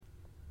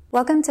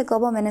Welcome to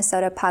Global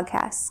Minnesota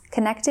Podcast,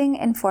 connecting,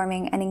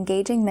 informing, and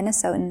engaging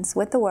Minnesotans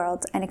with the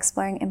world and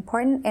exploring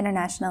important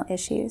international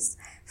issues.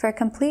 For a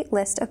complete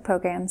list of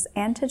programs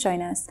and to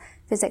join us,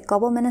 visit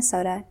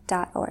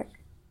globalminnesota.org.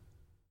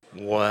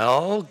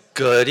 Well,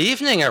 good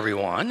evening,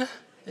 everyone. It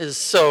is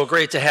so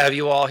great to have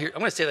you all here. I'm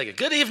going to say like a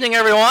good evening,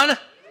 everyone.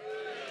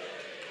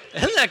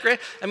 Isn't that great?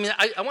 I mean,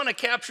 I want to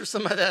capture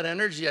some of that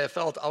energy I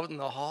felt out in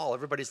the hall.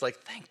 Everybody's like,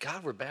 thank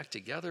God we're back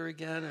together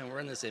again, and we're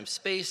in the same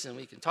space, and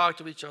we can talk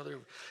to each other.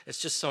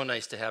 It's just so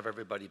nice to have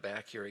everybody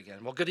back here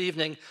again. Well, good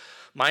evening.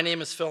 My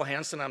name is Phil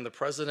Hanson. I'm the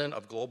president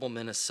of Global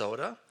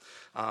Minnesota.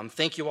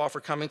 Thank you all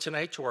for coming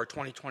tonight to our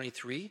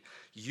 2023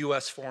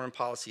 U.S. Foreign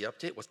Policy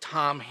Update with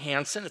Tom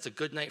Hanson. It's a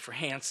good night for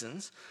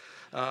Hansons.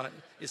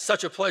 It's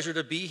such a pleasure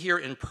to be here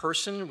in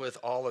person with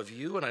all of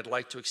you, and I'd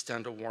like to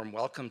extend a warm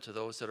welcome to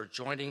those that are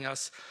joining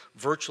us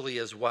virtually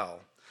as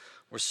well.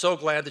 We're so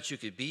glad that you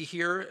could be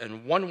here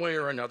in one way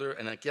or another,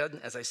 and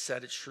again, as I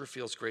said, it sure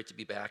feels great to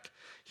be back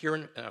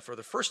here for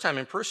the first time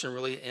in person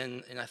really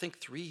in I think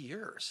 3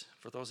 years.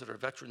 For those that are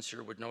veterans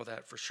here would know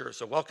that for sure.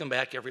 So welcome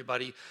back,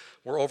 everybody.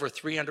 We're over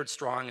 300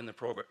 strong in the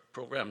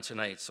program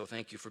tonight, so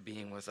thank you for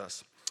being with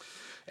us.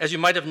 As you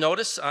might have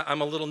noticed,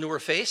 I'm a little newer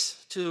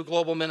face to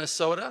Global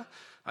Minnesota.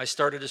 I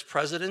started as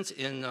president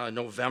in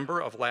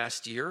November of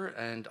last year,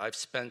 and I've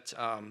spent,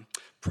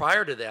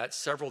 prior to that,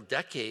 several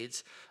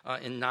decades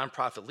in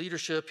nonprofit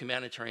leadership,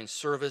 humanitarian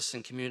service,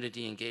 and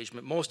community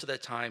engagement, most of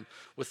that time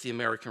with the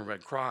American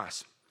Red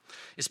Cross.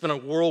 It's been a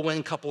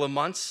whirlwind couple of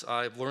months.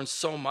 I've learned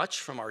so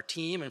much from our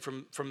team and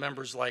from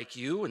members like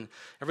you, and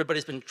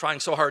everybody's been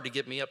trying so hard to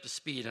get me up to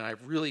speed, and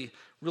I've really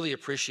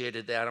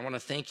appreciated that. I want to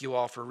thank you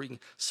all for being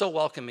so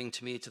welcoming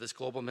to me to this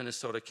Global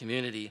Minnesota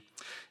community.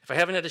 If I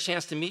haven't had a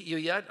chance to meet you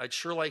yet, I'd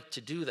sure like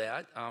to do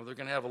that. They're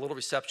going to have a little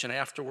reception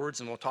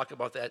afterwards, and we'll talk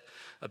about that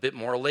a bit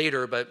more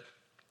later, but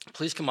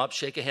please come up,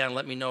 shake a hand,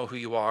 let me know who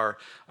you are.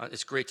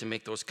 It's great to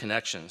make those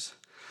connections.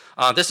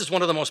 This is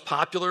one of the most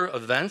popular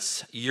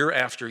events year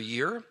after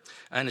year,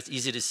 and it's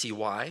easy to see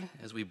why.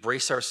 As we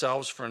brace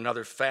ourselves for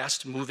another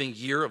fast-moving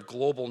year of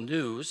global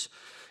news,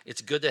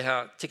 it's good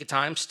to take a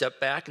time, step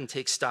back, and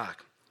take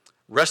stock.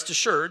 Rest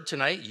assured,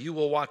 tonight you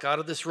will walk out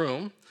of this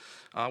room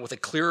with a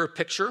clearer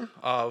picture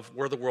of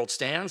where the world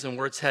stands and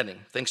where it's heading,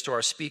 thanks to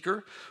our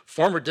speaker,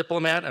 former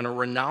diplomat, and a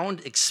renowned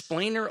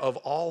explainer of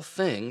all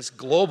things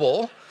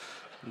global.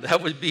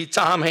 That would be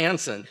Tom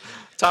Hanson.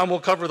 Tom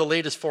will cover the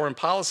latest foreign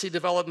policy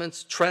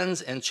developments,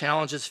 trends, and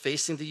challenges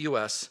facing the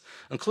U.S.,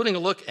 including a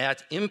look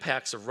at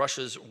impacts of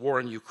Russia's war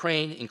in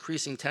Ukraine,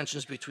 increasing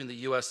tensions between the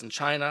U.S. and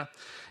China,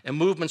 and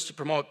movements to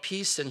promote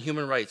peace and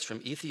human rights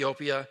from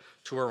Ethiopia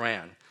to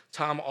Iran.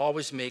 Tom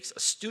always makes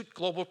astute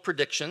global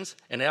predictions,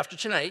 and after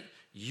tonight,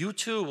 you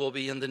too will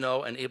be in the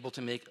know and able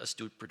to make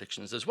astute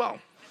predictions as well.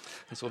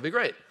 This will be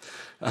great.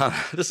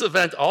 This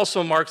event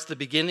also marks the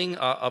beginning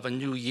of a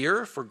new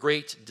year for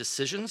Great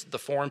Decisions, the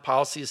Foreign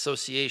Policy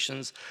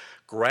Association's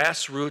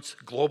grassroots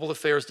global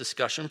affairs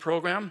discussion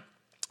program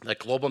that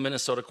Global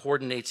Minnesota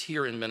coordinates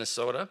here in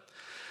Minnesota.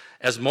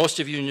 As most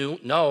of you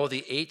know,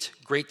 the 8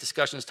 Great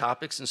Discussions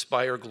topics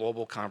inspire the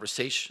Global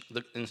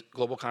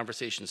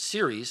Conversation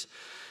series,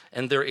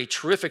 and they're a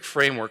terrific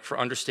framework for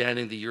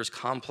understanding the year's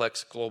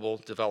complex global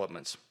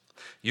developments.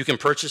 You can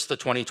purchase the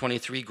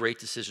 2023 Great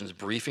Decisions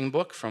briefing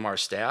book from our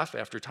staff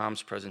after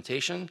Tom's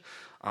presentation,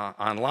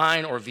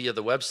 online or via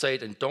the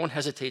website, and don't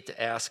hesitate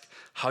to ask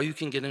how you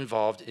can get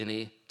involved in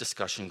a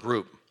discussion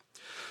group.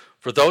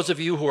 For those of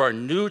you who are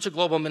new to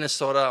Global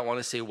Minnesota, I want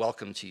to say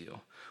welcome to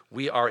you.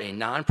 We are a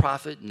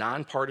nonprofit,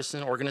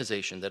 nonpartisan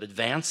organization that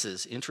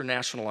advances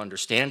international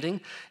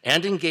understanding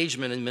and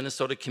engagement in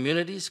Minnesota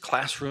communities,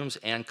 classrooms,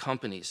 and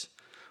companies.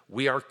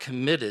 We are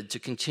committed to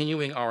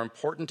continuing our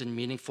important and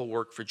meaningful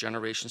work for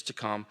generations to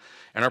come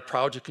and are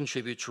proud to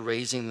contribute to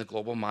raising the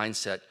global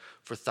mindset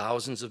for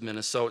thousands of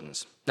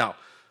Minnesotans. Now,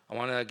 I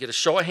want to get a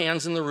show of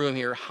hands in the room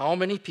here. How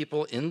many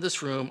people in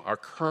this room are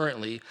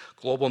currently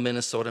Global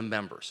Minnesota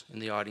members in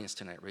the audience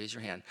tonight? Raise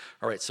your hand.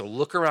 All right, so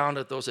look around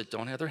at those that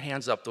don't have their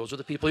hands up. Those are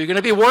the people you're going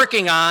to be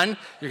working on.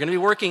 You're going to be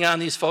working on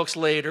these folks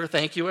later.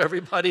 Thank you,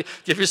 everybody.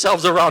 Give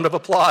yourselves a round of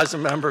applause,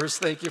 members.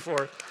 Thank you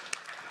for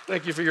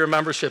your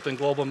membership in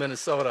Global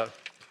Minnesota.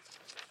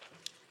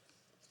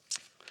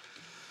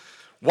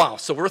 Wow,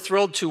 so we're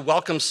thrilled to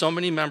welcome so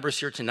many members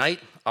here tonight.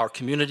 Our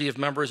community of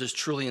members is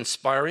truly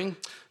inspiring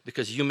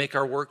because you make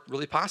our work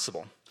really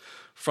possible.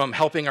 From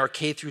helping our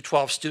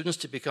K-12 students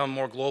to become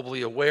more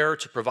globally aware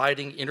to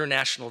providing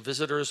international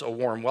visitors a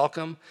warm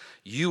welcome,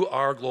 you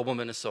are Global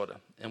Minnesota,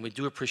 and we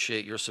do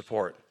appreciate your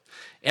support.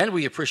 And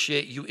we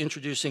appreciate you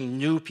introducing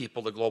new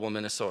people to Global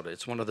Minnesota.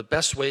 It's one of the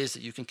best ways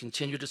that you can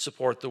continue to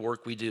support the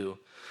work we do.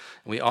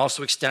 And we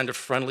also extend a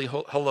friendly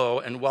hello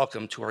and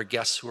welcome to our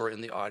guests who are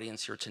in the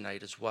audience here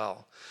tonight as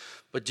well.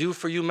 But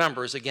for you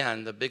members,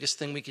 again, the biggest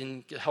thing we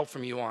can get help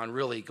from you on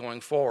really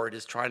going forward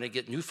is trying to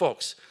get new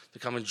folks to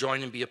come and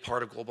join and be a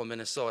part of Global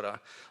Minnesota.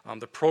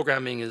 The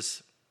programming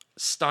is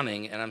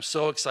stunning, and I'm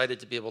so excited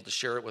to be able to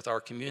share it with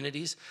our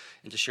communities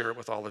and to share it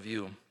with all of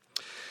you.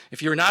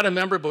 If you're not a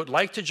member but would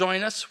like to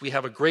join us, we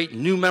have a great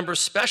new member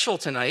special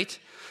tonight.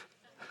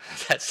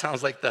 That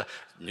sounds like the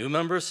new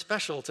member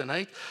special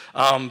tonight.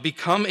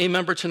 Become a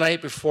member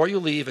tonight before you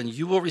leave, and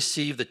you will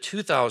receive the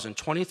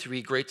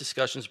 2023 Great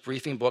Discussions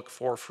Briefing Book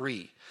for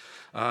free.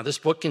 This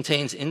book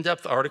contains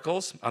in-depth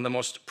articles on the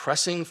most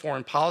pressing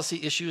foreign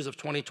policy issues of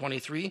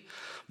 2023,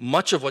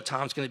 much of what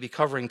Tom's going to be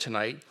covering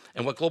tonight,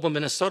 and what Global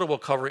Minnesota will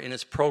cover in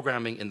its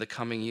programming in the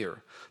coming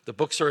year. The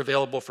books are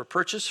available for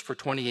purchase for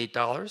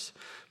 $28,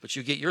 but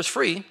you get yours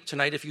free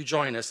tonight if you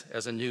join us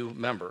as a new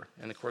member.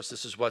 And of course,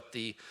 this is what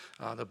the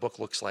book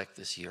looks like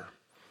this year.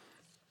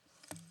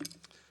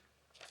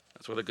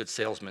 That's what a good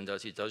salesman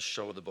does. He does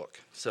show the book.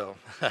 So,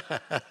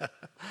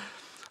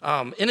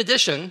 in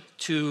addition,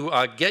 to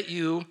get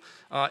you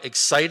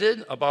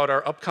excited about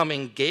our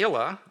upcoming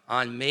gala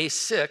on May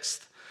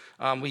 6th,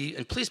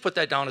 and please put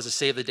that down as a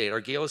save the date.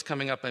 Our gala is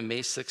coming up on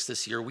May 6th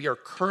this year. We are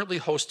currently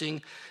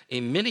hosting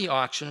a mini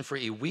auction for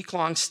a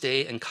week-long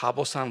stay in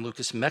Cabo San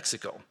Lucas,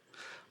 Mexico.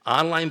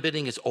 Online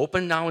bidding is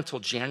open now until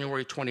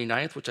January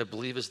 29th, which I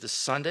believe is this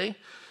Sunday.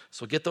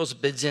 So get those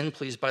bids in,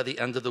 please, by the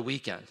end of the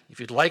weekend. If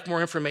you'd like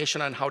more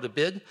information on how to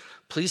bid,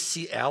 please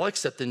see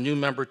Alex at the new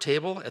member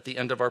table at the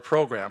end of our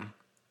program.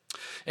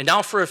 And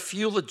now for a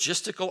few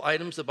logistical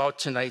items about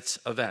tonight's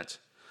event.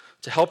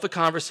 To help the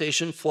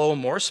conversation flow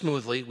more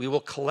smoothly, we will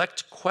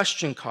collect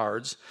question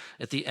cards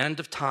at the end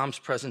of Tom's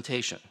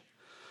presentation.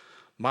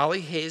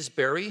 Molly Hayes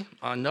Baril,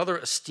 another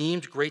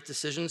esteemed Great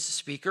Decisions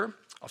speaker,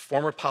 a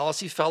former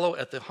policy fellow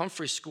at the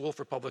Humphrey School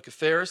for Public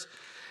Affairs,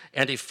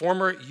 and a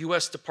former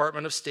U.S.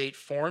 Department of State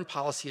foreign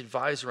policy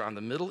advisor on the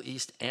Middle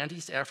East and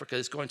East Africa,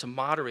 is going to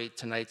moderate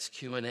tonight's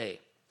Q&A.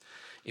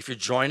 If you're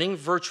joining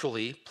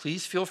virtually,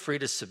 please feel free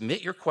to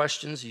submit your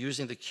questions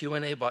using the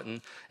Q&A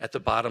button at the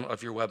bottom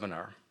of your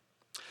webinar.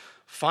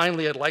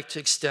 Finally, I'd like to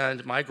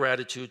extend my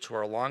gratitude to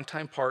our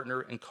longtime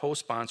partner and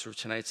co-sponsor of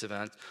tonight's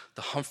event,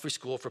 the Humphrey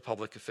School for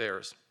Public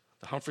Affairs,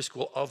 the Humphrey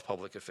School of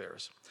Public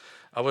Affairs.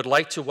 I would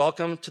like to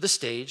welcome to the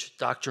stage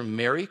Dr.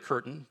 Mary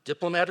Curtin,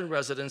 diplomat in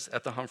residence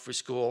at the Humphrey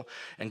School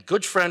and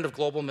good friend of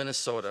Global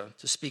Minnesota,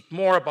 to speak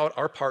more about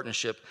our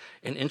partnership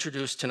and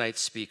introduce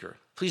tonight's speaker.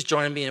 Please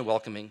join me in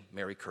welcoming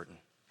Mary Curtin.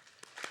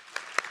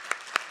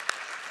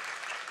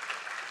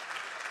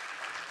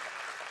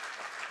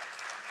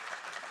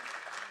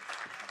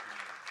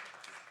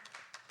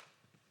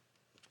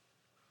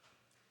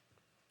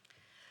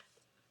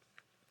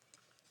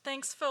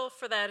 Thanks, Phil,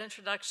 for that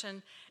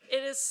introduction.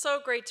 It is so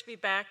great to be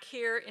back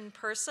here in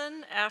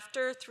person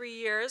after 3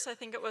 years. I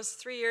think it was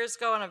 3 years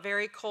ago on a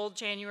very cold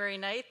January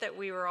night that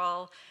we were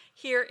all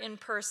here in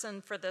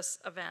person for this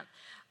event.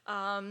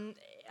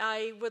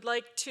 I would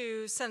like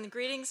to send the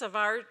greetings of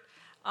our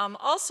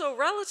also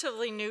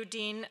relatively new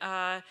Dean,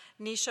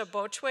 Nisha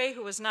Bochwe,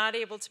 who was not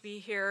able to be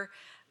here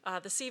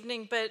this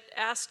evening, but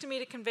asked me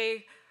to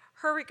convey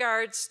her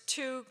regards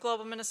to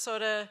Global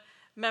Minnesota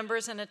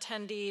members and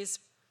attendees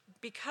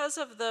because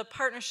of the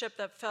partnership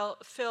that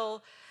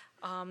Phil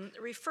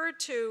referred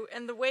to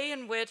and the way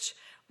in which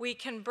we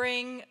can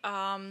bring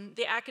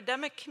the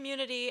academic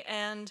community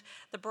and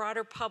the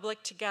broader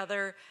public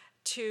together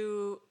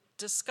to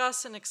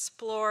discuss and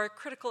explore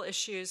critical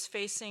issues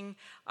facing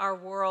our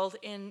world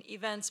in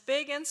events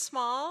big and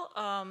small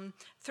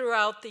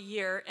throughout the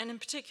year, and in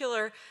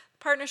particular,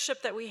 the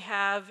partnership that we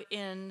have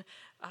in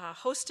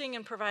hosting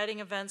and providing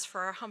events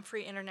for our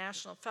Humphrey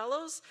International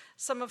Fellows,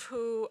 some of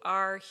who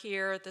are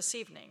here this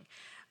evening.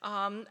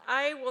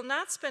 I will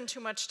not spend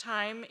too much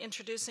time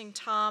introducing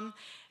Tom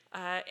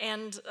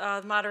and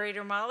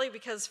moderator Molly,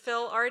 because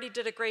Phil already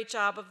did a great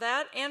job of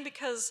that, and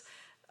because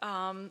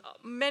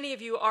many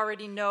of you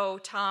already know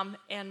Tom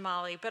and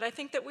Molly. But I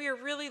think that we are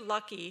really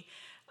lucky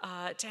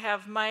to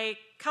have my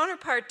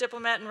counterpart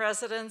diplomat in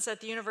residence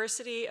at the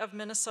University of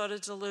Minnesota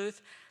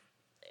Duluth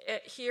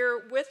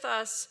here with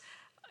us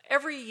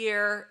every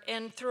year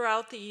and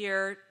throughout the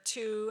year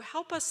to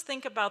help us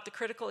think about the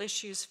critical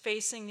issues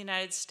facing the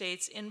United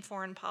States in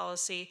foreign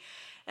policy.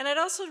 And I'd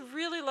also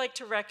really like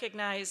to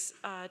recognize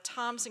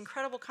Tom's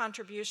incredible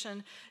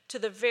contribution to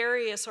the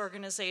various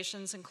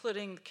organizations,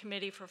 including the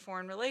Committee for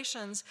Foreign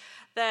Relations,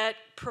 that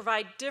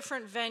provide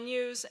different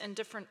venues and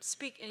different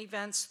speaking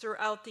events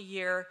throughout the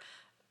year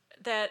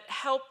that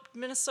help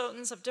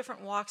Minnesotans of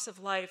different walks of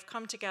life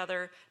come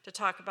together to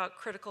talk about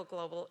critical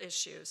global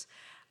issues.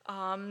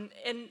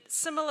 And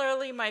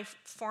similarly, my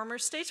former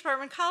State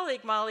Department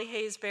colleague, Molly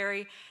Hayes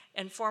Baril,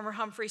 and former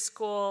Humphrey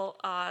School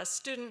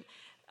student,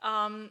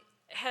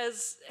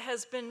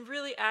 has been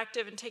really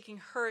active in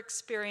taking her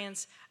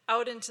experience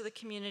out into the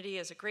community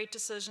as a great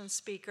decision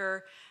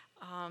speaker,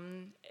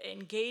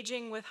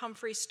 engaging with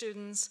Humphrey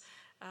students,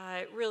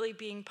 really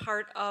being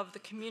part of the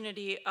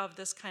community of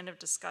this kind of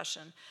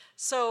discussion.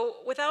 So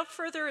without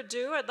further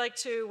ado, I'd like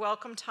to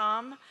welcome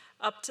Tom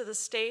up to the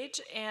stage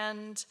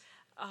and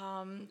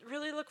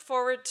really look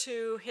forward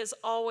to his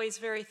always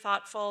very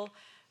thoughtful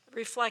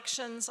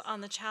reflections on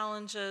the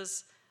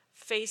challenges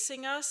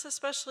facing us,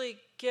 especially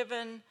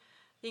given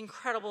the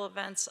incredible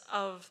events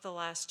of the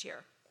last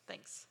year.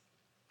 Thanks.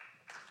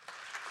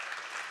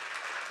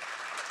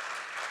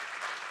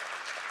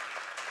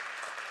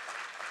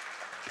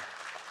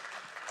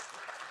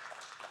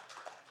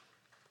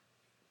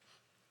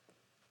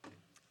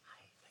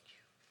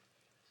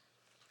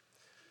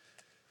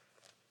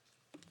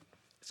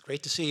 It's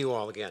great to see you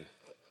all again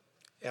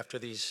after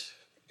these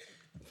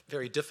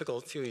very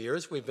difficult few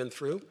years we've been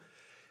through.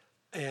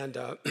 And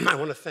I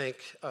want to thank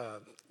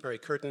Mary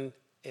Curtin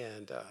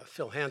and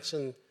Phil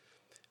Hanson,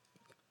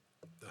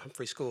 the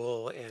Humphrey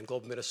School, and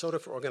Global Minnesota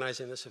for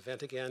organizing this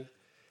event again.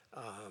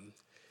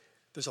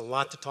 There's a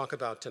lot to talk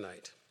about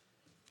tonight.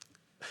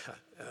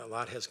 A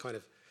lot has kind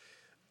of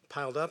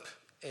piled up.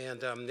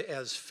 And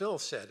as Phil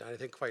said, I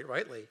think quite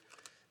rightly,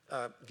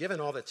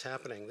 given all that's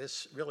happening,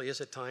 this really is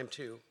a time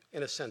to,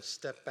 in a sense,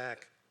 step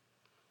back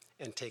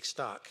and take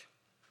stock.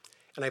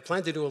 And I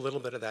plan to do a little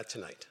bit of that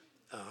tonight,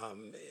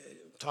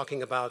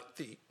 talking about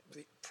the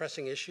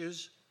pressing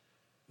issues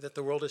that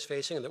the world is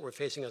facing and that we're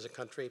facing as a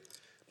country,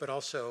 but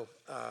also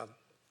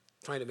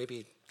trying to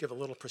maybe give a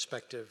little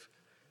perspective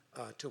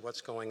to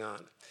what's going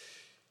on.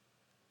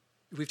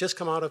 We've just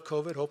come out of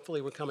COVID.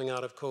 Hopefully we're coming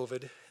out of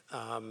COVID.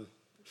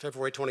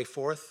 February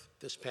 24th,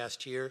 this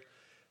past year,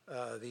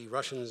 the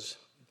Russians'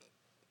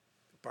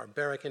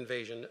 barbaric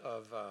invasion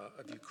of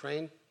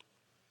Ukraine.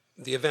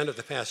 The event of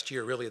the past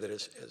year really that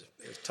has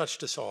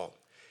touched us all,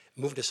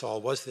 moved us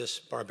all, was this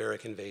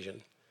barbaric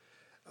invasion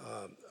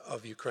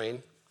of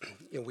Ukraine.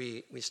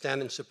 We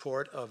stand in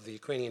support of the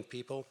Ukrainian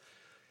people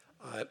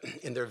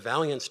in their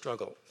valiant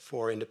struggle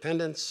for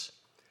independence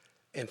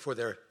and for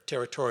their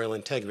territorial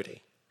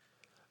integrity.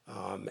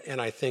 And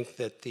I think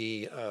that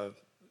the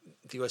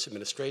U.S.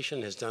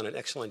 administration has done an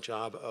excellent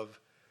job of,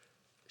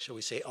 shall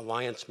we say,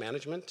 alliance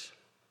management.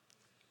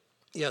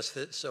 Yes,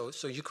 so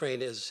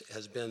Ukraine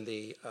has been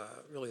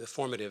really the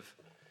formative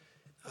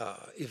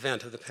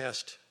event of the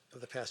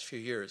past few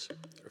years,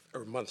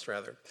 or months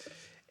rather.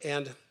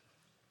 And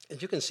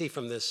as you can see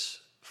from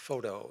this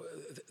photo,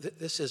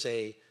 this is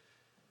a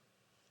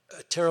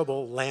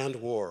terrible land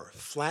war,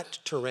 flat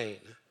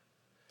terrain.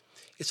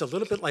 It's a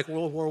little bit like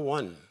World War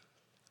I,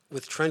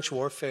 with trench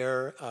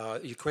warfare,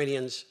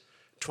 Ukrainians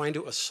trying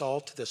to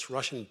assault this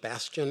Russian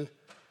bastion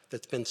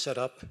that's been set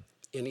up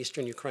in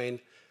eastern Ukraine,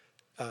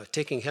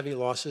 taking heavy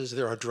losses.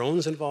 There are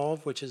drones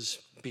involved, which is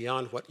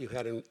beyond what you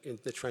had in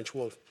the trench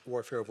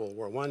warfare of World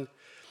War I.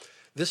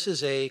 This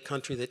is a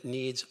country that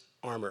needs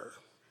armor.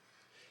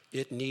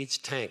 It needs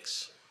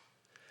tanks.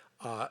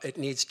 It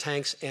needs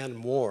tanks and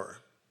more.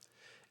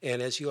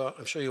 And as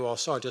I'm sure you all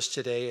saw just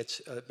today,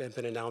 it's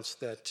been announced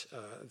that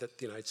the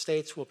United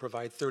States will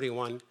provide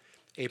 31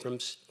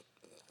 Abrams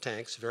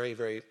tanks, very,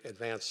 very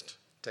advanced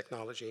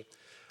technology,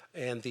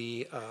 and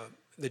the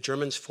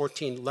Germans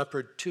 14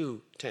 Leopard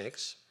 2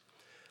 tanks,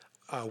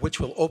 which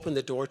will open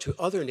the door to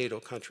other NATO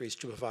countries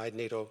to provide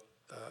NATO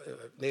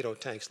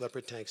tanks,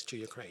 Leopard tanks, to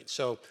Ukraine.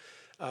 So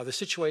the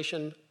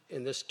situation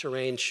in this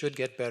terrain should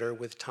get better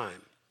with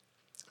time.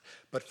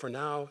 But for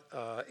now,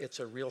 it's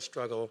a real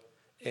struggle,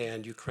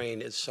 and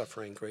Ukraine is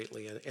suffering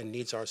greatly and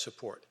needs our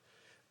support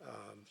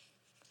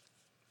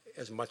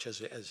as much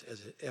as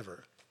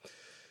ever.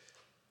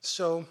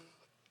 So,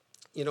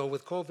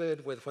 with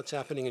COVID, with what's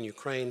happening in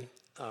Ukraine,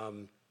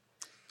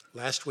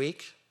 last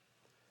week,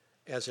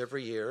 as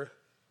every year,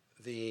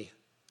 the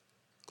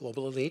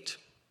global elite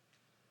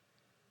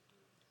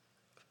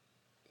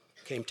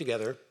came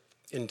together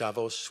in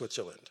Davos,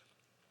 Switzerland,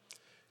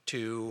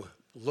 to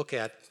look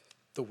at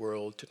the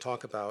world, to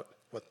talk about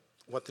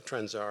what the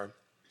trends are,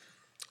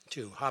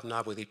 to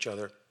hobnob with each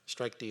other,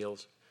 strike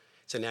deals.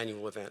 It's an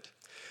annual event.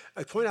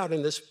 I point out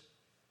in this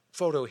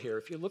photo here,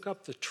 if you look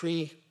up the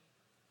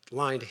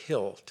tree-lined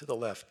hill to the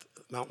left,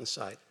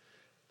 mountainside,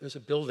 there's a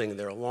building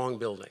there, a long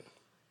building.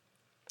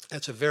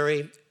 That's a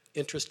very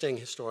interesting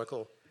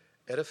historical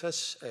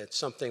edifice. It's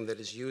something that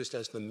is used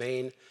as the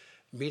main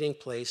meeting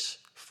place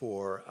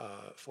for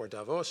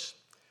Davos.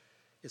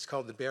 It's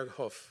called the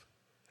Berghof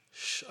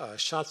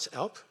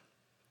Schatzalp.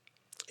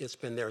 It's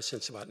been there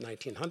since about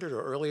 1900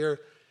 or earlier.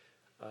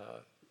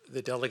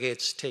 The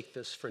delegates take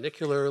this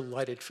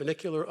lighted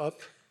funicular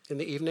up in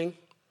the evening.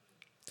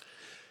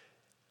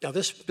 Now,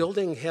 this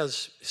building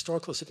has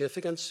historical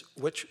significance,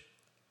 which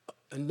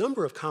a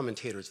number of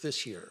commentators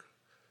this year,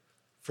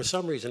 for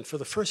some reason, for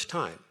the first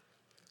time,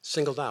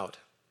 singled out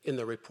in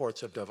the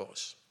reports of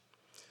Davos.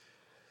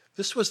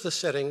 This was the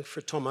setting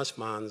for Thomas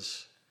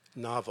Mann's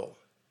novel,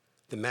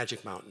 The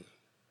Magic Mountain,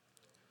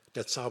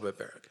 Der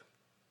Zauberberg,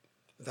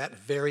 that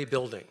very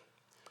building.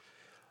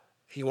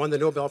 He won the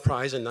Nobel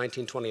Prize in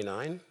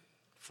 1929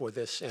 for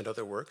this and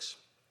other works.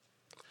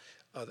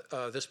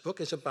 This book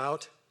is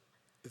about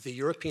the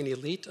European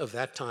elite of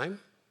that time,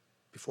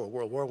 before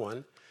World War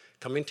I,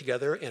 coming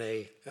together in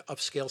an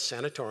upscale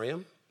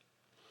sanatorium.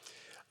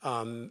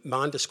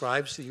 Mann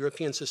describes the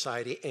European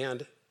society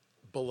and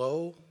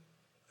below,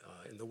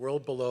 in the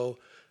world below,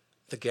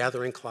 the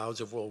gathering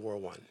clouds of World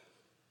War I.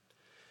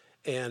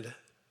 And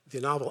the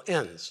novel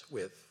ends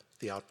with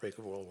the outbreak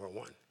of World War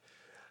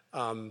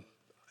I.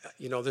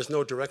 There's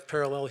no direct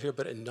parallel here,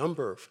 but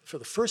for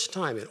the first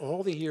time in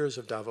all the years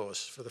of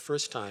Davos, for the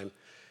first time,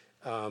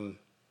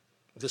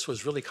 this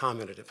was really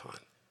commented upon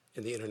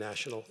in the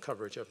international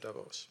coverage of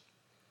Davos.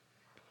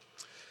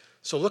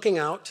 So looking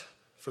out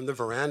from the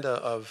veranda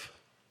of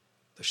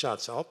the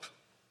Schatzalp,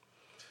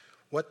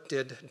 what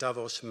did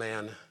Davos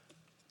man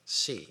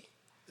see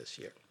this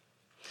year?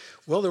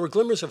 Well, there were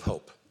glimmers of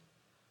hope.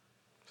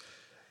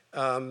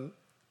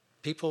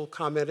 People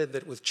commented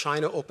that with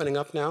China opening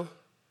up now,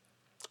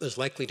 there's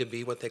likely to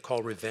be what they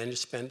call revenge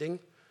spending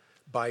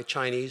by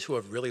Chinese who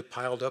have really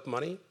piled up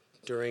money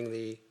during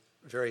the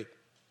very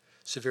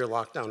severe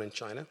lockdown in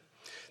China,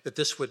 that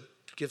this would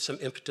give some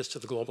impetus to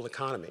the global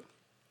economy.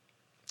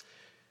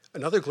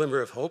 Another glimmer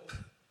of hope,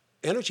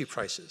 energy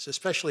prices,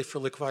 especially for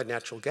liquefied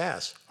natural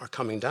gas, are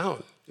coming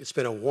down. It's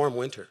been a warm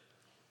winter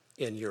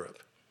in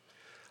Europe.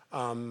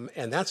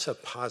 And that's a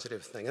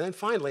positive thing. And then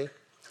finally,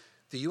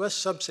 the US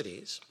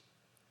subsidies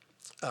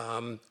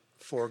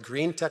for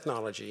green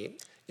technology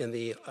in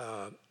the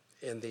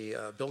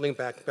Building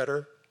Back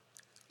Better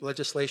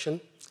legislation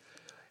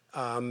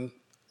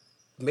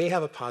may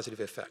have a positive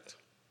effect.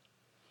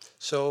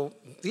 So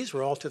these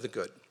were all to the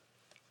good.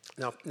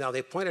 Now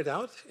they pointed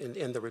out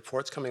in the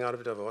reports coming out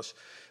of Davos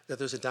that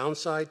there's a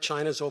downside.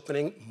 China's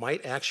opening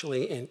might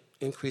actually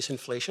increase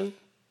inflation.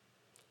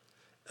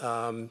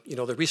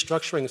 The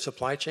restructuring of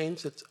supply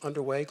chains that's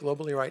underway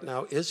globally right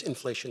now is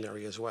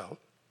inflationary as well.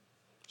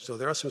 So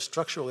there are some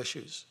structural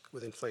issues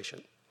with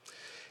inflation.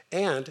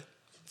 And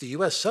the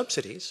US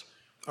subsidies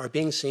are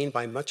being seen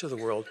by much of the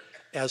world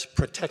as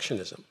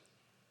protectionism,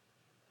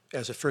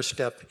 as a first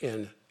step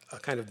in a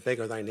kind of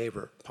beggar thy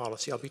neighbor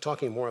policy. I'll be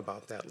talking more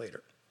about that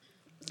later.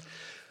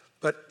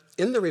 But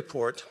in the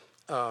report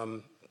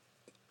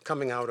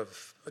coming out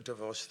of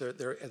Davos,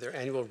 their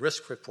annual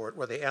risk report,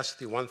 where they asked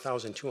the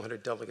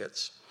 1,200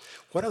 delegates,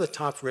 what are the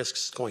top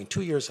risks going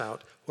 2 years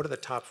out? What are the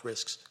top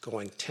risks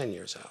going 10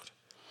 years out?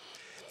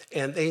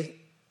 And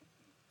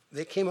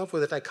they came up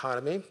with a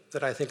dichotomy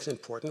that I think is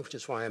important, which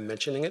is why I'm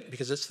mentioning it,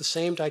 because it's the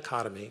same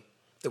dichotomy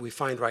that we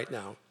find right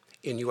now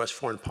in US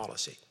foreign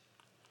policy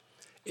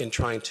in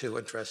trying to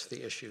address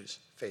the issues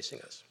facing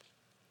us.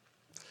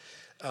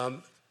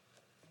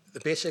 The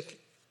basic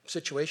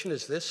situation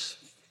is this: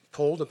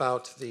 polled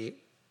about the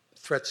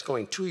threats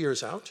going 2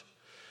 years out.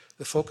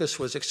 The focus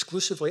was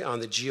exclusively on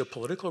the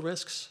geopolitical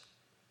risks,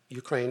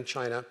 Ukraine,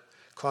 China,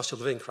 cost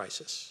of living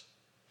crisis.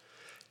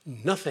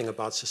 Nothing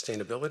about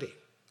sustainability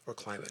or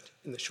climate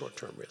in the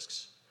short-term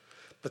risks.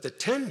 But the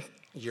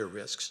 10-year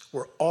risks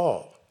were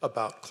all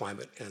about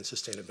climate and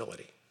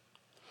sustainability.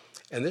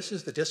 And this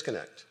is the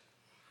disconnect.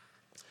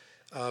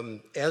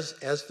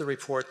 As the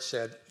report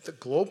said,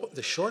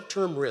 the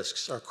short-term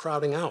risks are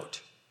crowding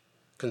out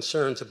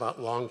concerns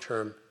about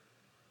long-term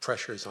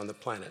pressures on the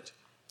planet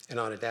and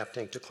on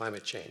adapting to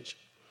climate change.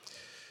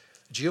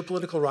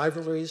 Geopolitical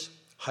rivalries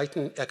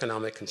heighten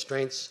economic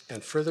constraints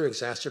and further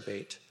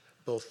exacerbate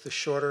both the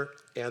shorter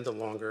and the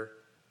longer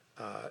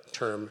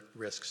term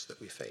risks that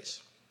we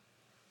face.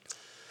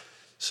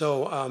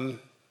 So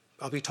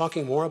I'll be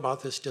talking more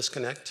about this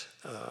disconnect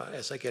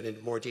as I get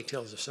into more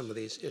details of some of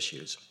these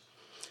issues.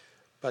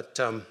 But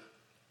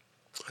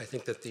I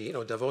think that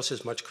Davos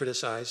is much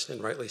criticized,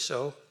 and rightly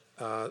so.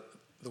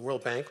 The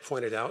World Bank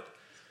pointed out,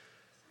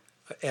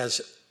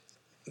 as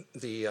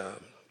the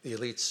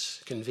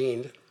elites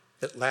convened,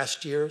 that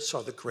last year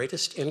saw the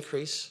greatest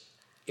increase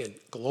in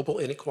global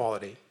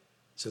inequality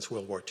since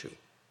World War II.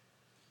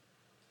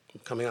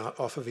 Coming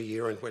off of a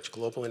year in which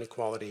global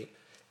inequality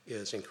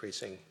is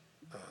increasing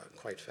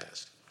quite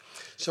fast.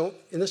 So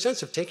in the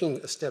sense of taking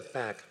a step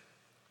back,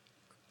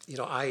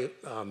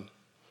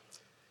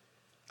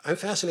 I'm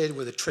fascinated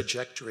with the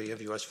trajectory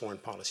of US foreign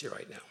policy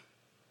right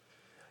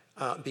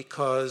now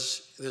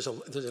because there's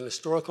an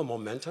historical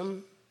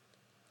momentum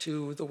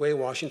to the way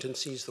Washington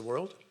sees the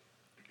world.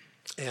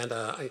 And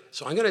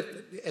so I'm going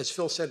to, as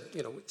Phil said,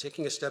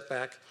 taking a step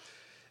back,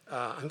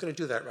 I'm going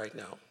to do that right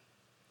now.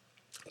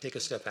 Take a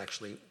step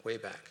actually way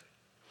back.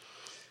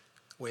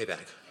 Way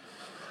back.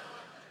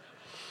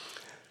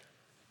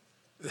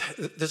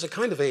 There's a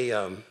kind of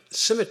a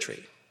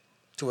symmetry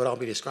to what I'll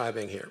be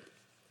describing here.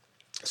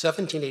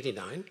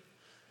 1789,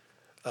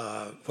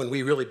 when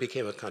we really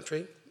became a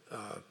country,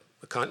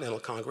 a continental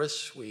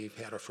Congress, we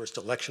had our first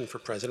election for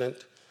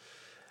president,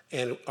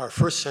 and our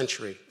first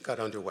century got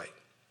underway,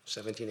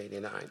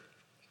 1789.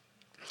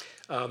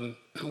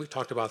 We've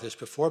talked about this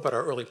before, but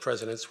our early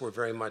presidents were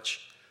very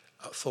much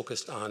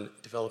focused on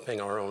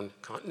developing our own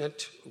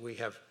continent. We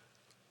have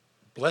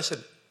blessed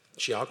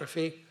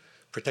geography,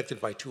 protected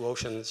by 2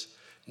 oceans,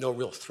 no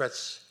real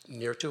threats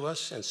near to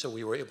us, and so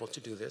we were able to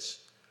do this.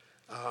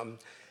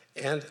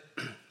 And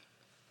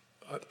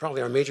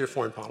probably our major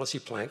foreign policy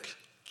plank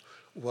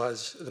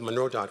was the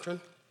Monroe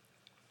Doctrine,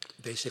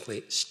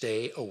 basically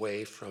stay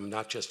away from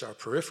not just our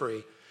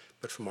periphery,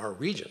 but from our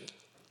region.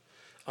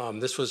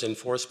 This was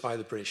enforced by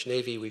the British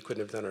Navy. We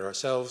couldn't have done it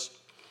ourselves.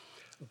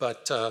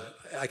 But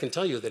I can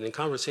tell you that in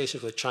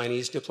conversations with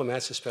Chinese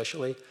diplomats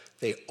especially,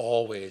 they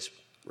always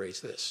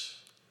raise this.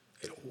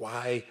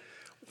 Why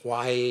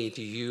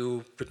do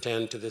you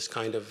pretend to this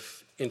kind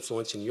of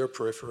influence in your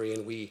periphery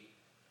and we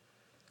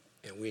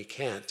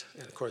can't?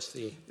 And of course,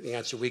 the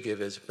answer we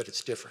give is, but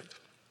it's different.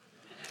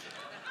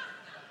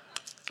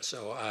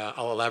 So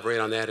I'll elaborate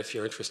on that if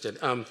you're interested.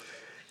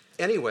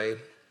 Anyway,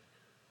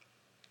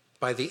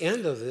 by the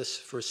end of this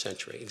first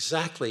century,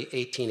 exactly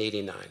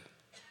 1889,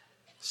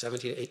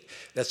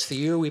 That's the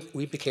year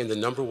we became the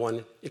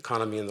 #1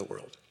 economy in the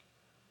world.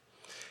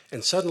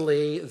 And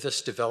suddenly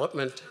this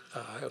development,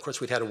 of course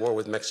we'd had a war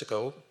with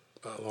Mexico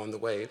along the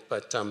way,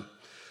 but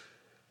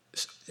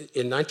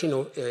in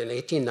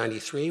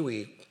 1893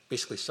 we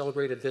basically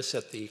celebrated this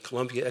at the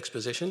Columbia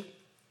Exposition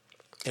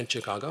in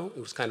Chicago. It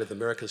was kind of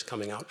America's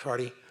coming out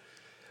party.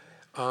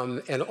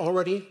 And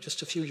already,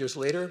 just a few years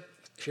later,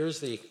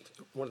 here's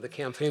one of the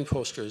campaign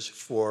posters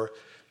for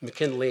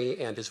McKinley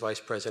and his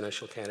vice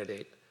presidential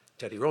candidate,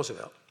 Teddy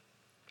Roosevelt.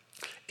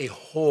 A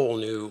whole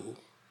new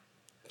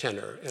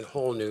tenor and a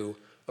whole new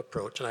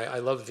approach. And I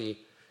love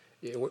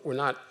we're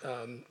not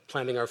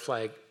planting our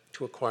flag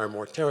to acquire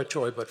more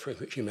territory, but for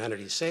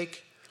humanity's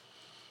sake.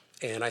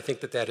 And I think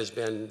that has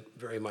been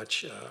very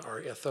much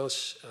our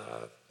ethos,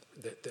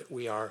 that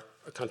we are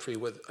a country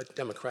with a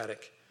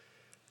democratic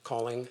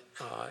calling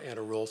and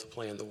a role to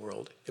play in the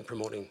world in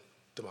promoting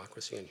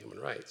democracy and human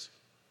rights.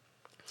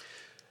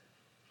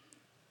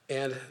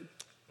 And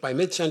by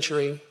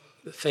mid-century,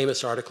 the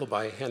famous article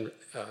by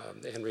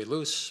Henry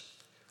Luce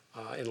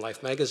in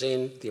Life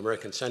magazine, The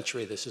American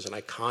Century, this is an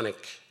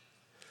iconic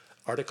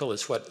article.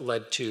 It's what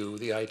led to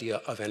the idea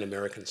of an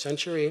American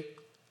century,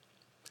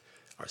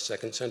 our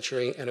second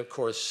century. And of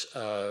course,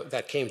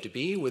 that came to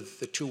be with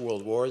the 2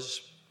 world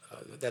wars,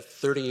 that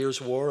 30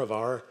 years war of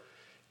our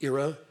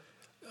era,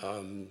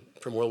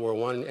 from World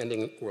War I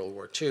ending World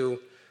War II,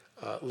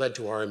 led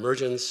to our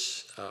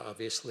emergence,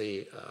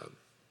 obviously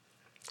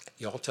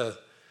Yalta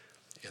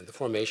and the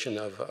formation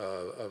of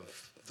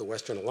the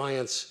Western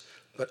Alliance,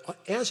 but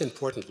as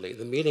importantly,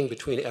 the meeting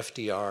between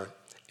FDR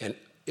and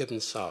Ibn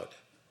Saud,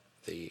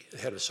 the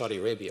head of Saudi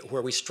Arabia,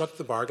 where we struck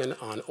the bargain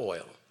on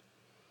oil.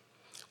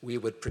 We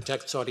would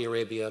protect Saudi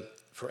Arabia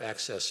for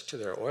access to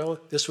their oil.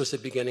 This was the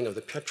beginning of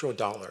the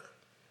petrodollar,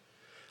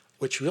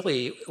 which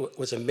really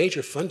was a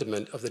major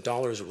fundament of the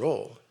dollar's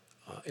role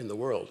in the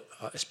world,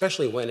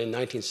 especially when in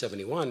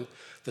 1971,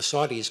 the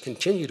Saudis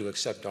continued to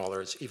accept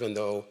dollars even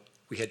though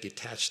we had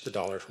detached the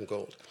dollar from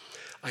gold.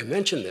 I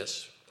mention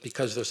this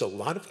because there's a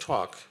lot of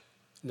talk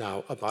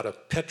now about a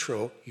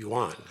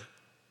petro-yuan,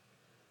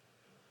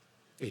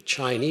 a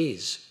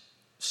Chinese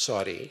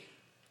Saudi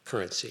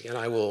currency, and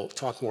I will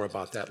talk more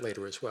about that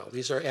later as well.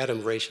 These are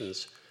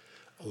adumbrations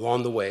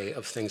along the way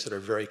of things that are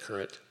very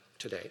current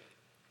today.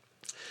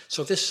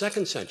 So this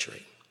second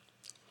century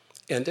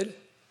ended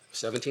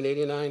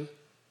 1789,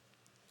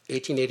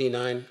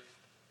 1889,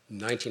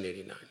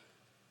 1989,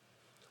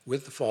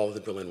 with the fall of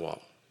the Berlin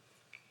Wall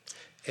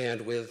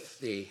and with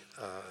the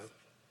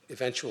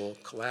eventual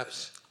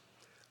collapse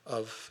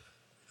of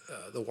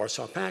the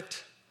Warsaw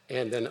Pact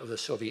and then of the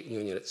Soviet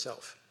Union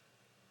itself.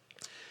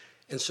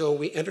 And so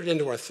we entered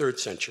into our third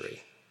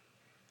century,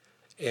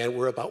 and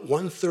we're about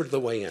 1/3 of the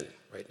way in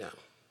right now,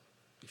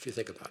 if you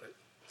think about it.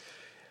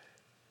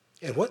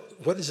 And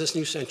what has this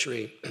new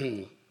century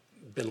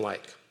been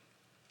like?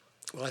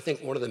 Well, I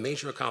think one of the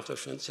major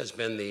accomplishments has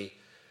been the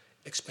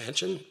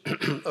expansion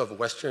of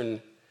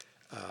Western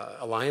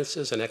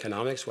alliances and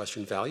economics,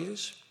 Western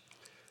values,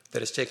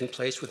 that has taken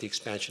place with the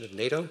expansion of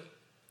NATO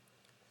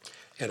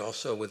and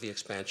also with the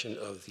expansion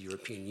of the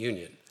European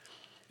Union.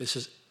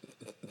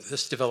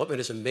 This development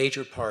is a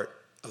major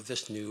part of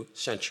this new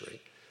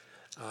century.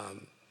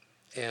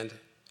 And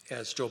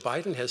as Joe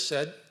Biden has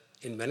said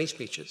in many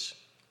speeches,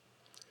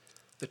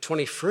 the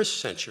 21st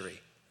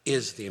century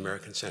is the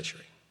American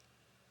century.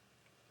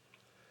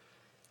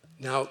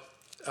 Now,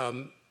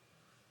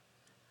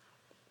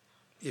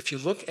 if you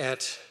look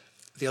at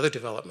the other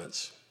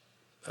developments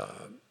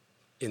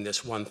in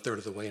this 1/3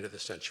 of the way into the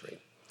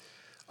century,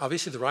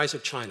 obviously the rise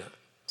of China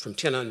from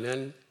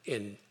Tiananmen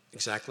in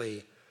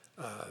exactly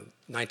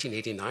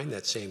 1989,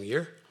 that same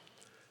year.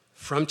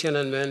 From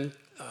Tiananmen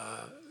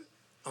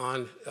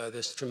on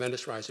this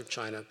tremendous rise of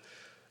China,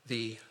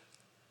 the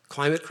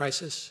climate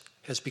crisis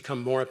has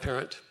become more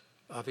apparent,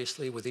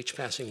 obviously, with each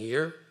passing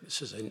year.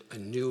 This is a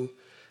new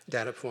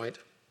data point.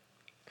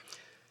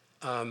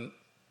 The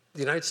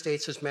United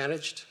States has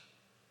managed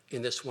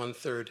in this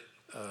 1/3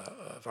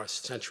 of our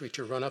century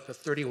to run up a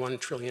 $31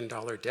 trillion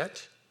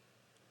debt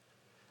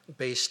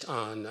based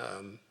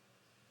on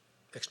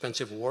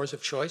expensive wars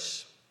of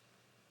choice,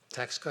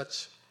 tax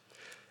cuts,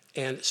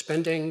 and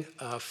spending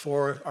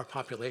for our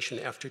population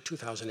after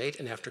 2008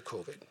 and after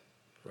COVID,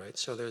 right?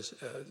 So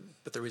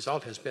but the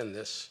result has been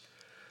this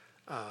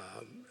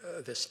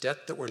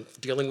debt that we're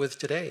dealing with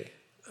today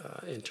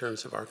in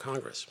terms of our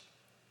Congress.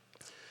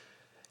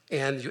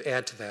 And you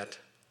add to that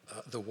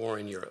the war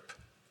in Europe.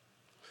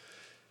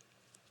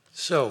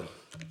 So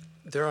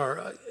there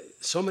are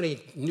so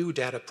many new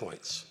data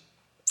points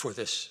for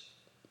this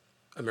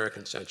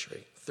American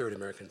century, third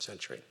American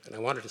century, and I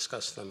want to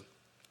discuss them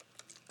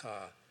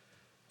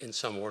in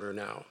some order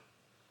now.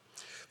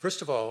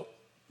 First of all,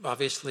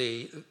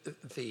 obviously,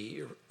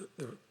 the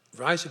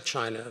rise of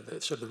China, the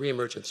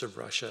reemergence of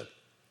Russia,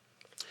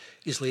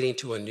 is leading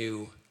to a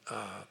new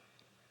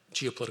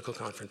geopolitical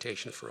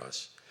confrontation for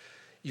us.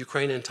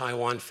 Ukraine and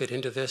Taiwan fit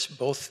into this.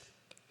 Both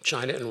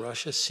China and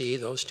Russia see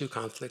those two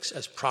conflicts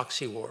as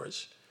proxy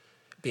wars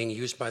being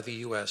used by the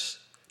US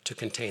to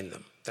contain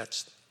them.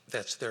 That's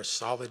That's their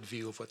solid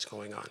view of what's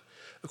going on.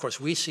 Of course,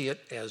 we see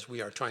it as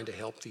we are trying to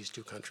help these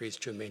two countries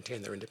to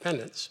maintain their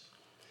independence,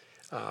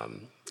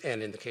 and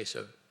in the case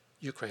of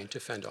Ukraine, to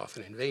fend off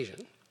an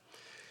invasion.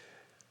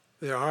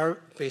 There are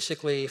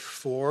basically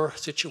 4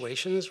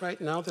 situations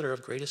right now that are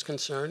of greatest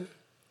concern.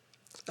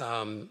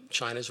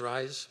 China's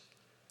rise,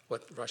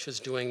 what Russia's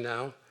doing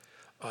now.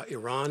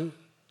 Iran,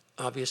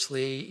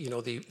 obviously,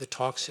 the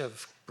talks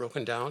have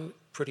broken down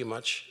pretty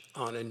much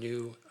on a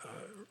new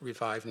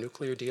revived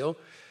nuclear deal.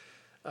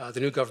 The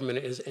new government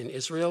in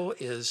Israel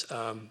is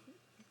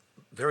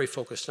very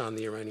focused on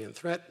the Iranian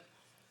threat,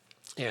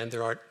 and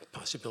there are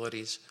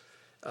possibilities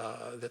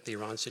that the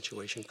Iran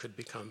situation could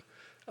become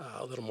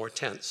a little more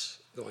tense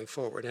going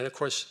forward. And of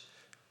course,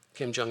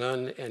 Kim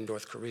Jong-un and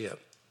North Korea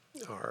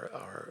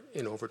are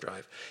in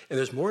overdrive. And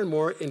there's more and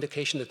more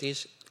indication that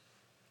these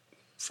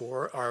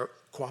 4 are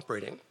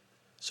cooperating.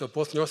 So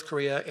both North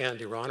Korea and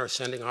Iran are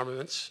sending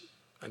armaments,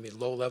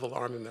 low-level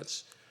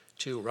armaments,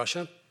 to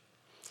Russia.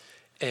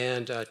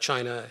 And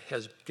China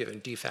has given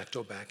de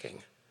facto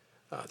backing.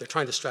 They're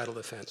trying to straddle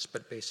the fence,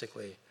 but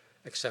basically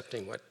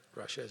accepting what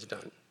Russia has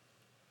done.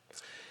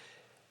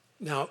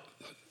 Now,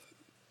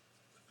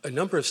 a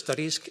number of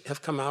studies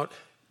have come out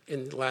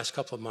in the last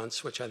couple of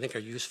months, which I think are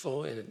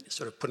useful in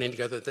sort of putting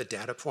together the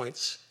data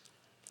points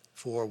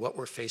for what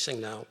we're facing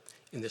now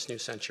in this new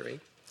century.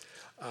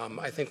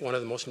 I think one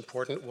of the most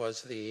important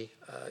was the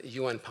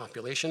UN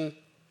population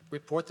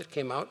report that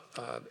came out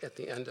at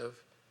the end of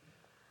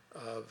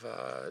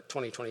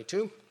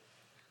 2022.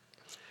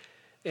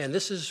 And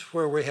this is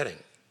where we're heading.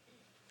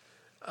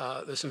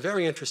 There's some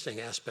very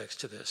interesting aspects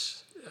to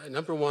this.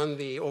 Number one,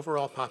 the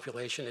overall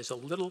population is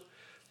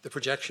the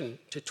projection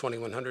to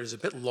 2100 is a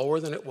bit lower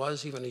than it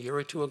was even a year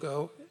or two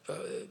ago.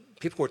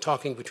 People were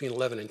talking between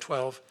 11 and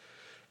 12,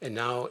 and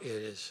now it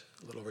is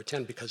a little over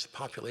 10 because the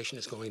population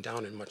is going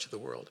down in much of the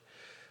world.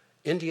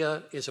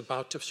 India is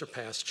about to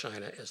surpass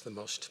China as the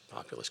most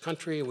populous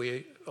country.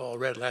 We all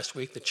read last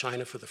week that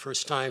China, for the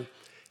first time,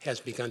 has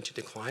begun to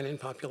decline in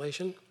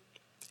population.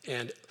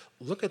 And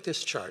look at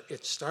this chart.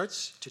 It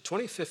starts to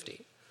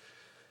 2050.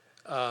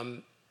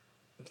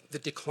 The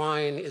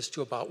decline is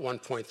to about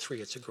 1.3.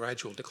 It's a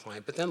gradual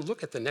decline. But then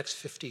look at the next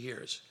 50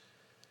 years.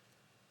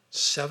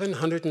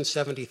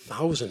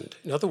 770,000.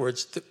 In other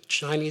words, the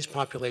Chinese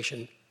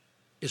population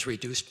is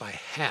reduced by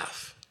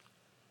half,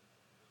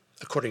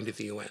 according to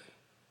the UN.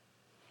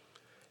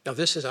 Now,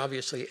 this is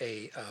obviously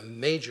a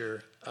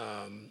major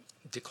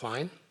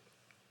decline,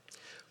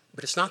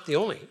 but it's not the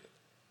only,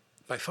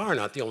 by far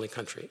not the only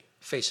country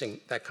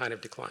facing that kind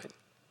of decline.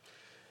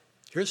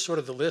 Here's sort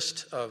of the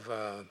list of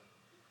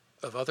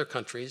other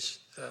countries.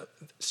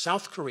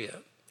 South Korea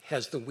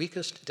has the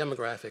weakest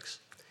demographics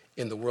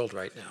in the world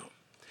right now.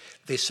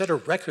 They set a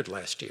record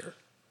last year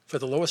for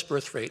the lowest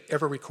birth rate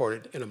ever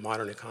recorded in a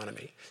modern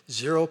economy,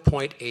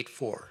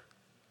 0.84.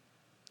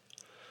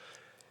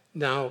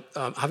 Now,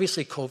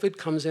 obviously, COVID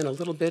comes in a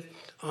little bit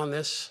on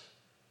this,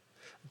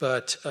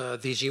 but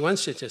these UN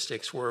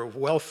statistics were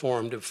well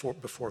formed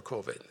before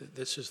COVID.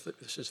 This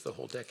is the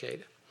whole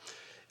decade,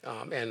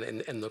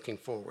 and looking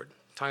forward.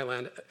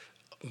 Thailand,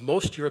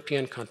 most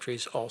European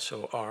countries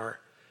also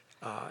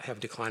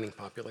have declining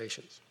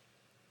populations.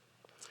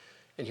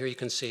 And here you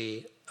can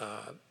see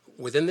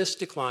within this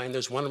decline,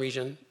 there's one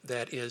region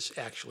that is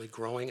actually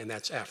growing, and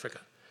that's Africa,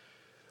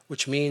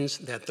 which means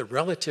that the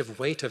relative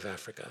weight of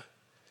Africa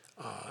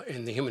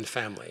in the human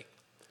family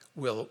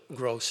will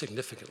grow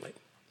significantly.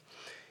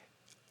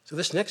 So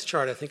this next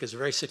chart, I think, is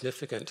very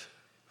significant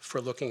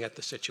for looking at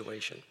the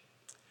situation.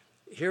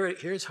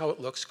 Here's how it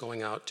looks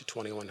going out to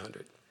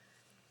 2100.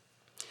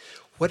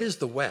 What is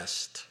the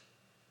West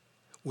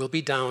will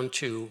be down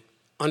to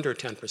under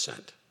 10%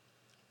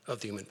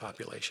 of the human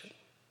population.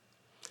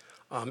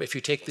 If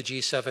you take the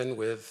G7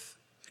 with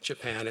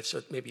Japan, it's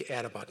maybe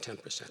at about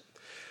 10%.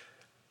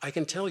 I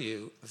can tell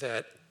you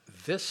that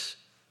this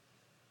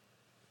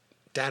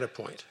data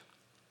point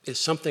is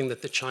something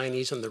that the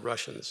Chinese and the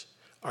Russians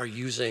are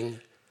using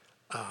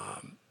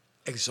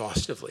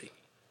exhaustively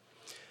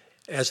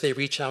as they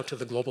reach out to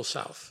the global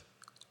South,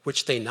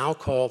 which they now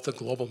call the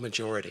global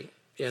majority.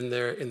 In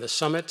the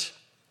summit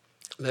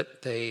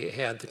that they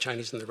had, the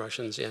Chinese and the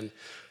Russians, on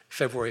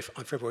February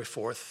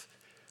 4th,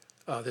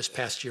 this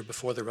past year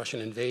before the Russian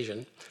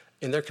invasion,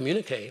 in their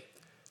communique,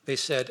 they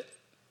said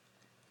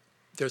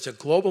there's a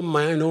global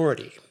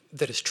minority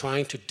that is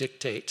trying to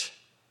dictate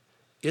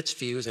its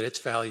views and its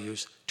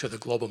values to the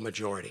global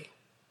majority.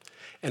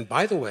 And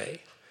by the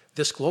way,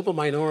 this global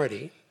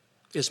minority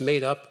is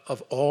made up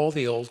of all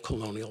the old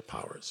colonial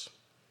powers,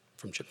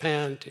 from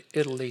Japan to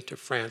Italy to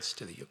France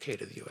to the UK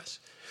to the US.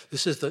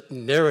 This is the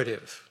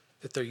narrative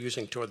that they're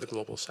using toward the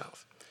global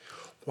South.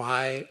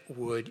 Why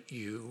would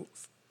you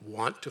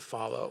want to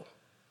follow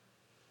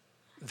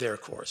their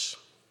course?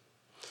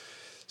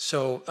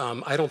 So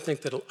I don't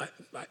think that,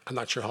 I'm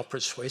not sure how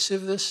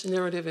persuasive this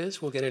narrative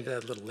is. We'll get into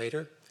that a little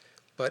later.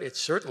 But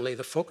it's certainly,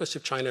 the focus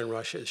of China and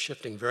Russia is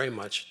shifting very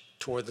much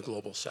toward the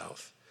global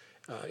South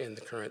in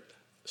the current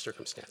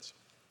circumstance.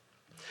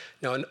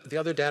 Now, the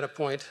other data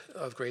point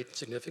of great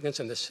significance,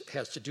 and this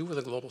has to do with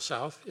the Global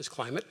South, is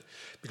climate,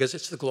 because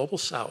it's the Global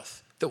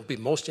South that will be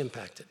most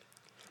impacted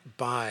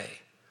by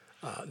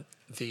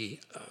the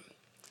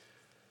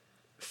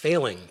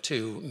failing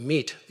to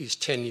meet these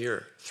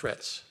 10-year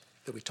threats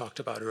that we talked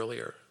about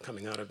earlier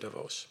coming out of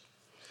Davos.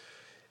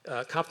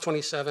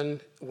 COP27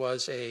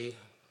 was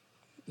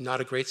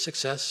not a great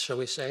success, shall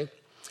we say,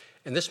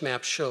 and this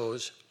map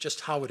shows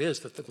just how it is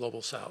that the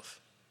Global South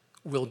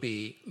will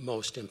be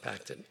most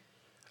impacted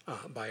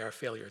by our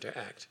failure to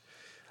act.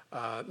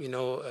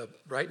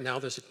 Right now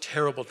there's a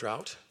terrible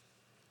drought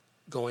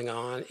going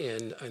on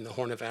in the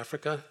Horn of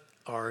Africa.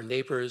 Our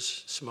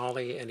neighbors,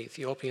 Somali and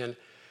Ethiopian,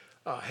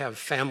 have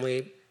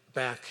family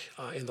back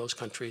in those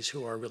countries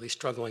who are really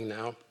struggling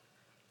now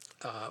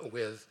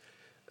with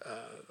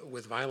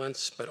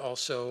violence, but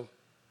also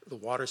the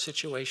water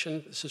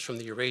situation. This is from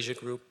the Eurasia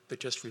Group that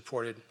just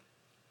reported.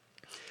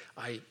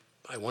 I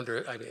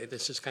wonder,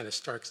 this is kind of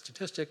stark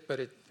statistic, but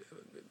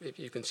if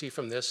you can see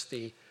from this,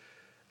 the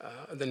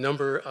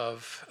number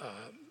of,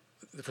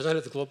 the percent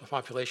of the global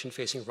population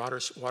facing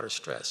water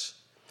stress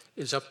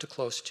is up to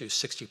close to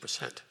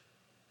 60%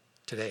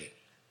 today.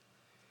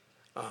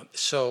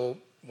 So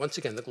once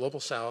again, the Global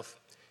South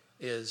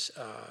is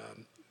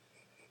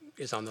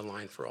on the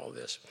line for all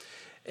this.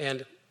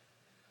 And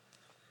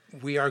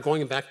we are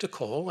going back to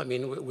coal. I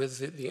mean,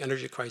 with the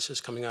energy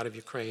crisis coming out of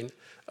Ukraine,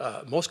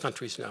 most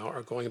countries now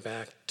are going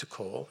back to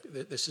coal.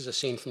 This is a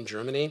scene from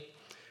Germany.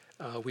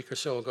 A week or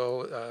so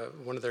ago,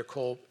 one of their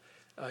coal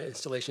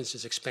installations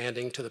is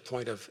expanding to the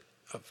point of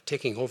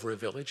taking over a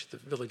village. The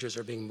villagers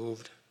are being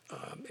moved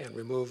and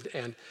removed,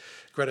 and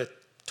Greta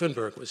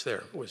Thunberg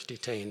was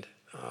detained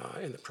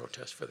in the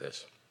protest for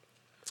this.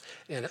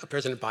 And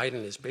President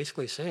Biden is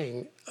basically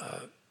saying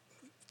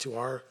to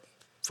our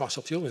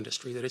fossil fuel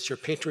industry that it's your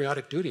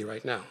patriotic duty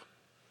right now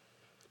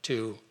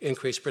to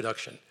increase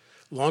production.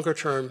 Longer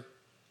term,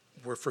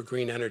 we're for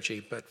green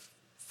energy, but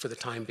for the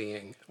time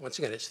being, once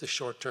again, it's the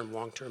short-term,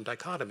 long-term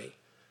dichotomy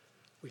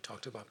we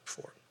talked about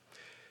before.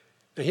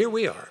 And here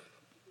we are.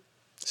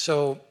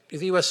 So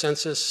the U.S.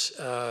 Census,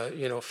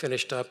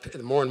 finished up,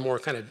 and more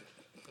kind of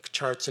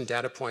charts and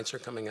data points are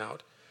coming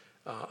out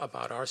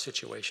about our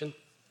situation.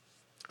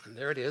 And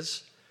there it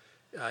is.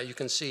 You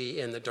can see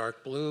in the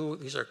dark blue,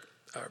 these are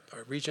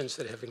regions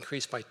that have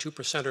increased by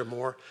 2% or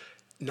more,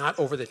 not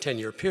over the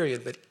 10-year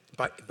period,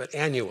 but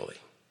annually.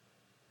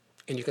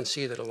 And you can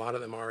see that a lot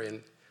of them are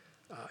in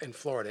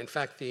Florida. In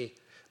fact,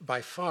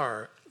 by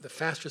far, the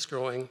fastest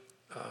growing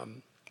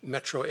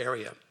metro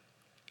area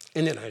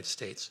in the United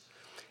States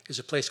is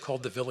a place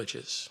called The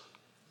Villages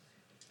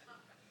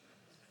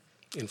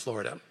in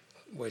Florida,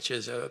 which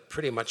is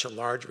pretty much a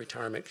large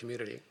retirement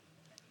community.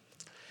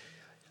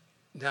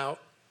 Now,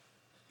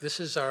 this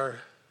is our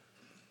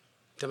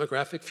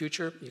demographic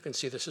future. You can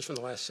see this is from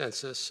the last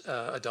census.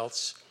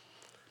 Adults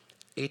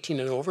 18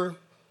 and over,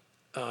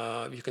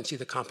 you can see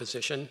the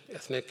composition,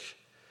 ethnic,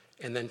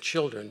 and then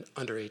children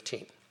under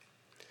 18.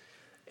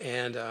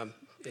 And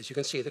as you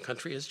can see, the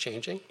country is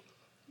changing.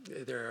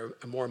 There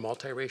are more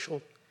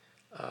multiracial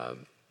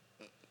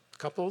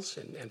couples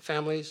and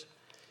families.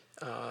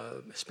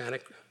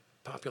 Hispanic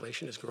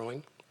population is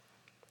growing.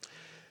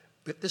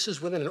 But this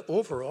is within an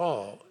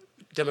overall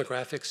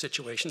demographic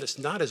situation that's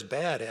not as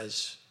bad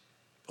as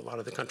a lot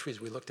of the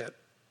countries we looked at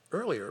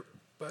earlier,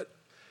 but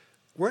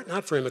were it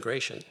not for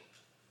immigration,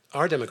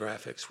 our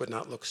demographics would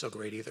not look so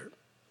great either.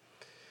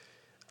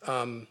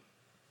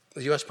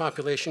 The US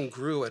population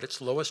grew at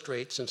its lowest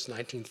rate since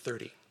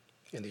 1930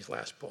 in these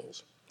last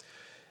polls.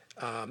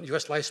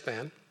 US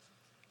lifespan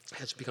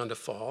has begun to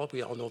fall.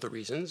 We all know the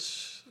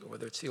reasons,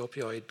 whether it's the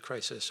opioid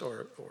crisis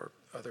or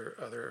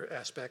other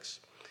aspects.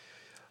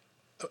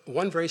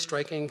 One very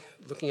striking,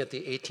 looking at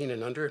the 18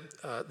 and under,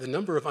 the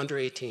number of under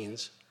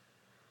 18s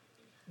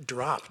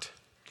dropped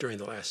during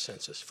the last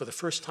census. For the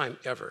first time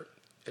ever,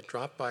 it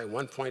dropped by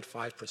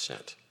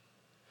 1.5%.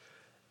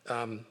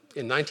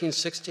 In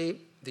 1960,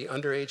 the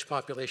underage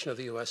population of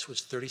the US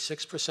was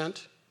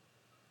 36%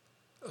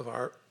 of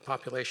our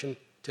population.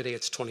 Today,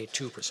 it's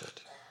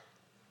 22%.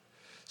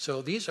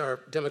 So these are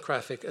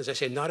demographic, as I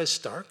say, not as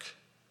stark.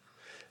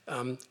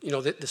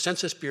 The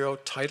Census Bureau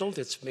titled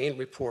its main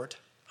report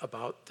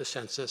about the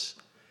census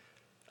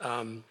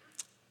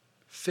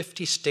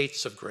 50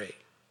 States of Gray.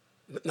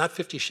 Not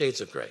 50 Shades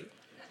of Gray.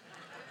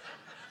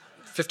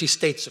 50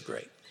 States of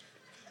Gray.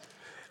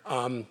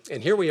 And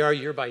here we are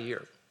year by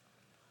year.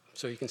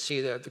 So you can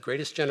see that the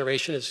greatest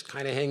generation is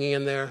kind of hanging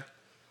in there.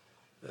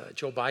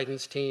 Joe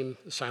Biden's team,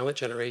 the silent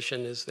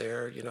generation, is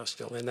there,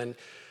 still. And then,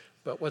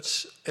 but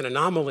what's an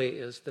anomaly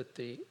is that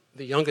the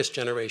youngest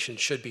generation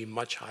should be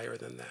much higher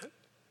than that,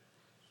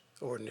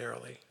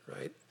 ordinarily,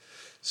 right?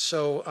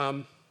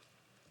 So,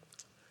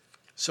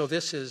 so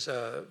this is,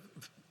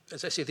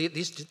 as I say,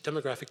 these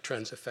demographic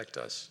trends affect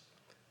us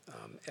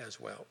as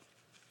well.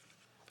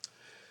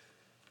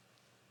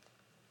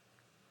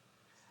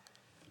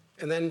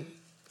 And then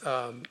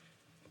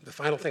the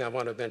final thing I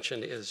want to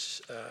mention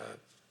is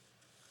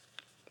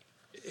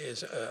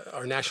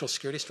our national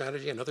security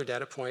strategy. Another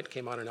data point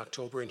came out in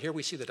October, and here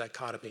we see the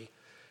dichotomy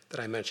that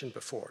I mentioned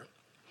before.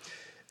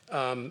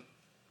 The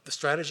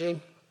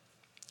strategy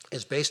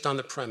is based on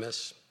the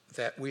premise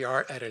that we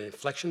are at an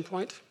inflection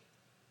point,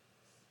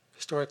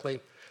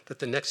 historically, that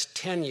the next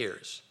 10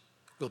 years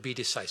will be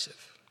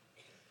decisive.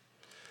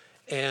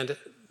 And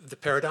the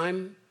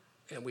paradigm,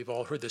 and we've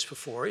all heard this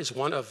before, is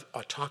one of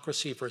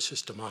autocracy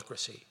versus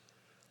democracy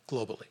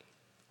globally.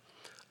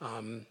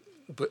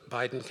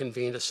 Biden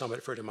convened a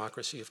summit for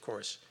democracy, of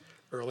course,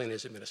 early in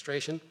his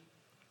administration.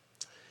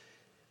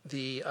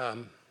 The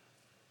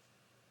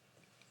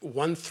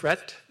one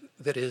threat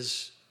that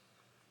is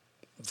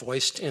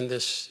voiced in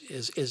this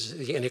is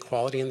the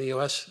inequality in the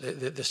U.S.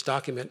 This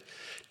document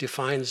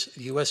defines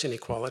U.S.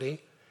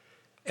 inequality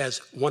as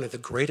one of the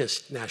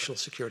greatest national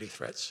security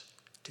threats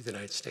to the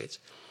United States.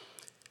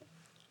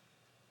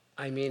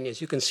 I mean, as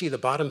you can see, the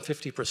bottom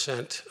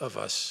 50% of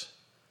us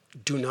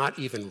do not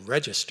even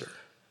register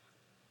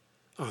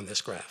on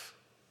this graph.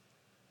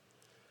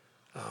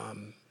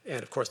 And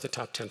of course, the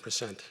top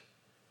 10%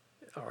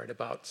 are at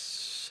about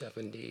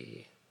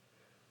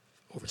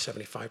over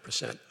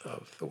 75%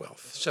 of the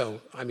wealth.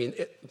 So, I mean,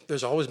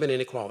 there's always been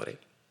inequality,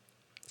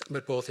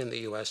 but both in the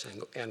US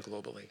and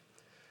globally,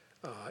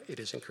 it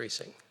is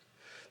increasing.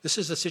 This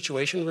is the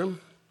Situation Room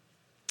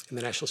in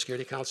the National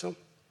Security Council.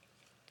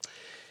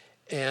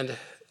 And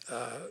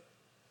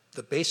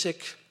the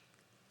basic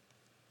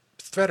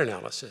threat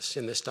analysis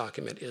in this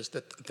document is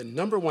that the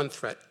number one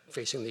threat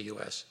facing the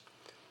US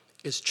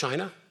is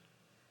China,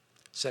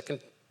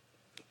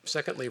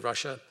 secondly,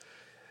 Russia,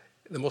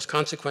 the most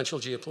consequential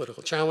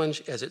geopolitical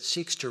challenge as it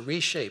seeks to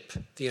reshape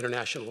the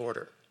international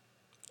order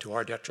to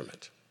our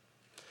detriment.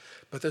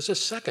 But there's a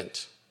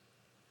second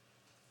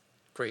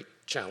great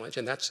challenge,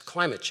 and that's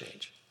climate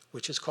change,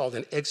 which is called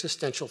an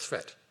existential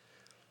threat.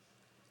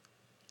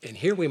 And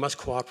here we must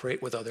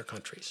cooperate with other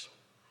countries.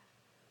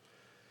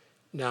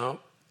 Now,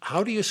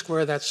 how do you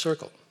square that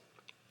circle?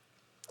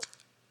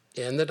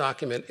 In the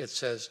document, it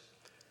says,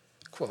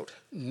 quote,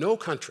 "No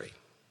country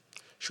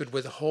should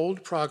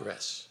withhold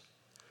progress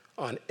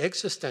on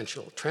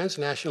existential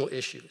transnational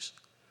issues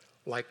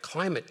like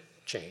climate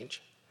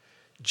change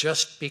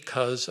just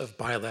because of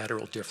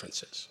bilateral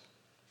differences."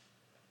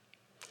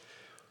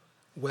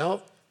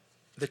 Well,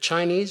 the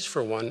Chinese,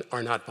 for one,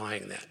 are not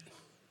buying that.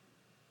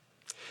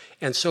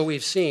 And so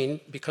we've seen,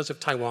 because of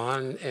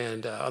Taiwan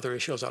and other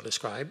issues I'll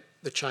describe,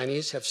 the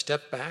Chinese have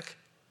stepped back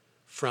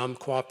from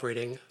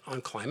cooperating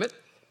on climate.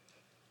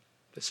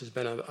 This has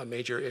been a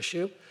major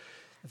issue.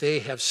 They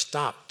have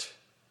stopped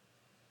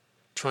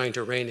trying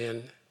to rein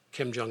in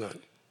Kim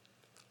Jong-un.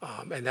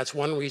 And that's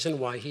one reason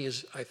why he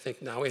is, I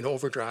think, now in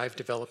overdrive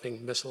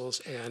developing missiles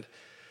and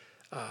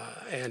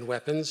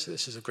weapons.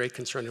 This is a great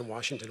concern in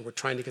Washington. We're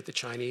trying to get the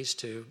Chinese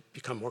to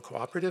become more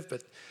cooperative,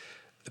 but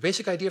the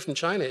basic idea from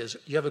China is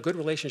you have a good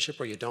relationship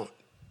or you don't.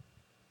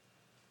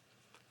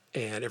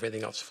 And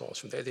everything else falls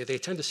from there. They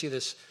tend to see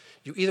this,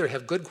 you either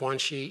have good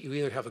guanxi, you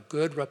either have a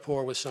good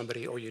rapport with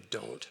somebody or you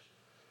don't.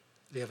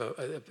 They have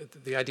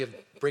the idea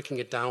of breaking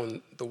it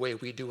down the way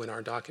we do in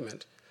our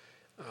document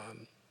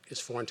is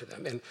foreign to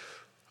them. And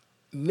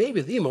maybe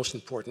the most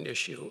important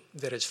issue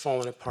that has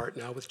fallen apart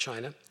now with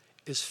China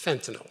is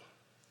fentanyl.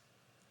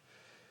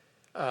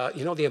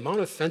 The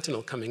amount of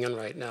fentanyl coming in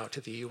right now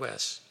to the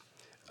US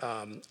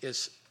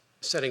is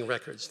setting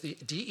records. The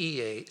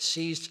DEA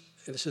seized,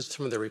 and this is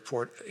from the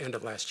report end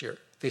of last year,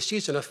 they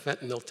seized enough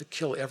fentanyl to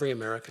kill every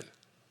American.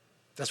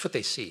 That's what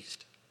they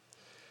seized.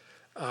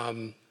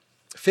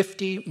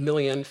 50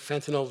 million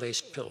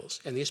fentanyl-laced pills.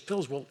 And these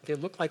pills, they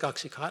look like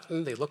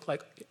Oxycontin. They look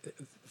like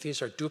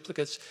these are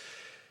duplicates.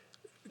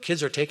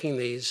 Kids are taking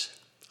these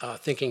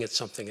thinking it's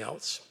something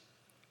else,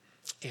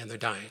 and they're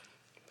dying.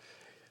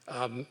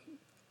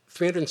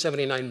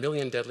 379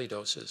 million deadly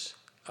doses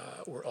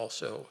were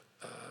also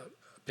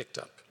picked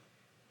up.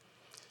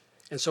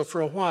 And so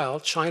for a while,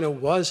 China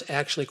was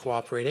actually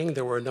cooperating.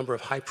 There were a number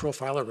of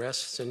high-profile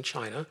arrests in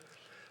China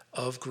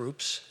of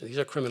groups, these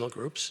are criminal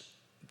groups,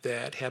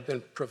 that have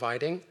been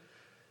providing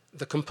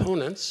the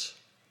components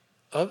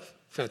of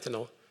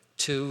fentanyl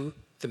to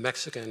the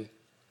Mexican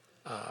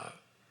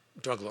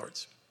drug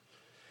lords.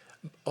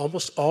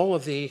 Almost all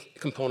of the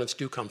components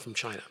do come from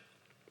China.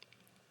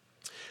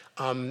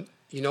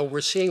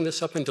 We're seeing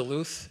this up in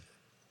Duluth,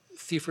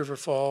 Thief River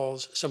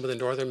Falls, some of the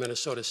northern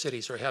Minnesota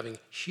cities are having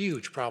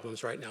huge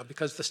problems right now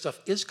because the stuff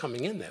is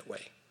coming in that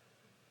way.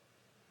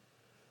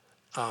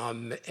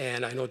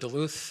 And I know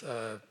Duluth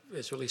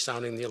is really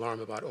sounding the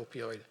alarm about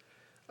opioid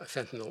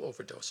fentanyl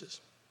overdoses.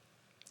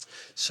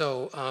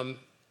 So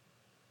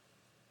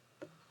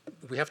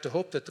we have to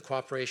hope that the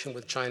cooperation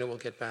with China will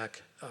get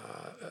back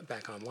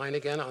online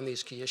again on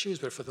these key issues.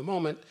 But for the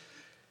moment,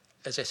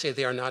 as I say,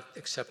 they are not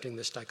accepting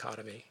this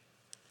dichotomy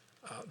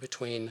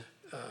between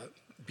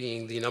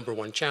being the number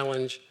one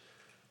challenge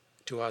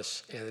to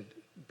us and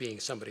being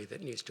somebody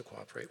that needs to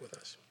cooperate with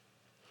us.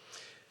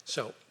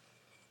 So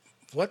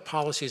what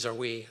policies are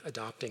we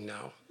adopting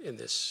now in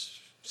this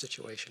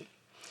situation?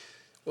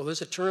 Well,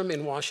 there's a term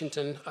in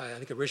Washington, I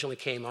think originally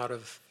came out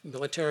of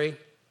military,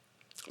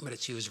 but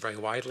it's used very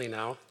widely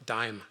now,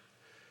 DIME.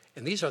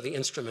 And these are the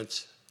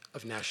instruments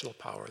of national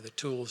power, the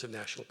tools of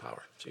national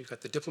power. So you've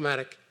got the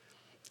diplomatic,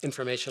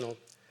 informational,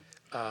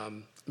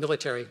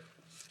 military,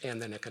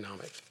 and then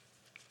economic.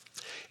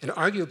 And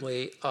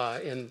arguably,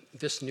 in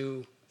this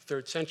new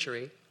third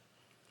century,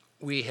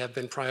 we have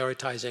been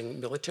prioritizing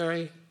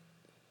military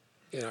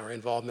in our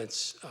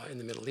involvements in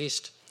the Middle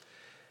East,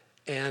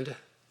 and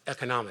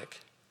economic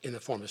in the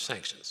form of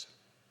sanctions.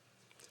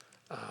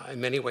 In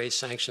many ways,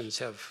 sanctions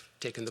have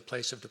taken the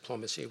place of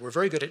diplomacy. We're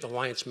very good at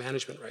alliance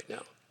management right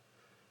now,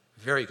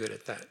 very good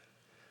at that.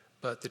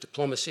 But the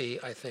diplomacy,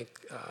 I think,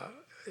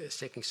 is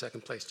taking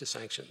second place to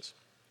sanctions.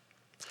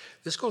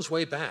 This goes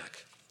way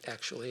back,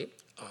 actually,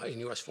 in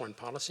US foreign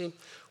policy.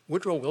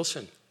 Woodrow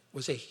Wilson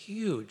was a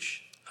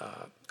huge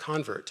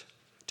convert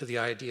to the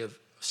idea of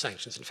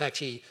sanctions. In fact,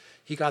 he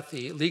got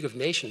the League of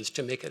Nations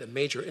to make it a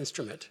major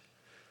instrument.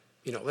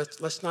 You know,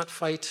 let's not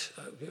fight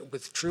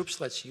with troops.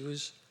 Let's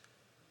use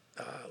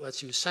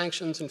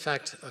sanctions. In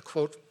fact, a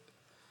quote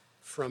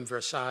from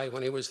Versailles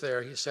when he was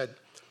there, he said,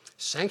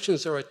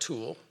 "Sanctions are a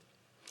tool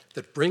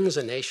that brings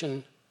a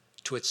nation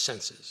to its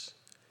senses,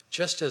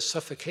 just as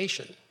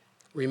suffocation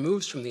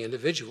removes from the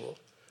individual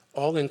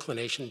all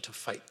inclination to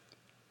fight.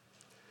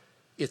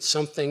 It's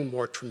something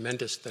more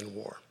tremendous than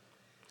war."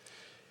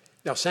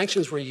 Now,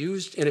 sanctions were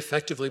used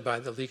ineffectively by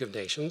the League of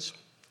Nations.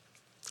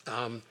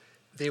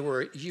 They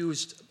were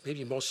used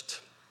maybe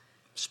most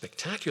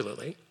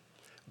spectacularly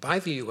by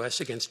the US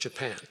against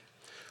Japan.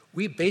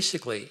 We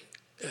basically,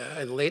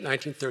 in the late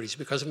 1930s,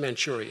 because of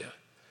Manchuria,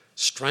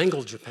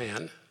 strangled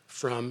Japan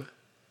from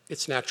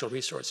its natural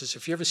resources.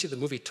 If you ever see the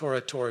movie Tora,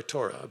 Tora,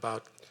 Tora,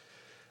 about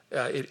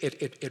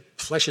it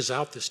fleshes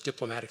out this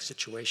diplomatic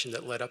situation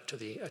that led up to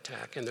the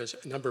attack, and there's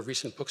a number of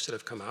recent books that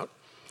have come out,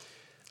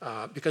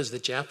 because the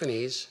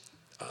Japanese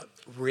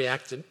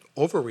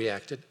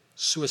overreacted,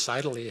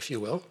 suicidally, if you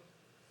will,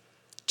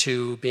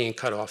 to being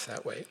cut off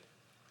that way.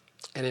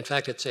 And in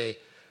fact, it's a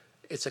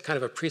kind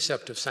of a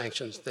precept of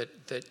sanctions that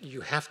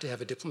you have to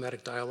have a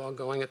diplomatic dialogue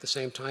going at the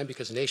same time,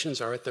 because nations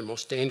are at their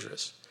most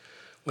dangerous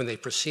when they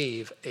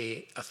perceive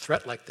a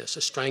threat like this,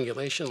 a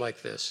strangulation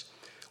like this,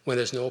 when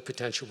there's no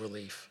potential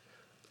relief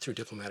through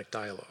diplomatic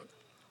dialogue.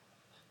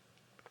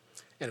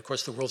 And of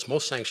course, the world's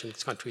most sanctioned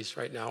countries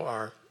right now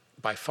are,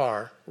 by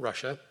far,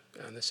 Russia,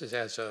 and this is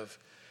as of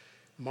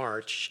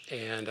March,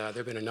 and there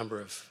have been a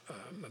number of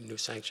new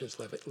sanctions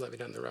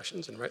levied on the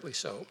Russians, and rightly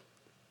so.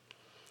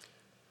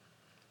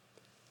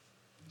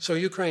 So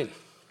Ukraine,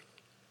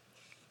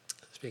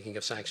 speaking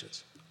of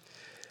sanctions,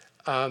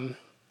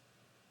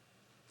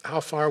 how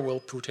far will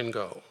Putin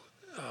go?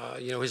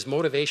 His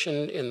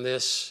motivation in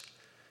this,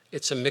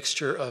 it's a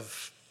mixture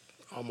of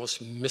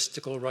almost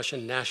mystical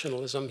Russian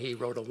nationalism. He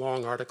wrote a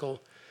long article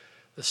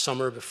the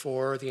summer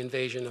before the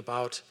invasion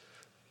about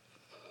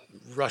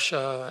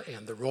Russia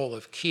and the role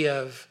of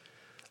Kiev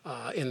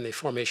in the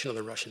formation of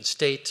the Russian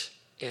state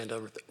and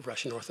of the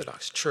Russian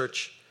Orthodox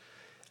Church,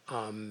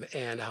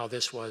 and how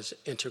this was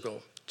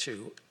integral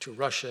to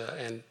Russia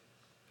and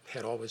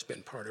had always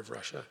been part of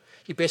Russia.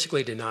 He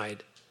basically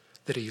denied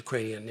that a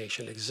Ukrainian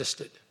nation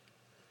existed.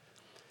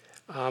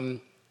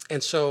 And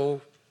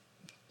so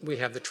we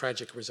have the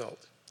tragic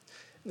result.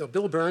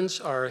 Bill Burns,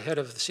 our head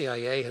of the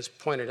CIA, has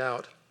pointed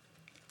out,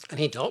 and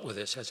he dealt with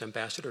this as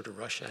ambassador to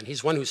Russia, and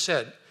he's one who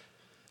said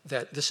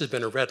that this has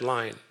been a red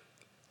line,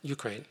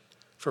 Ukraine,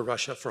 for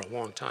Russia for a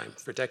long time,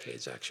 for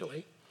decades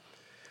actually.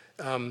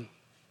 And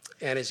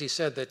as he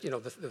said that,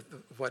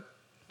 what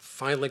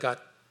finally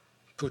got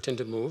Putin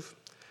to move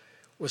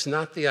was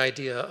not the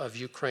idea of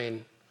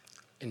Ukraine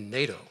in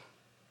NATO,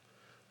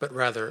 but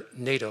rather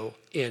NATO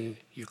in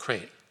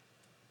Ukraine.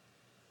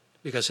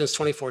 Because since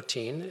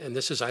 2014, and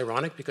this is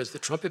ironic because the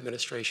Trump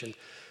administration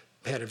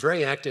had a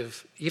very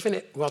active,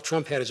 even while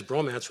Trump had his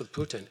bromance with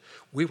Putin,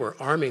 we were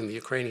arming the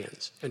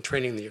Ukrainians and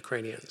training the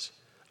Ukrainians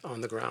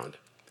on the ground.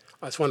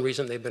 That's one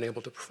reason they've been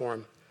able to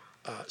perform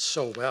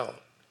so well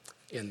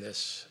in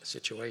this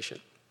situation.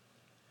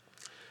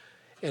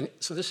 And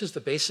so this is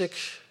the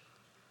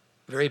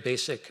very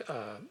basic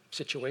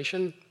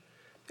situation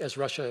as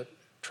Russia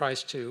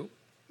tries to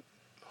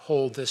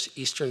hold this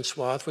eastern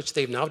swath, which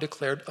they've now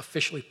declared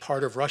officially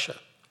part of Russia.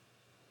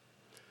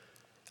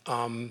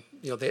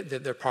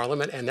 Their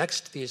parliament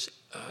annexed these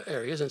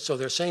areas, and so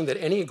they're saying that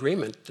any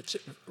agreement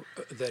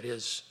that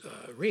is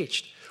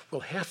reached will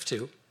have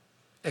to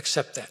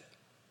accept that.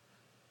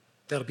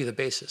 That'll be the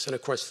basis, and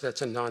of course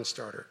that's a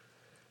non-starter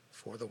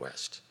for the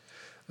West.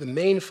 The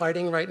main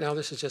fighting right now,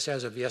 this is just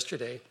as of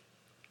yesterday,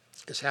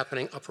 is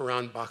happening up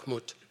around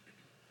Bakhmut,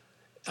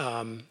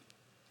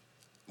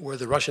 where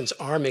the Russians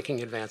are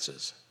making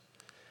advances.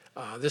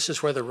 This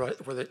is where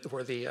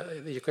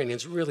the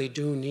Ukrainians really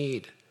do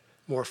need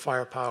more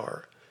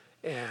firepower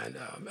and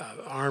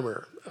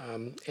armor.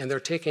 And they're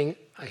taking,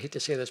 I hate to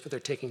say this, but they're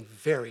taking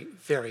very,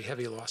 very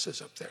heavy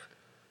losses up there.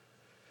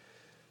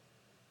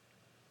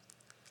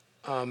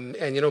 And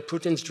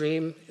Putin's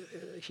dream,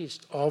 he's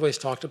always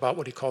talked about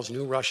what he calls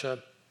New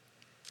Russia,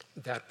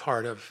 that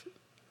part of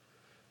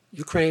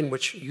Ukraine,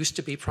 which used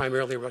to be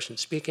primarily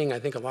Russian-speaking. I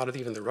think a lot of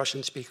even the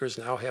Russian speakers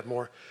now have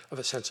more of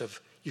a sense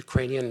of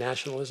Ukrainian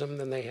nationalism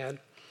than they had.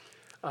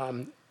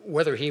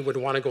 Whether he would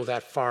want to go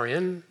that far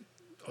in,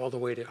 all the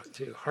way to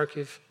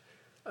Kharkiv,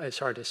 it's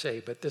hard to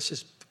say, but this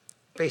is the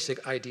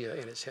basic idea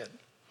in his head.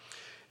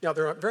 Now,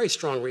 there are very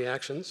strong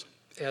reactions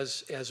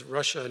as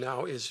Russia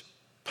now is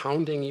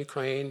pounding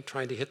Ukraine,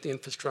 trying to hit the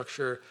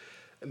infrastructure,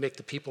 and make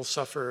the people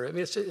suffer. I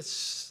mean,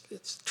 it's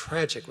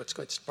tragic,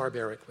 it's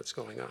barbaric what's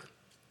going on.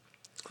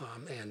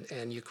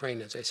 And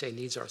Ukraine, as I say,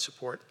 needs our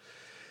support.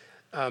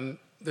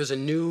 There's a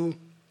new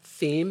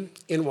theme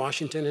in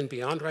Washington and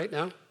beyond right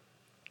now,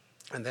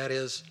 and that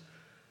is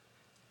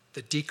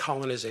the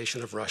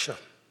decolonization of Russia.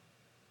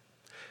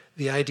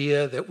 The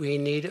idea that we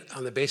need,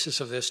 on the basis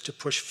of this, to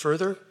push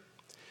further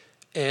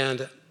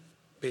and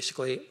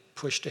basically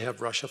push to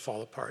have Russia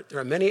fall apart. There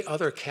are many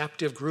other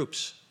captive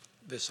groups,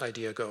 this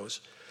idea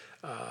goes.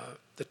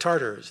 The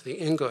Tatars, the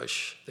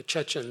Ingush, the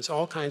Chechens,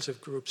 all kinds of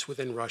groups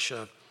within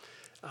Russia.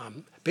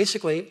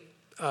 Basically,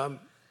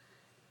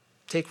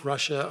 take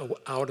Russia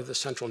out of the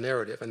central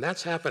narrative. And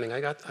that's happening. I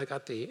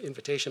got the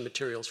invitation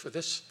materials for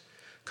this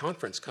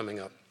conference coming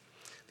up.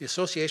 The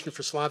Association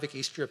for Slavic,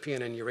 East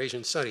European, and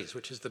Eurasian Studies,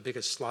 which is the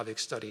biggest Slavic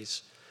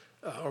studies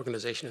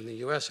organization in the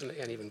US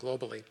and even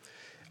globally,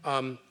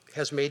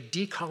 has made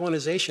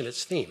decolonization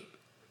its theme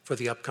for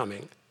the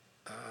upcoming.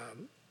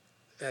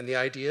 And the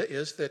idea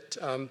is that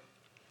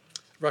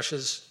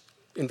Russia's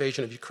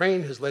invasion of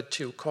Ukraine has led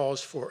to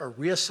calls for a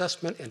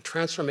reassessment and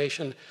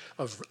transformation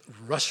of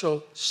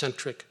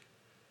Russo-centric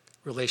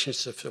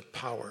relationships of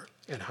power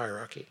and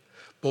hierarchy,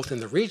 both in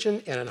the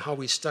region and in how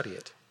we study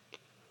it.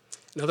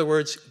 In other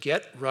words,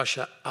 get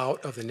Russia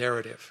out of the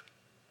narrative,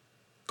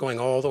 going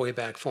all the way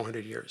back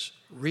 400 years.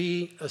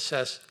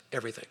 Reassess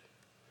everything.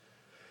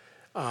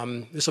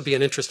 This will be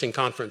an interesting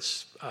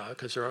conference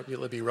because there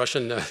will be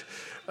Russian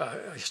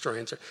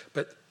historians.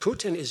 But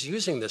Putin is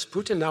using this.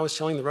 Putin now is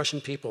telling the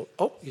Russian people,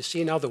 oh, you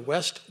see now the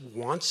West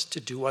wants to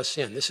do us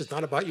in. This is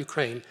not about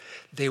Ukraine.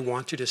 They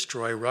want to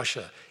destroy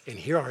Russia. And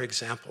here are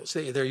examples.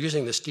 They're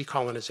using this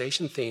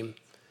decolonization theme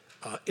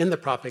in the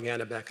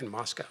propaganda back in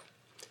Moscow.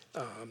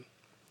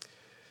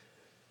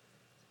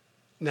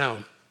 Now,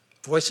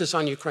 voices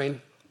on Ukraine.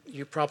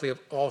 You probably have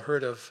all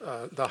heard of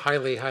the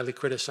highly, highly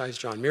criticized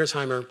John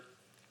Mearsheimer,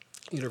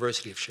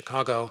 University of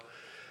Chicago,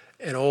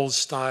 an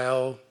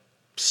old-style,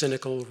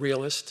 cynical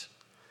realist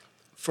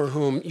for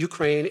whom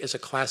Ukraine is a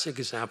classic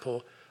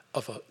example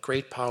of a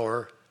great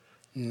power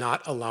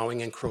not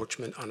allowing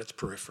encroachment on its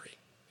periphery.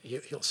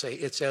 He'll say,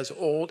 it's as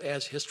old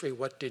as history,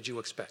 what did you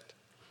expect?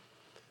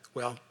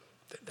 Well,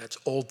 that's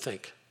old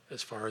think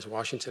as far as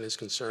Washington is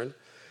concerned.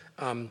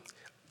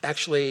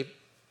 Actually,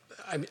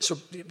 so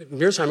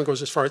Mearsheimer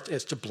goes as far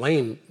as to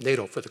blame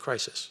NATO for the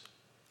crisis,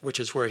 which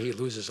is where he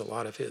loses a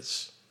lot of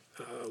his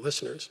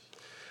listeners.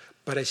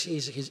 But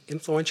he's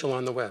influential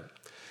on the web.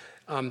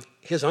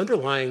 His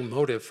underlying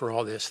motive for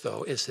all this,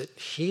 though, is that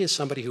he is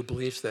somebody who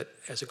believes that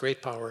as a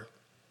great power,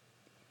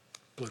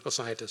 political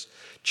scientist,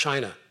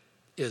 China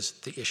is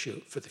the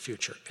issue for the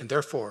future. And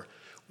therefore,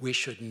 we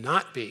should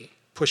not be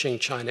pushing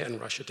China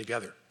and Russia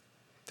together.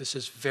 This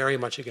is very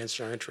much against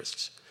our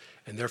interests.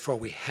 And therefore,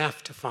 we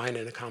have to find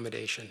an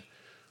accommodation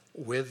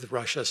with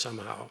Russia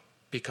somehow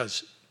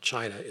because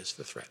China is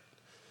the threat.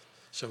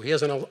 So he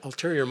has an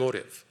ulterior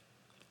motive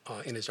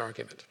in his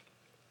argument.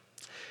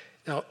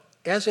 Now,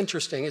 as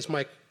interesting is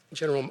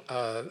General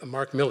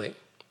Mark Milley,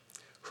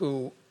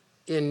 who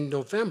in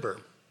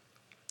November,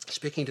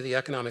 speaking to the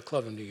Economic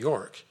Club of New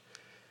York,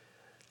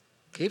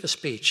 gave a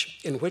speech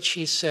in which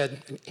he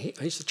said, and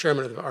he's the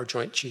chairman of our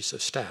Joint Chiefs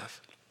of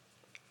Staff,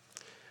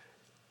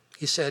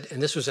 he said,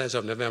 and this was as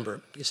of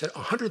November, he said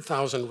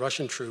 100,000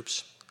 Russian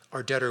troops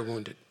are dead or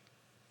wounded.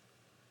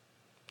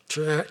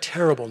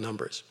 Terrible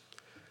numbers.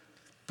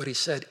 But he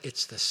said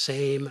it's the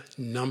same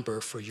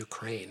number for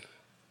Ukraine.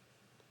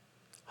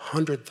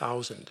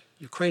 100,000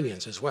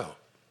 Ukrainians as well.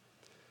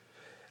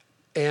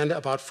 And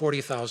about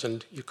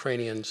 40,000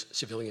 Ukrainians,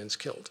 civilians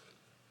killed.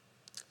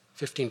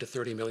 15 to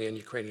 30 million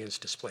Ukrainians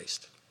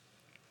displaced.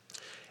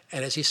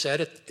 And as he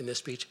said in this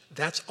speech,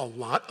 that's a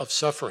lot of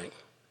suffering.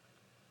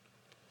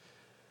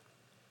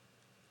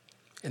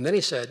 And then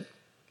he said,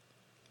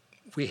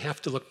 we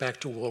have to look back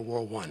to World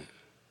War I.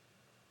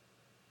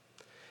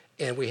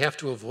 And we have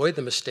to avoid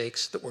the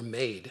mistakes that were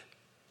made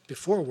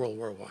before World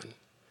War I,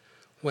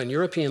 when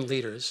European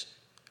leaders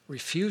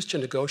refused to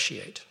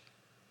negotiate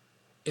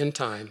in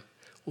time,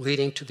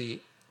 leading to the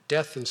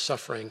death and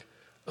suffering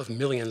of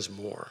millions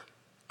more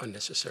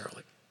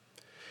unnecessarily.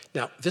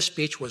 Now, this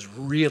speech was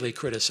really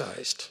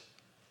criticized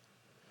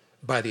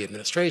by the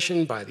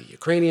administration, by the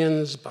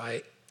Ukrainians,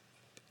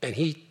 and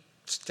he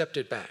stepped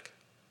it back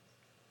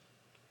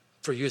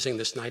for using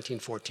this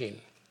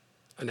 1914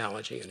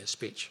 analogy in his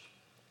speech.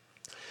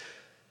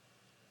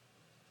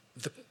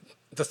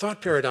 The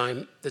thought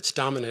paradigm that's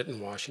dominant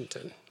in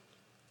Washington,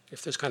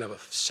 if there's kind of a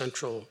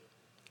central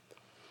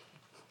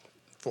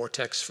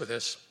vortex for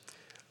this,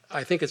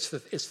 I think it's the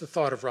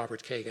thought of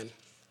Robert Kagan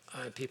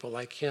and people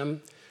like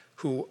him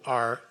who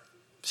are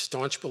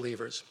staunch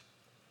believers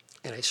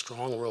in a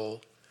strong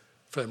role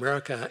for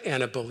America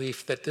and a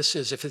belief that this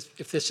is,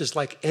 if this is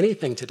like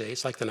anything today,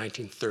 it's like the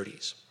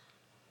 1930s.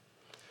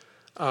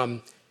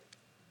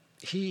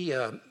 he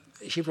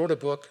wrote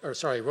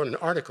wrote an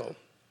article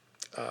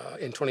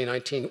in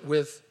 2019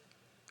 with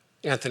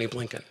Anthony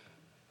Blinken.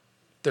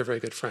 They're very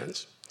good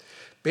friends.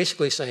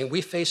 Basically saying,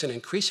 we face an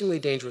increasingly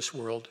dangerous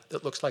world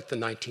that looks like the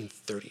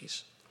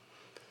 1930s.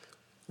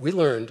 We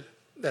learned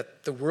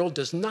that the world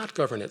does not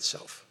govern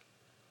itself.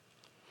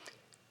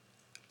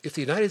 If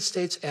the United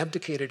States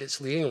abdicated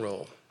its leading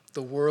role,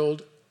 the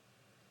world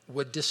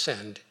would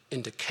descend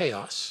into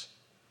chaos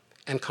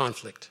and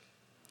conflict,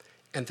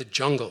 and the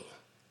jungle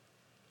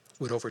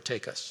would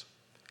overtake us,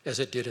 as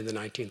it did in the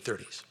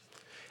 1930s.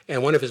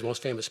 And one of his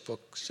most famous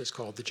books is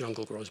called The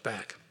Jungle Grows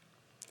Back.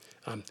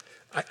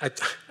 I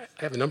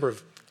have a number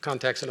of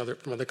contacts from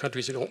other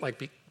countries who don't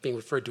like being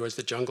referred to as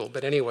the jungle,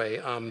 but anyway,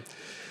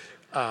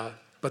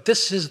 but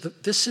this is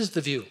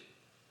the view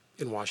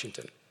in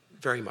Washington,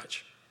 very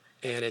much.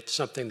 And it's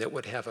something that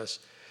would have us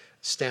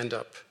stand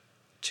up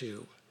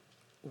to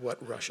what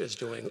Russia is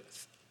doing,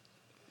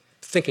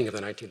 thinking of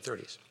the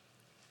 1930s.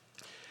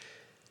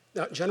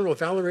 Now, General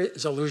Valery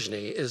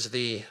Zaluzhny is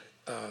the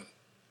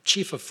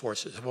chief of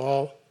forces of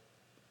all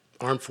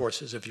armed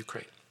forces of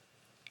Ukraine.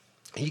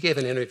 He gave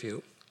an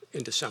interview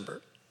in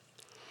December,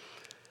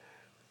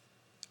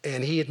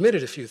 and he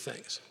admitted a few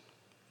things,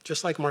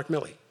 just like Mark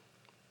Milley.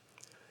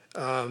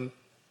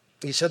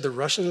 He said the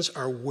Russians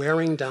are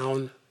wearing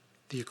down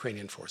the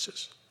Ukrainian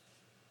forces,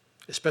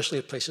 especially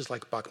at places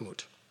like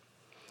Bakhmut.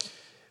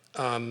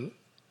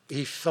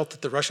 He felt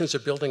that the Russians are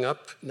building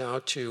up now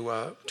to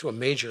a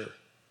major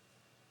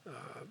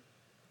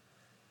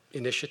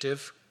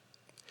initiative.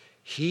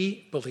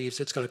 He believes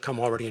it's going to come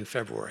already in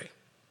February,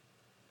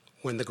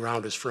 when the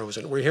ground is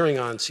frozen. We're hearing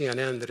on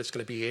CNN that it's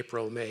going to be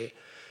April, May.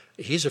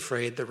 He's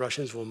afraid the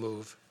Russians will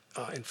move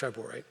in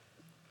February.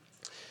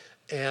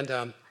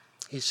 And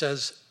he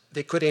says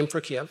they could aim for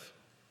Kiev.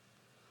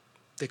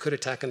 They could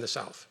attack in the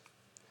south.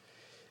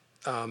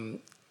 And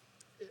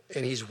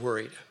he's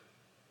worried.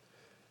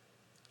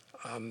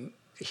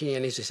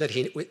 He said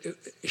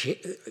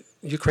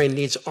Ukraine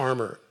needs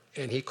armor,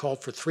 and he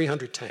called for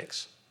 300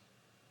 tanks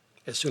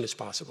as soon as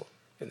possible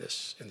in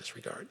this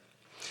regard.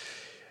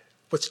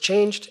 What's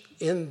changed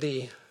in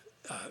the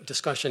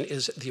discussion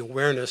is the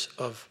awareness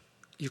of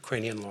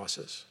Ukrainian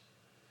losses.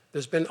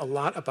 There's been a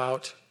lot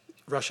about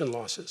Russian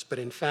losses, but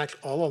in fact,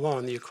 all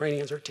along, the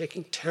Ukrainians are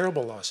taking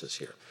terrible losses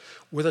here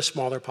with a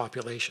smaller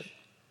population.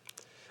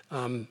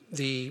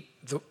 The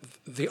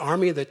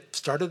army that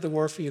started the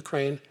war for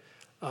Ukraine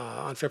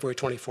on February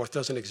 24th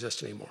doesn't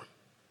exist anymore.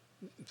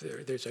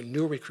 There's a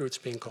new recruits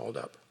being called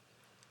up.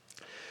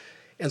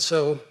 And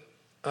so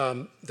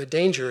the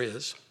danger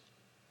is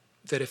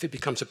that if it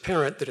becomes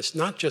apparent that it's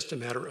not just a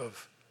matter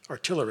of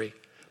artillery,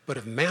 but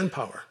of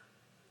manpower,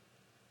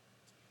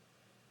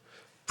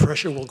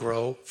 pressure will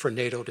grow for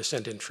NATO to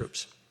send in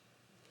troops.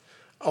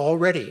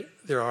 Already,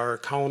 there are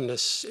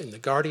columnists in the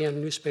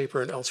Guardian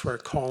newspaper and elsewhere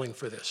calling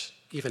for this,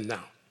 even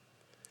now.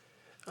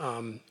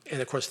 And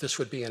of course, this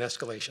would be an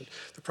escalation.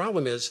 The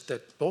problem is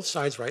that both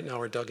sides right now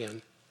are dug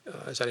in.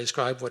 As I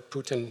described, what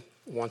Putin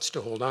wants to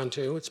hold on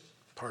to, it's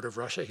part of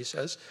Russia, he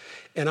says.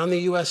 And on the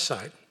US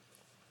side,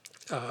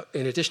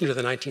 in addition to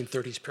the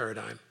 1930s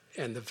paradigm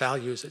and the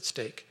values at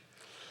stake,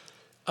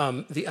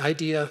 the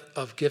idea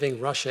of giving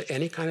Russia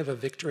any kind of a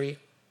victory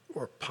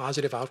or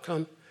positive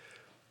outcome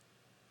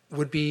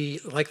would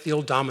be like the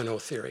old domino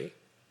theory.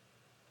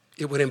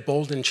 It would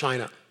embolden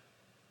China.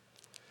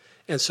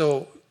 And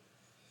so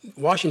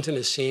Washington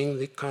is seeing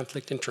the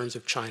conflict in terms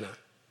of China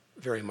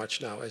very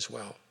much now as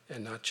well,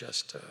 and not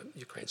just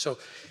Ukraine. So,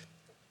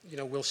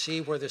 we'll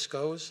see where this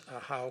goes,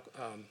 how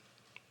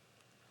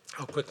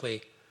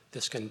quickly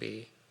this can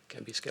be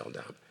scaled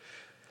down.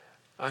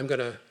 I'm going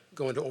to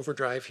go into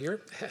overdrive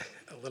here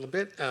a little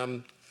bit.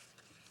 The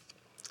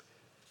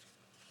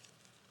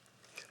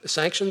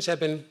sanctions have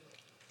been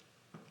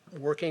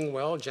working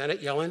well.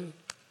 Janet Yellen,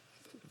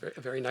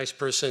 a very nice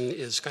person,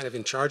 is kind of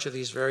in charge of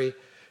these very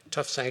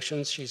tough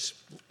sanctions. She's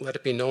let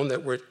it be known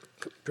that we're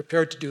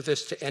prepared to do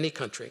this to any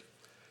country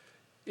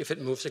if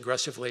it moves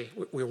aggressively.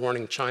 We're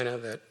warning China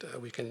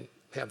that we can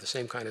have the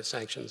same kind of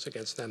sanctions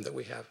against them that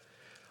we have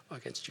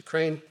against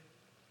Ukraine.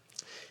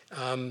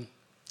 We're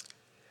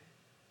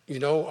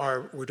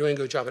doing a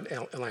good job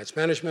at alliance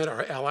management.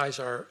 Our allies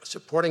are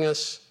supporting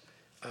us.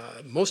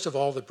 Most of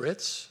all, the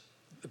Brits.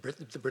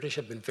 The British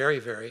have been very,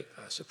 very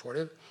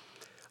supportive,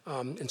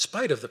 in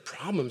spite of the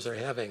problems they're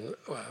having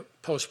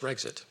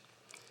post-Brexit.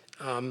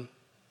 The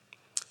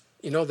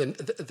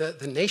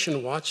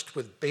nation watched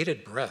with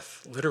bated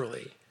breath,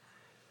 literally,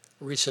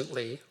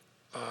 recently,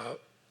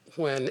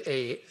 when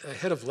a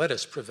head of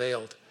lettuce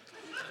prevailed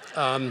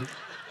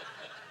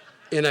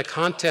in a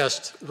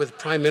contest with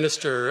Prime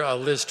Minister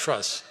Liz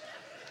Truss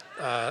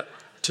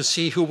to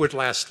see who would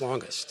last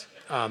longest.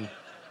 As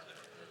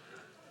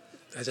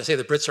I say,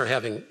 the Brits are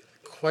having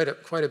quite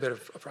a bit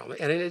of a problem.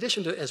 And in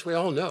addition to, as we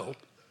all know,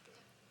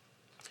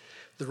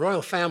 the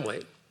royal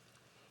family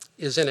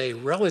is in a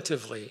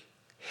relatively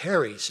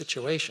hairy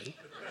situation.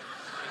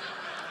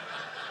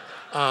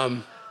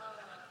 Of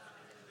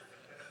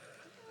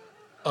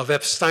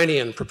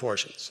Epsteinian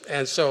proportions.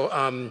 And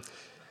so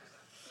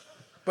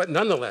But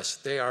nonetheless,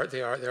 they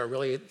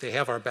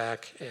have our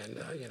back, and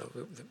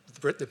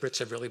the Brits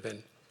have really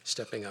been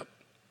stepping up.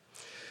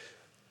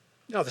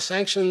 Now, the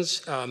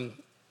sanctions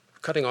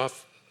cutting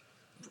off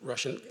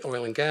Russian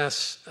oil and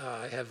gas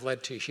have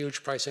led to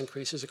huge price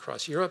increases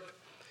across Europe.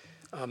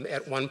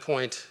 At one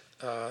point,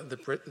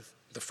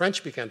 the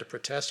French began to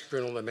protest.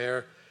 Bruno Le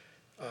Maire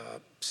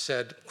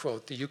said,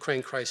 quote, "The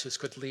Ukraine crisis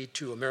could lead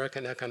to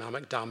American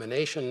economic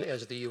domination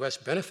as the U.S.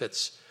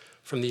 benefits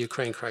from the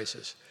Ukraine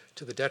crisis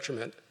to the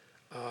detriment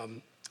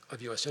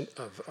of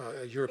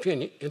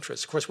European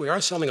interests." Of course, we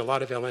are selling a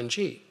lot of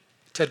LNG.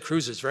 Ted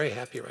Cruz is very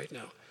happy right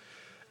now,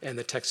 and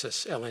the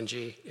Texas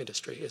LNG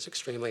industry is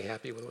extremely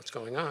happy with what's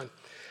going on.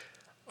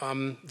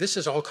 This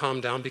has all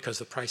calmed down because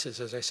the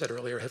prices, as I said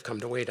earlier, have come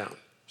way down.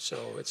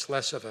 So it's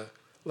less of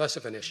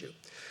an issue.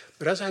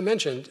 But as I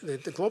mentioned,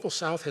 the Global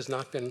South has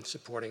not been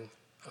supporting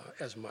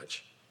as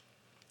much.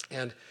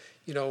 And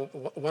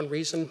one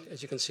reason,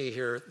 as you can see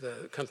here,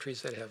 the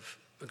countries that have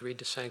agreed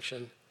to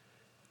sanction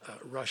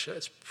Russia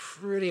is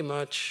pretty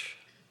much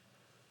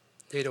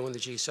NATO and the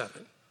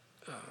G7.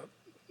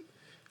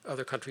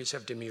 Other countries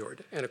have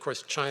demurred. And of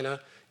course, China,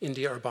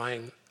 India are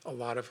buying a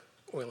lot of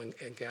oil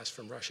and gas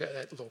from Russia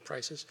at low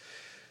prices.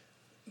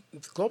 The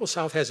Global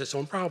South has its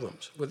own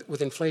problems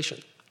with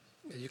inflation.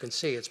 As you can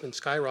see, it's been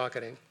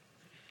skyrocketing.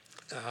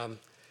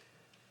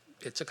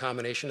 It's a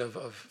combination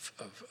of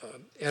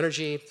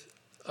energy,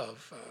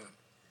 of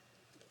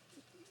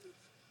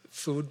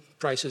food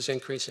prices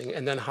increasing,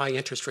 and then high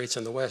interest rates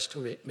in the West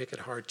who make it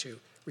hard to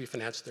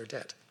refinance their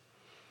debt.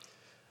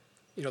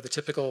 The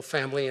typical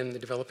family in the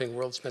developing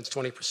world spends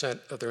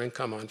 20% of their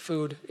income on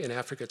food. In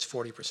Africa, it's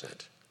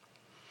 40%.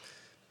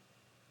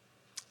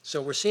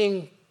 So we're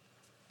seeing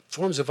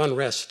forms of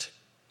unrest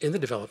in the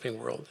developing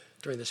world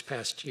during this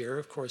past year.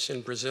 Of course,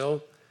 in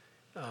Brazil,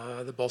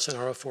 the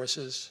Bolsonaro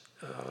forces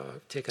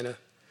taken a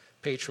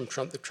page from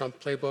the Trump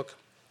playbook,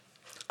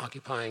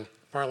 occupying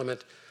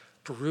parliament.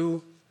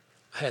 Peru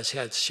has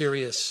had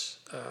serious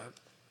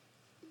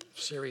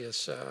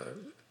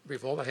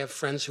revolt. I have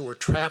friends who were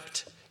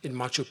trapped in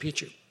Machu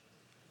Picchu.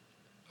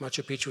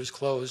 Machu Picchu is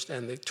closed,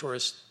 and the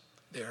tourists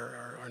there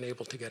are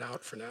unable to get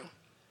out for now.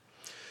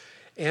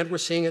 And we're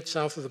seeing it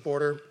south of the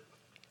border.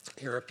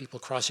 Here are people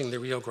crossing the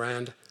Rio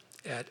Grande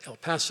at El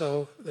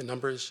Paso. The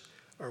numbers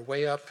are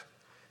way up.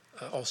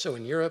 Also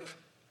in Europe,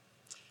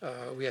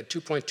 we had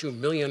 2.2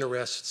 million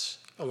arrests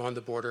along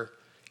the border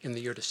in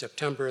the year to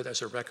September.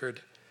 That's a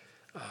record.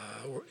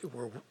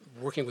 We're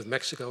working with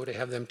Mexico to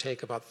have them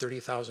take about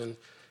 30,000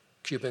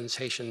 Cubans,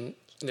 Haitian,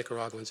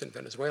 Nicaraguans, and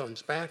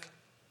Venezuelans back.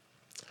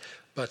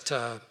 But,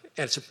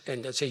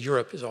 and I'd say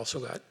Europe has also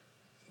got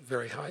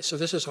very high. So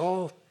this is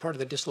all part of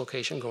the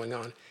dislocation going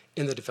on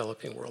in the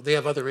developing world. They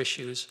have other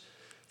issues.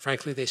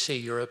 Frankly, they see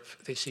Europe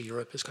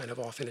as kind of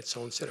off in its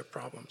own set of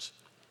problems,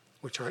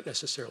 which aren't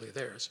necessarily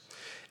theirs.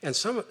 And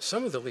some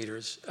of the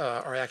leaders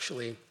are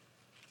actually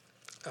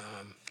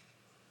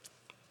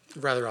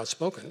rather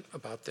outspoken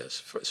about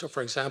this. So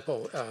for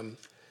example,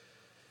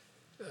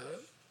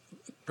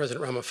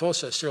 President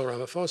Ramaphosa, Cyril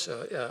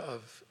Ramaphosa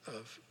of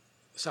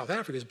South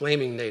Africa is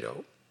blaming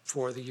NATO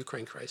for the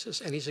Ukraine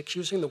crisis, and he's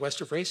accusing the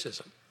West of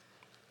racism,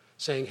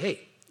 saying,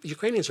 hey, the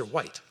Ukrainians are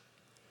white.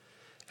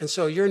 And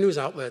so your news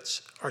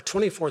outlets are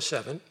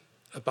 24/7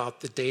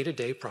 about the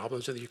day-to-day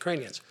problems of the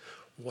Ukrainians.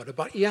 What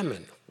about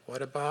Yemen?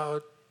 What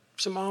about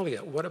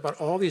Somalia? What about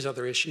all these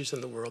other issues in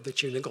the world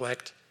that you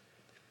neglect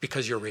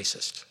because you're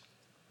racist?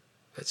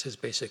 That's his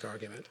basic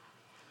argument.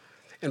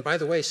 And by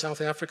the way,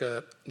 South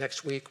Africa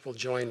next week will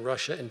join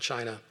Russia and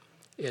China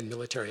in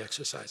military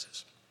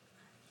exercises.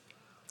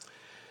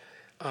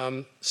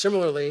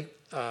 Similarly,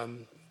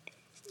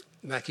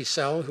 Macky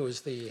Sall, who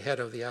is the head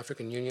of the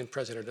African Union,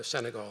 president of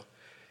Senegal,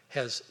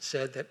 has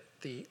said that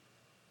the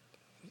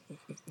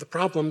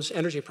problems,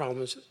 energy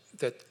problems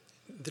that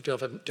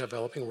the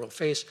developing world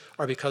face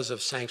are because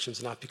of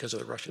sanctions, not because of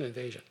the Russian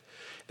invasion.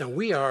 Now,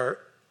 we are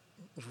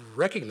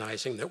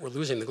recognizing that we're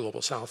losing the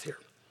global south here.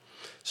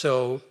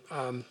 So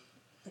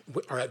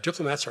our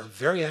diplomats are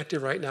very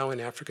active right now in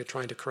Africa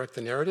trying to correct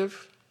the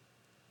narrative.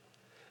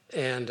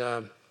 And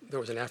there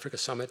was an Africa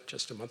summit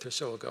just a month or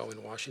so ago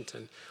in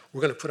Washington.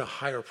 We're going to put a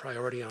higher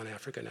priority on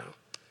Africa now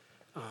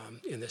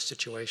in this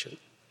situation.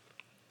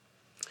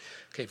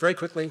 Okay, very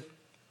quickly,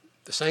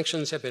 the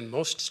sanctions have been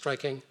most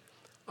striking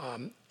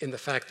in the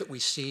fact that we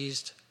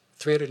seized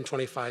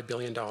 $325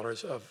 billion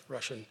of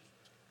Russian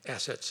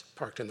assets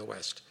parked in the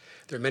West.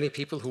 There are many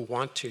people who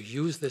want to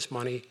use this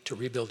money to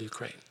rebuild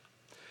Ukraine.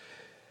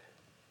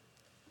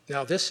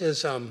 Now, this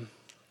is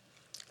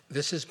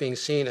being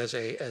seen as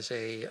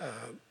a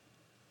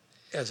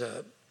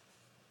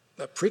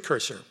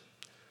precursor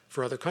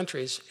for other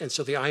countries, and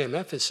so the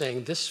IMF is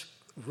saying this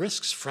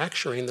risks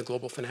fracturing the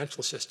global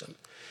financial system.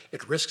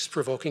 It risks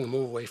provoking a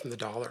move away from the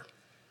dollar,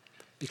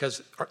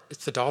 because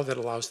it's the dollar that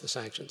allows the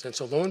sanctions. And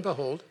so, lo and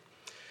behold,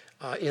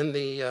 in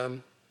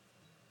the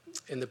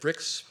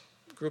BRICS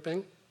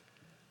grouping,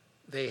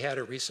 they had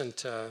a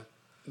recent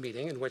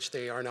meeting in which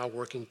they are now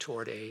working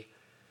toward an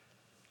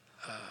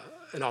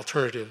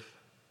alternative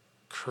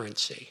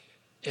currency.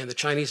 And the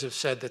Chinese have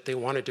said that they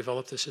want to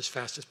develop this as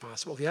fast as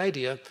possible. The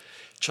idea,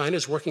 China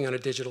is working on a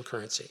digital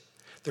currency.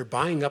 They're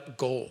buying up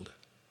gold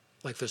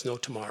like there's no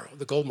tomorrow.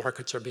 The gold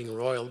markets are being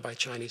roiled by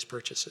Chinese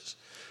purchases.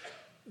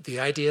 The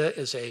idea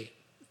is a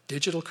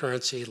digital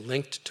currency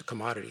linked to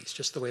commodities,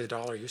 just the way the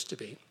dollar used to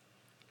be.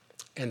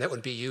 And that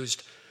would be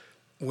used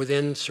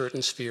within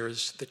certain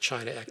spheres that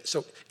China,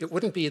 so it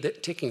wouldn't be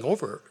that taking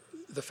over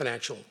the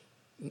financial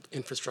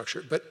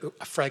infrastructure, but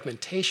a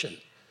fragmentation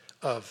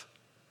of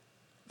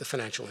the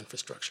financial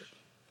infrastructure.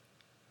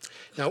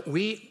 Now,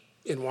 we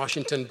in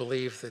Washington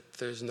believe that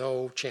there's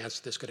no chance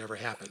this could ever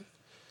happen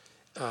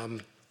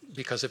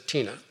because of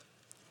TINA.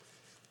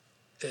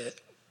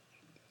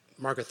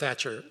 Margaret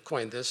Thatcher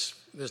coined this,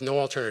 there's no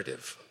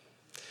alternative.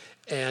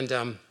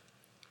 And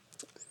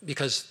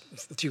because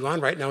the yuan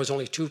right now is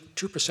only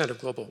 2% of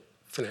global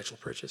financial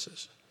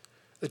purchases.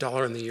 The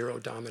dollar and the euro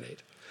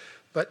dominate.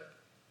 But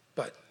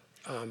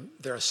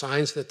there are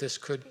signs that this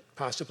could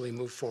possibly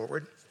move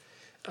forward.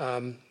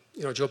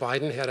 Joe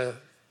Biden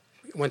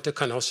went to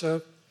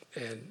Canossa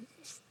and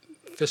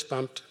fist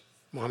bumped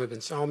Mohammed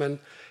bin Salman,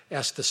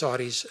 asked the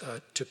Saudis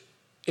to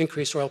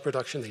increase oil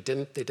production. They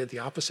didn't. They did the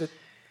opposite,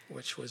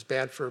 which was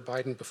bad for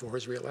Biden before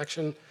his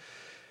reelection.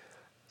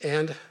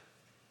 And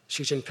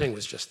Xi Jinping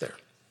was just there,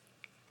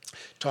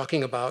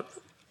 talking about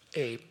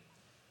a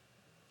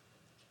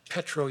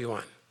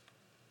petro-yuan,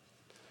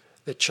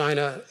 that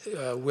China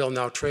will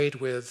now trade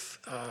with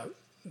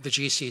the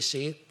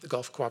GCC, the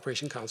Gulf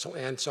Cooperation Council,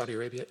 and Saudi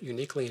Arabia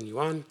uniquely in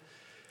yuan,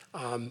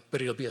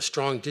 but it'll be a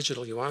strong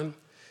digital yuan,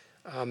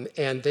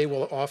 and they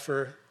will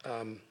offer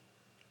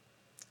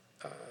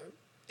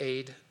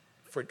aid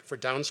for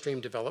downstream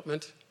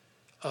development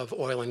of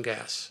oil and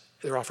gas.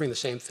 They're offering the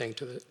same thing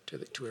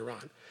to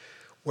Iran.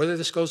 Whether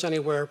this goes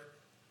anywhere,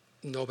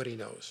 nobody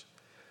knows.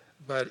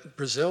 But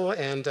Brazil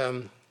and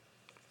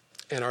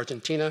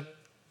Argentina,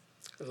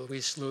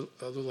 Luis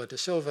Lula da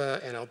Silva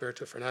and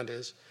Alberto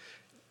Fernandez,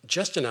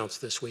 just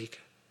announced this week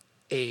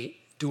a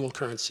dual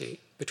currency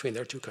between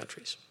their two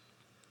countries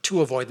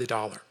to avoid the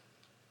dollar.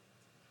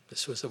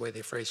 This was the way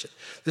they phrased it.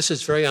 This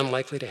is very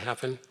unlikely to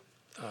happen.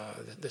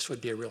 This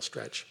would be a real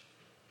stretch.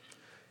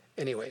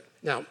 Anyway,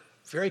 now,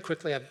 very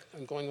quickly,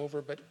 I'm going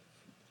over, but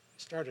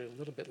started a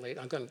little bit late.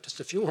 I'm going to just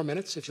a few more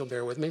minutes, if you'll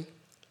bear with me,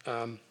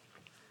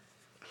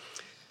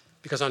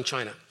 because on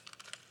China.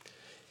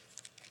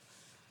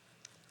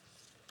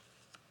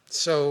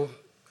 So,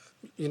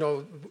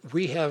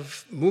 we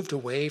have moved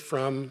away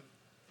from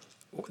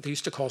what they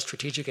used to call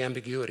strategic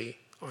ambiguity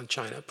on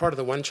China. Part of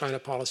the One China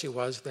policy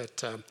was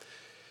that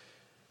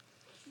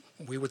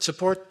we would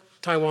support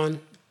Taiwan,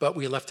 but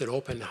we left it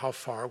open how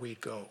far we'd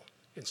go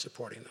in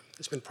supporting them.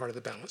 It's been part of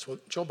the balance. Well,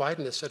 Joe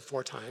Biden has said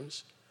 4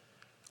 times,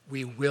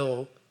 we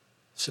will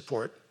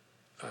support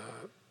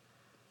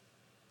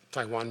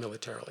Taiwan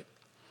militarily.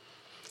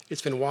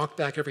 It's been walked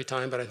back every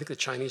time, but I think the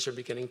Chinese are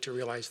beginning to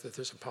realize that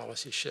there's a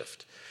policy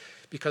shift,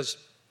 because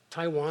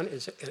Taiwan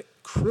is at a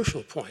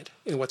crucial point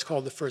in what's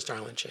called the first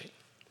island chain.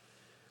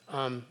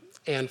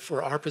 And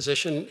for our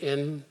position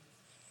in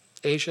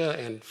Asia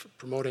and for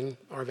promoting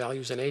our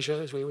values in Asia,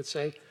 as we would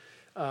say,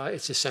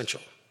 it's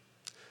essential.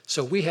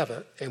 So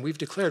we've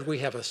declared we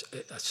have a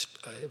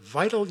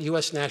vital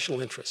US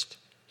national interest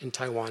in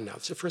Taiwan now.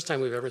 It's the first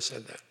time we've ever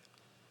said that.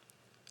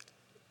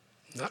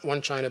 Not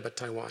one China, but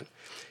Taiwan.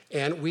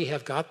 And we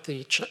have got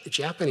the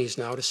Japanese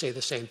now to say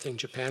the same thing.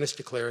 Japan has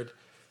declared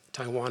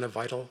Taiwan a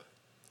vital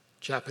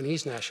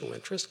Japanese national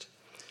interest.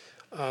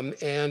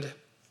 And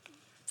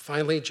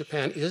finally,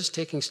 Japan is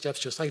taking steps,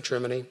 just like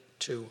Germany,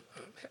 to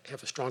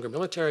have a stronger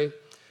military.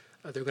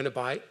 They're going to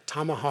buy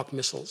Tomahawk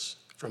missiles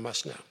from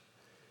us now,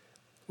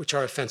 which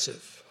are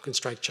offensive, can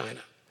strike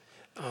China.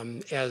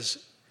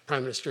 As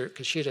Prime Minister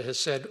Kishida has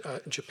said,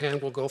 Japan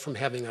will go from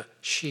having a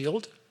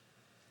shield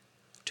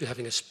to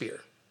having a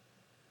spear.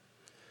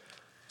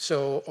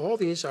 So all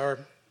these are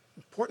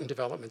important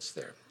developments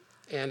there.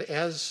 And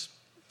as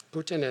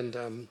Putin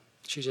and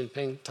Xi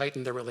Jinping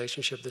tighten their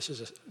relationship, this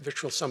is a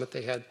virtual summit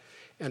they had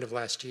end of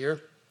last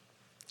year,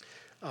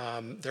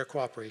 their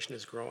cooperation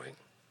is growing.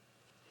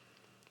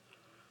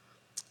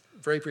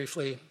 Very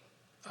briefly,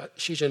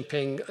 Xi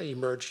Jinping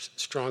emerged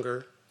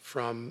stronger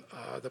from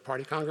the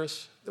Party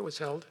Congress that was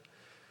held.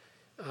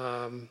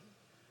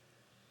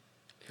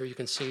 Here you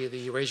can see the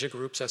Eurasia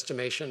Group's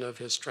estimation of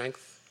his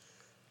strength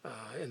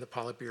in the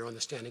Politburo and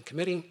the Standing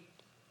Committee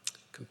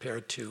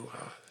compared to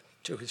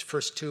his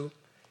first 2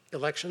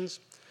 elections.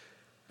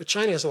 But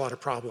China has a lot of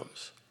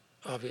problems,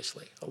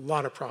 obviously, a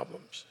lot of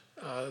problems.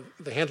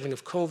 The handling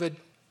of COVID,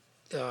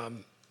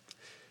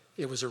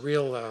 it was a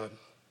real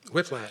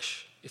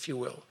whiplash, if you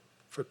will,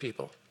 for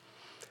people.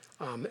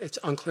 It's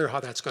unclear how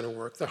that's going to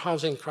work. The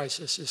housing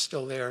crisis is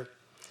still there.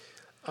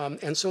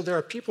 And so there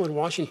are people in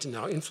Washington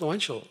now,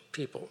 influential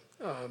people,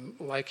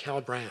 like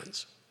Hal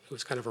Brands,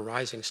 who's kind of a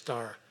rising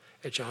star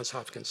at Johns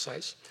Hopkins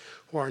SAIS,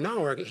 who are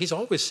now arguing. He's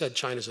always said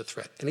China's a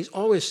threat, and he's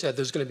always said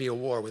there's going to be a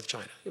war with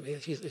China. I mean,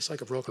 it's like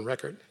a broken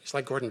record. He's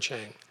like Gordon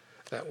Chang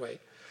that way.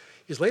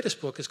 His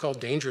latest book is called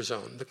Danger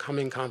Zone, The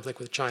Coming Conflict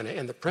with China,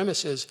 and the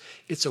premise is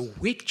it's a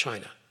weak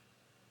China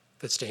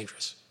that's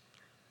dangerous.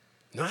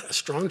 Not a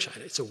strong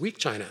China. It's a weak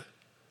China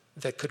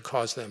that could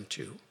cause them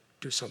to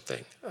do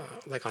something,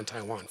 like on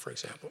Taiwan, for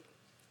example.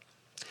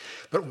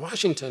 But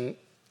Washington,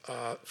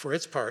 for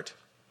its part,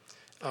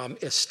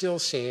 is still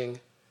seeing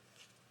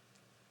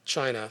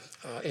China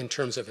in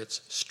terms of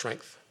its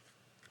strength.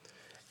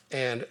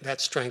 And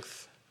that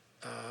strength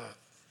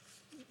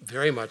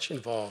very much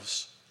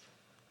involves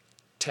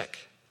tech,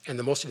 and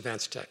the most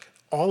advanced tech,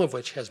 all of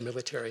which has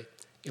military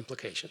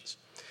implications.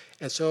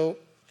 And so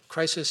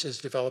crisis is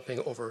developing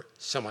over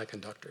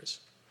semiconductors.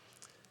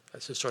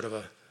 This is sort of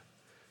a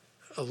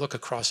look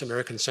across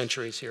American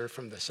centuries here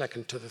from the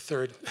second to the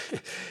third.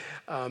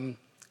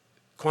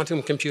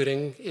 Quantum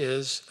computing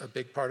is a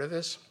big part of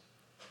this.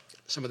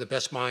 Some of the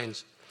best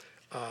minds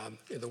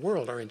in the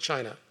world are in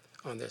China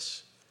on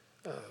this.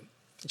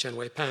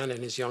 Jianwei Pan and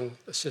his young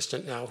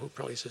assistant now, who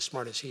probably is as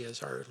smart as he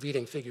is, are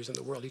leading figures in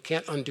the world. You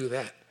can't undo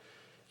that.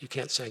 You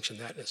can't sanction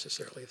that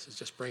necessarily. This is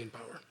just brain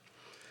power.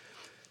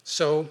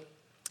 So,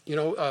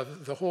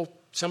 the whole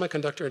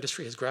semiconductor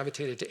industry has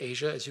gravitated to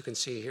Asia, as you can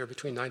see here,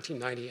 between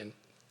 1990 and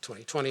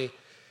 2020.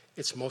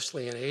 It's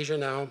mostly in Asia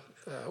now.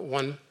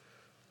 One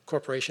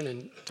corporation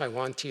in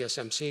Taiwan,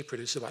 TSMC,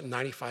 produces about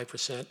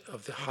 95%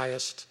 of the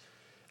highest,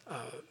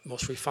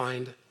 most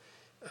refined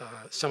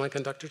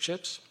semiconductor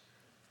chips.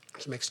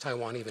 This makes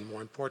Taiwan even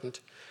more important.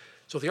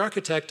 So the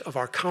architect of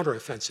our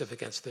counteroffensive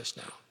against this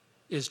now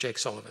is Jake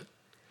Sullivan,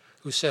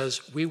 who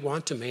says we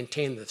want to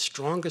maintain the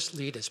strongest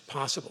lead as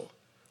possible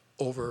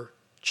over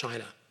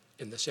China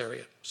in this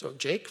area. So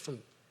Jake from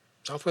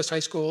Southwest High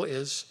School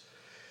is,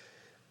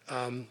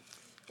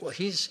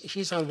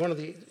 he's on one of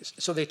the,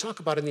 so they talk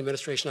about in the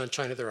administration on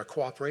China, there are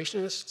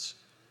cooperationists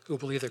who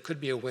believe there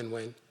could be a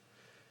win-win,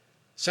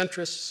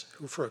 centrists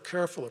who for a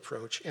careful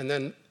approach, and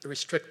then the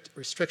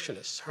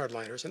restrictionists,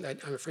 hardliners, and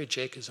I'm afraid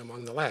Jake is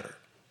among the latter.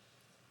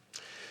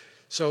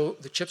 So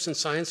the Chips and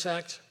Science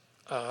Act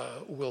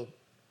will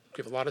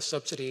give a lot of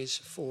subsidies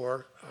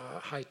for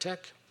high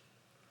tech,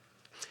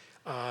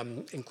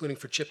 including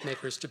for chip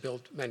makers to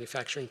build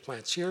manufacturing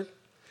plants here.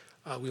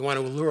 We want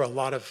to lure a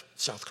lot of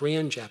South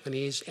Korean,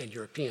 Japanese, and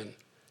European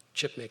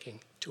chip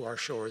making to our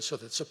shores so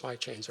that supply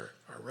chains are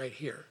right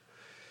here.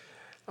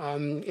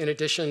 In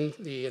addition,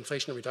 the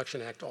Inflation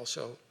Reduction Act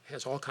also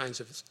has all kinds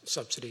of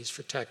subsidies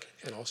for tech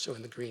and also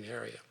in the green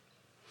area.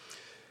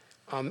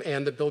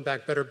 And the Build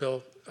Back Better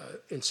bill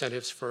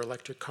incentives for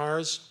electric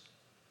cars.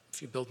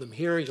 If you build them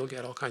here, you'll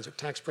get all kinds of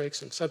tax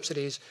breaks and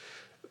subsidies.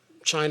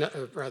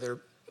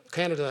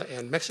 Canada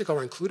and Mexico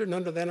are included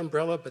under that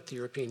umbrella, but the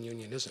European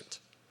Union isn't.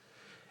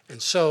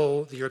 And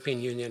so the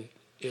European Union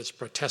is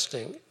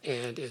protesting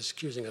and is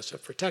accusing us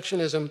of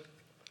protectionism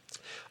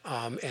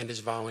and is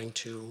vowing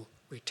to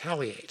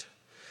retaliate.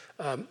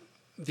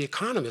 The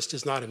Economist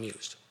is not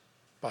amused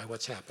by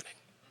what's happening.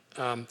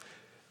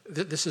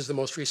 This is the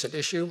most recent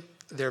issue.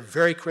 They're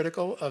very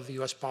critical of the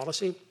US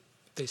policy.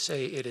 They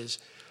say it is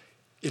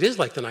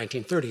like the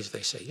 1930s,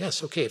 they say.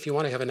 Yes, okay, if you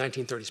want to have a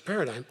 1930s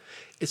paradigm,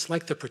 it's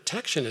like the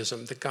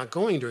protectionism that got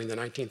going during the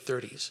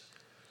 1930s,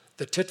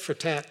 the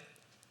tit-for-tat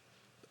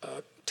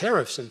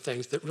tariffs and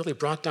things that really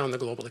brought down the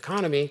global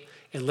economy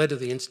and led to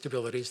the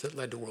instabilities that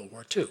led to World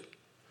War II.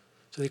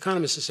 So the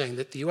Economist is saying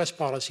that the US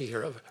policy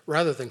here of,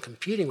 rather than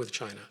competing with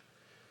China,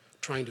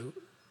 trying to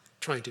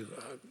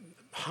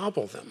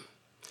hobble them,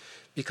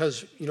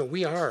 because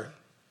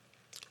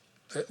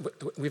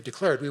we've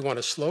declared we want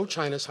to slow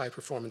China's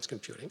high-performance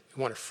computing.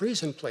 We want to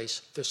freeze in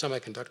place their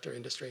semiconductor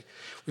industry.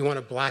 We want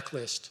to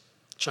blacklist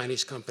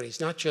Chinese companies,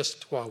 not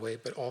just Huawei,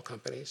 but all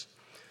companies.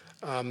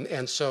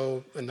 And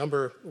so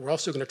we're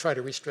also going to try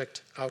to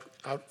restrict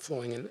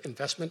outflowing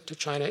investment to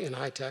China in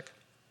high tech,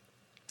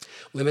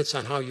 limits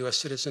on how US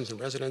citizens and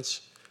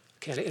residents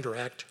can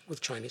interact with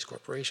Chinese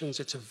corporations.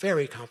 It's a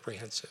very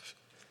comprehensive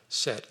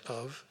set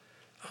of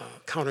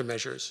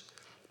countermeasures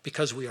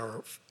because we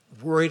are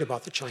worried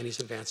about the Chinese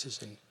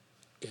advances in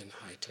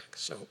high tech.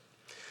 So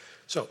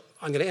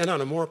I'm going to end on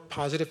a more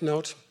positive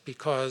note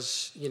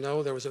because,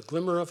 there was a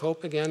glimmer of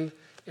hope again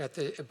at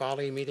the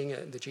Bali meeting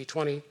at the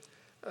G20.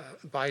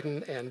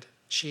 Biden and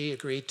Xi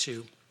agreed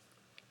to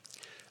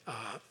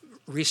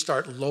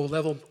restart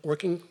low-level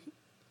working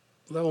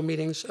level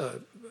meetings.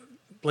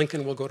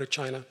 Blinken will go to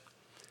China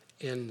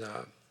in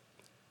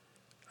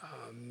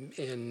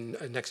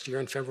next year,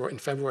 in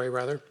February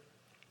rather.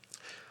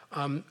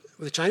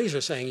 The Chinese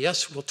are saying,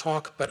 yes, we'll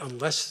talk, but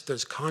unless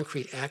there's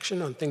concrete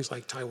action on things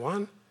like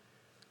Taiwan,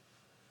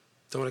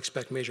 don't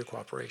expect major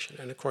cooperation.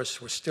 And of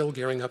course, we're still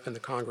gearing up in the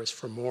Congress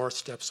for more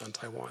steps on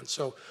Taiwan.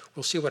 So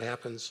we'll see what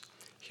happens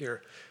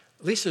here.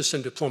 At least there's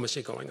some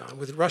diplomacy going on.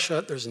 With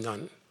Russia, there's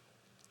none.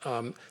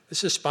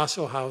 This is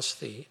Spaso House,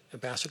 the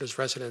ambassador's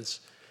residence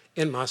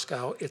in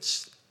Moscow.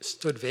 It's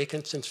stood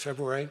vacant since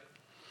February.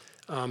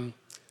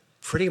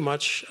 Pretty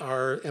much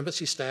our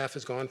embassy staff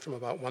has gone from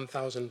about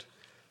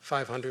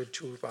 1,500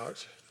 to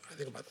about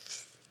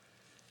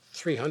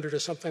 300 or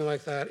something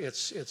like that.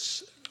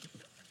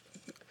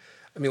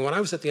 When I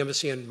was at the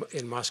embassy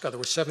in Moscow, there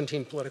were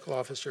 17 political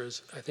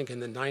officers. I think in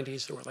the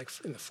 90s, there were like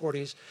in the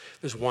 40s.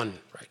 There's one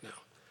right now.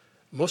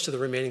 Most of the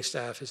remaining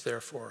staff is there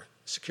for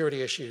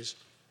security issues.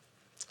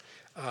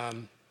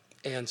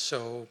 And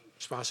so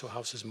Spaso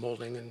House is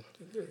molding, and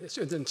it's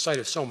in sight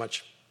of so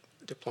much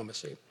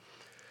diplomacy.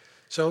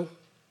 So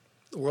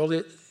the world,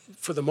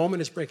 for the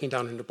moment, is breaking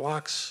down into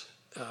blocks.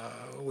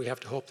 We have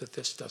to hope that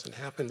this doesn't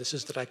happen. This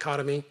is the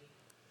dichotomy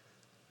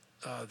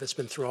that's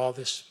been throughout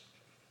this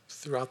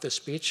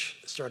speech,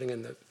 starting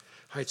in the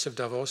heights of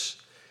Davos.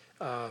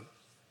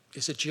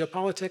 Is it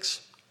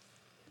geopolitics,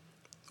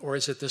 or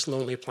is it this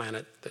lonely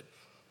planet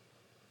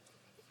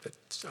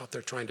that's out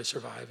there trying to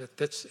survive?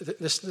 This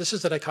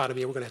is the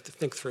dichotomy we're going to have to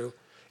think through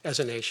as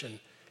a nation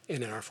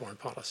and in our foreign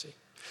policy.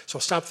 So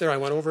I'll stop there. I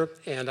went over,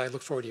 and I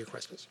look forward to your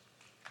questions.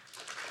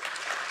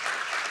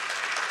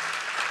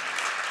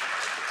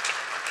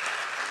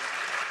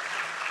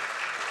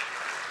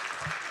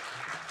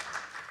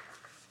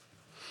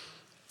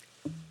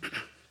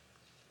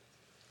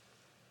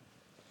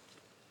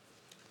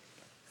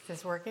 Is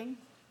this working?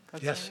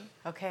 Yes.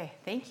 Okay,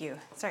 thank you.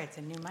 Sorry, it's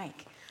a new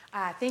mic.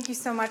 Thank you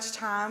so much,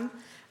 Tom.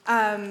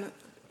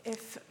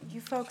 If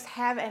you folks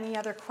have any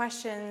other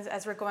questions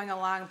as we're going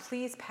along,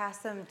 please pass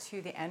them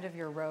to the end of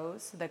your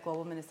rows so that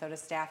Global Minnesota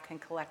staff can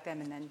collect them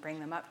and then bring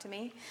them up to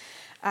me.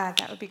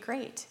 That would be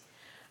great.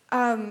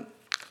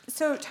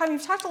 So, Tom,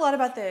 you've talked a lot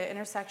about the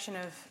intersection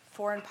of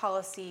foreign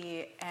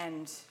policy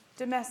and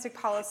domestic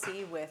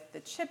policy with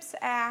the CHIPS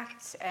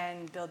Act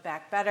and Build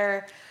Back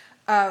Better.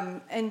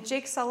 And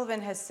Jake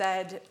Sullivan has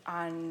said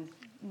on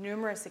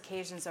numerous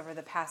occasions over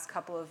the past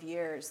couple of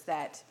years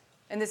that,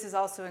 and this is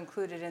also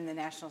included in the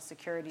National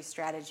Security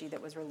Strategy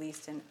that was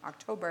released in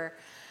October,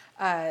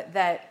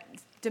 that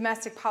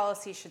domestic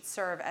policy should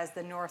serve as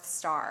the North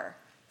Star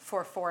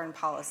for foreign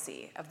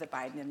policy of the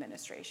Biden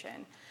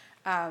administration.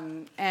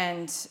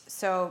 And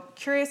so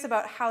curious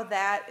about how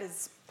that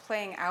is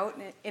playing out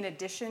in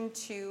addition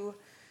to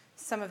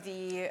some of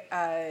the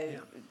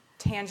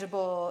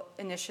tangible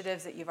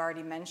initiatives that you've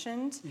already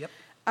mentioned. Yep.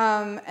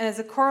 And as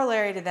a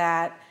corollary to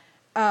that,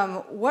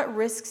 what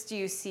risks do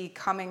you see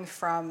coming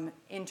from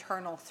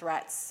internal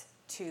threats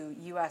to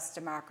U.S.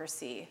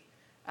 democracy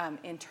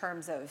in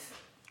terms of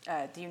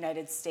the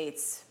United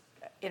States'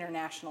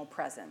 international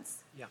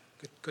presence? Yeah,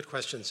 good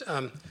questions.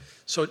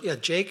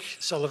 Jake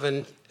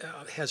Sullivan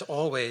has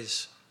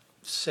always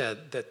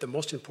said that the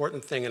most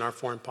important thing in our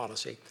foreign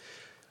policy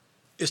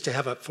is to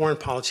have a foreign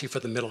policy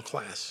for the middle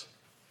class.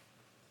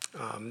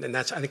 And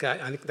I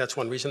think that's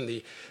one reason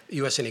the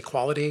U.S.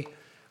 inequality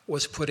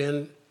was put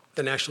in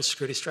the national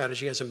security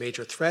strategy as a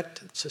major threat.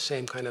 It's the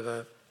same kind of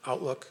a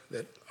outlook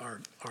that our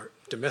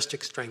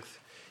domestic strength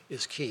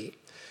is key.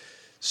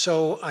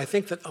 So I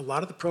think that a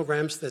lot of the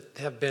programs that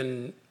have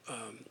been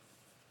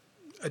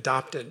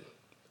adopted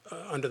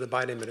under the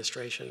Biden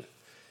administration,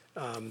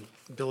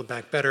 Build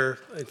Back Better,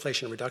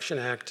 Inflation Reduction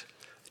Act,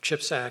 the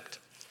CHIPS Act,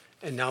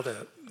 and now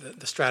the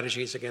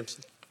strategies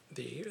against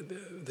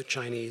the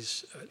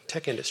Chinese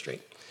tech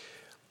industry,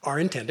 are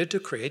intended to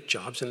create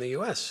jobs in the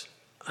U.S.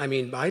 I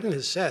mean, Biden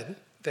has said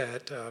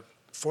that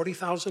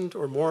 40,000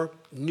 or more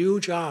new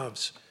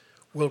jobs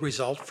will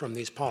result from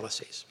these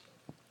policies.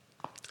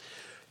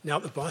 Now,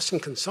 the Boston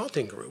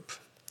Consulting Group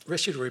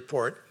issued a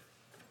report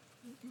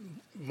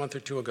a month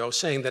or two ago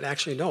saying that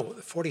actually, no,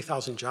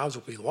 40,000 jobs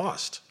will be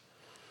lost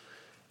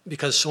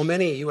because so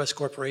many U.S.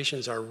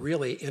 corporations are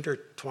really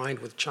intertwined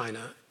with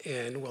China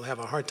and will have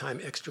a hard time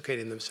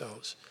extricating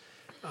themselves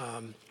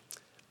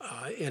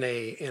in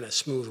a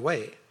smooth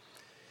way.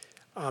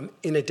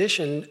 In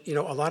addition,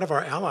 a lot of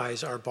our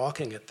allies are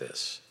balking at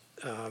this.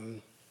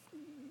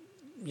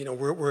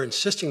 We're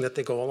insisting that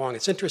they go along.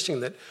 It's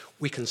interesting that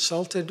we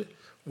consulted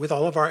with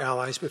all of our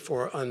allies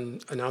before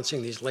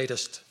announcing these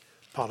latest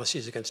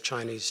policies against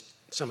Chinese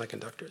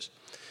semiconductors.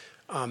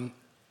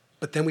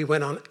 But then we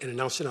went on and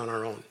announced it on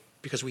our own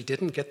because we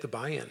didn't get the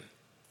buy-in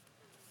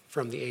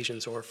from the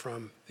Asians or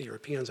from the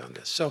Europeans on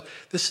this. So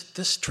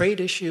this trade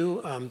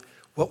issue,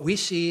 what we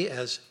see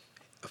as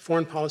a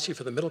foreign policy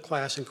for the middle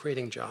class and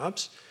creating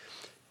jobs,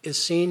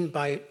 is seen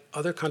by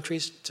other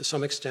countries to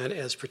some extent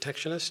as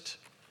protectionist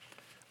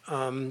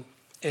and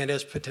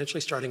as potentially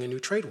starting a new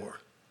trade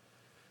war.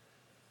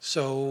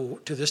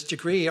 So to this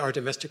degree, our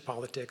domestic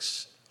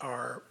politics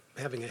are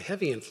having a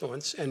heavy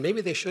influence, and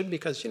maybe they should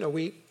because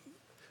we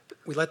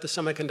let the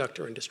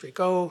semiconductor industry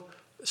go,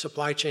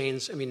 supply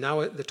chains. I mean,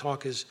 now the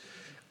talk is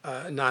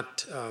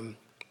not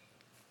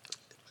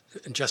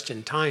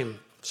just-in-time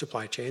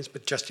supply chains,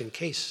 but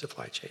just-in-case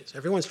supply chains.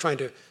 Everyone's trying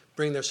to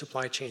bring their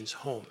supply chains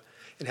home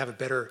and have a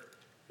better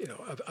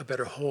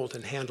hold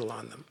and handle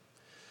on them.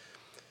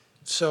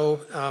 So,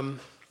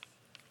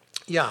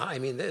 I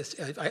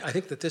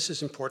think that this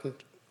is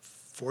important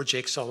for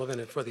Jake Sullivan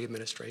and for the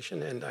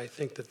administration, and I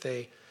think that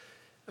the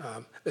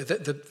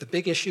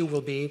big issue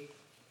will be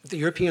the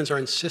Europeans are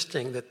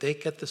insisting that they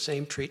get the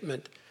same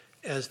treatment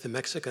as the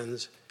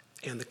Mexicans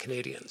and the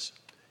Canadians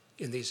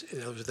in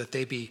other words, that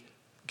they be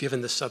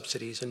given the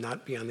subsidies and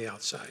not be on the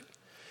outside.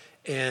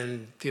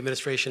 And the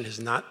administration has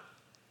not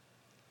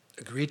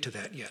agreed to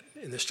that yet,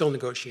 and there's still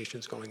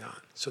negotiations going on.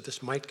 So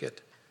this might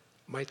get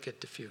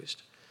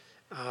diffused.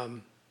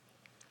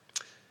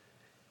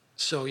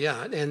 So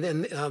yeah, and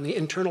then the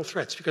internal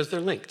threats, because they're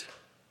linked.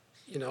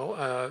 You know,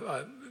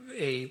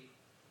 a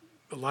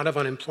lot of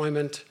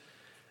unemployment,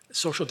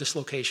 social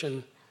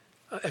dislocation,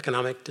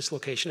 economic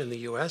dislocation in the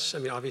U.S., I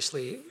mean,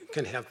 obviously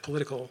can have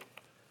political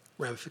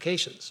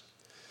ramifications.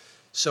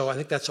 So I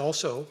think that's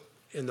also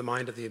in the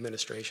mind of the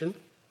administration.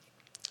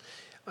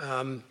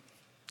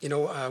 You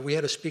know, we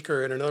had a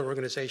speaker in another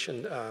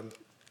organization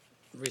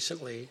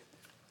recently,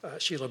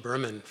 Sheila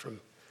Berman from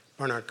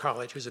Barnard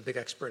College, who's a big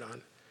expert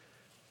on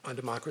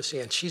democracy,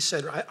 and she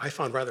said, I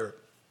found rather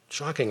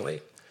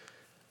shockingly,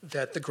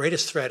 that the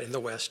greatest threat in the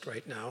West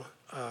right now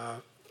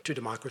to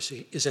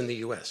democracy is in the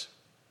U.S.,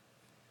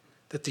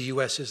 that the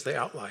U.S. is the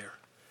outlier.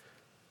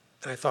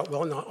 And I thought,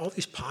 well, now all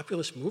these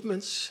populist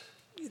movements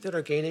that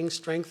are gaining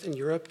strength in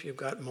Europe, you've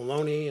got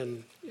Meloni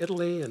and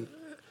Italy, and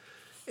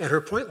her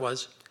point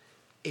was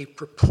a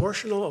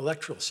proportional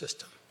electoral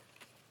system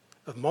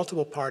of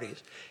multiple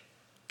parties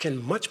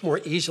can much more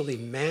easily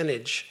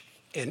manage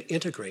and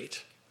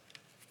integrate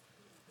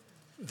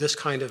this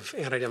kind of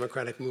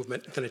anti-democratic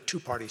movement than a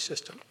two-party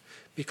system.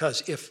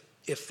 Because if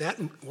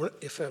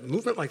a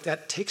movement like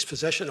that takes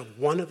possession of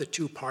one of the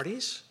two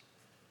parties,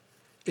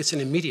 it's an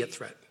immediate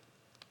threat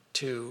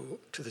to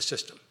the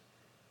system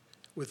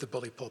with the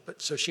bully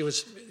pulpit. So she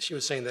was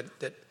saying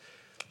that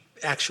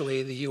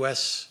actually the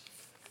U.S.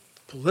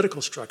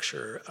 political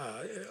structure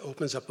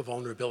opens up a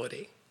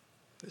vulnerability.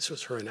 This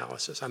was her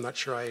analysis. I'm not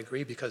sure I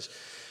agree because,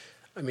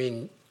 I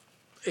mean,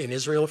 in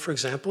Israel, for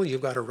example,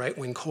 you've got a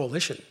right-wing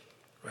coalition,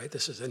 right?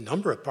 This is a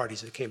number of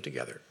parties that came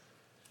together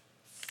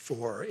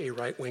for a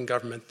right-wing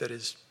government that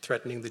is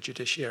threatening the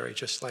judiciary,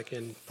 just like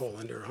in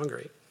Poland or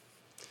Hungary.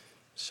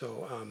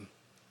 So,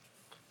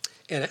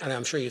 and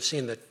I'm sure you've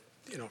seen that,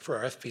 you know, for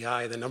our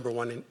FBI, the number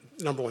one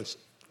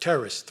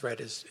terrorist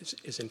threat is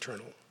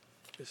internal,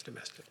 is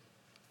domestic.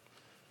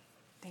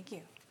 Thank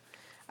you.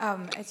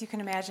 As you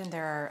can imagine,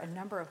 there are a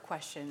number of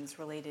questions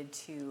related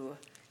to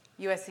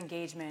U.S.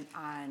 engagement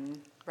on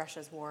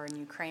Russia's war in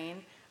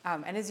Ukraine.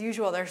 And as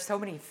usual, there are so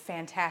many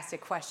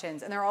fantastic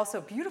questions, and they're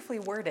also beautifully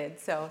worded,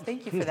 so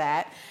thank you for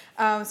that.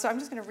 So I'm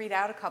just going to read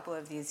out a couple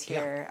of these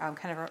here,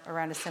 kind of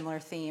around a similar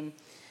theme.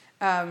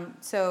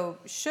 So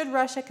should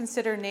Russia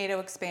consider NATO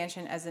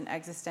expansion as an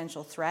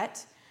existential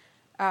threat?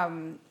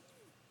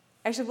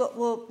 Actually,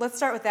 let's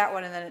start with that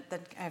one, and then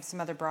I have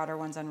some other broader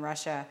ones on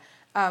Russia.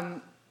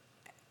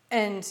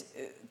 And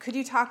could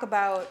you talk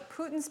about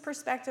Putin's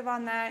perspective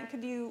on that?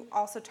 Could you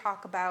also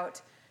talk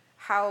about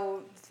how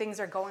things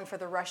are going for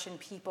the Russian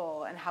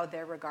people and how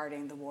they're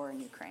regarding the war in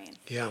Ukraine?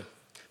 Yeah,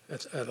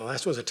 that's, the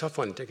last one's a tough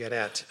one to get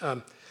at.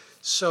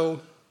 So,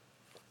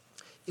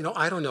 you know,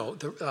 I don't know.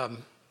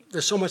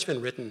 There's so much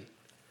been written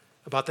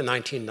about the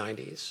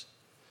 1990s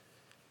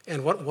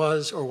and what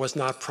was or was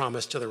not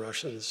promised to the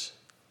Russians.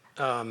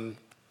 And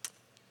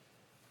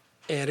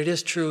it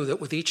is true that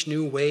with each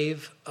new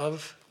wave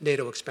of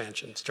NATO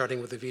expansion,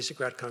 starting with the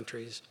Visegrad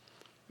countries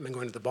and then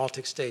going to the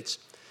Baltic states,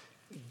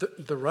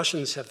 the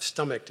Russians have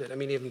stomached it. I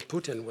mean, even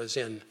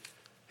Putin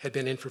had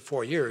been in for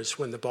 4 years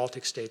when the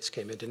Baltic states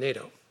came into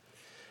NATO.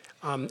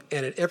 And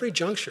at every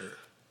juncture,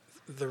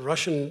 the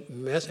Russian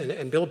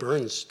and Bill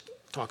Burns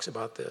talks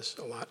about this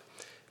a lot,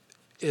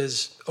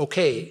 is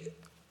okay,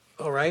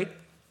 all right,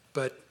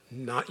 but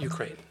not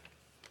Ukraine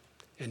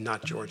and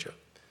not Georgia.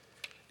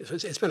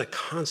 It's been a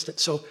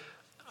constant. So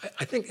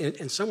I think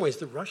in some ways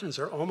the Russians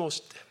are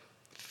almost,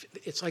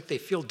 it's like they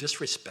feel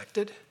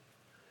disrespected.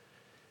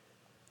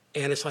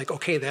 And it's like,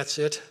 okay, that's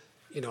it.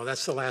 You know,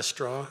 that's the last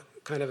straw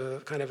kind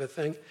of a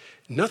thing.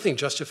 Nothing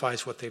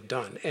justifies what they've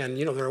done. And,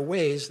 you know, there are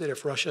ways that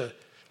if Russia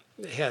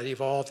had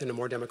evolved in a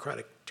more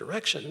democratic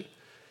direction,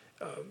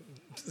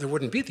 there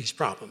wouldn't be these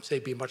problems.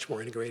 They'd be much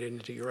more integrated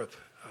into Europe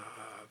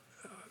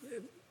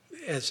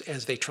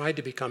as they tried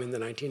to become in the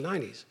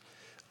 1990s,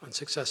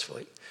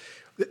 unsuccessfully.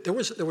 There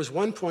was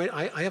one point,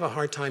 I have a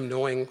hard time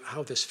knowing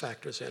how this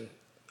factors in.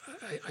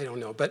 I don't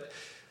know. But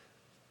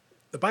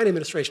the Biden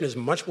administration is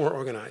much more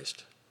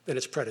organized than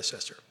its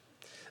predecessor.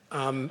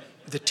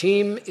 The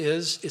team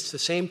it's the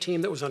same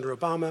team that was under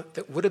Obama,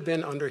 that would have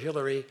been under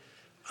Hillary.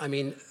 I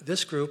mean,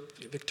 this group,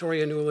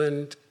 Victoria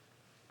Nuland,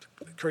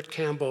 Kurt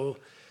Campbell,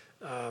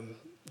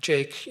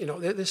 Jake, you know,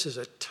 this is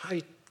a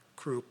tight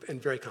group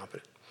and very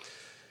competent.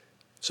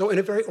 So in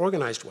a very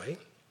organized way,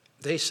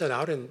 they set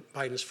out in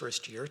Biden's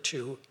first year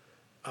to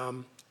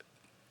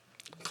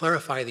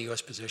clarify the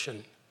U.S.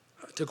 position,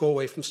 to go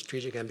away from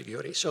strategic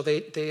ambiguity. So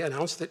they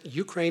announced that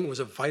Ukraine was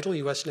a vital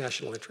U.S.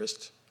 national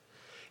interest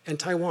and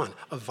Taiwan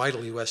a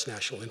vital U.S.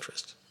 national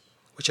interest,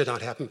 which had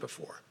not happened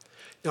before.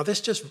 Now,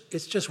 it's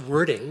just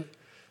wording,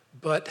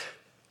 but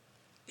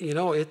you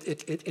know,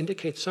 it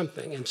indicates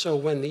something. And so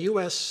when the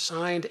U.S.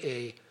 signed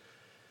a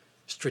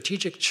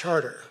strategic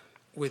charter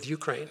with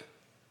Ukraine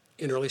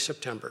in early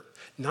September,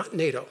 not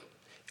NATO,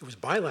 it was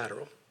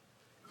bilateral,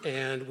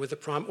 and with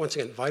the once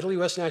again, vital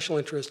U.S. national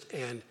interest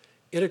and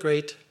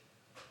integrate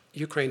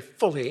Ukraine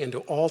fully into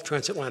all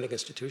transatlantic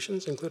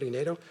institutions, including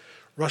NATO,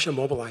 Russia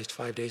mobilized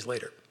 5 days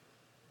later.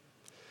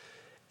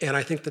 And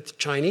I think that the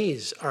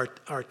Chinese are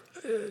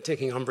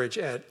taking umbrage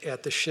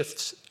at the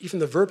shifts, even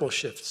the verbal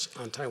shifts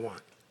on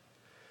Taiwan.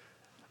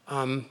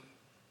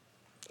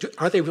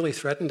 Are they really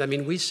threatened? I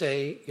mean, we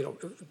say,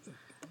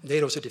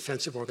 NATO's a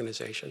defensive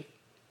organization,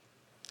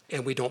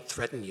 and we don't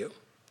threaten you.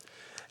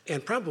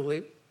 And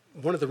probably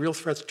one of the real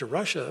threats to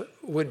Russia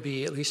would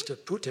be, at least to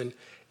Putin,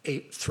 a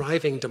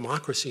thriving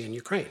democracy in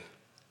Ukraine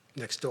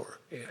next door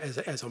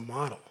as a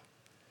model.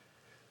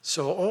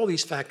 So all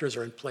these factors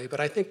are in play, but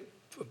I think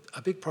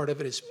a big part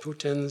of it is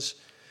Putin's,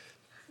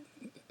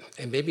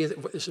 and maybe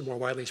this is more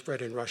widely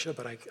spread in Russia,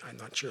 but I'm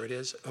not sure it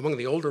is. Among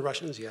the older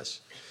Russians,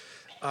 yes.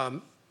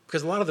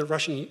 Because a lot of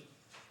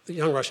the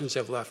young Russians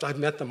have left. I've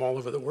met them all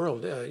over the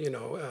world,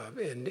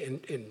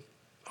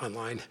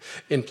 online,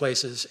 in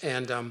places.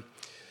 And,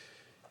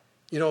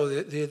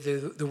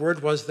 the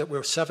word was that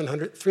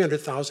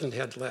 300,000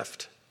 had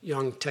left,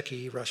 young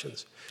techie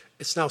Russians.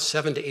 It's now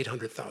 700,000 to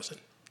 800,000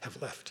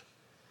 have left.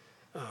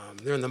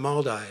 They're in the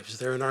Maldives,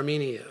 they're in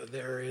Armenia,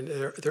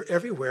 they're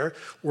everywhere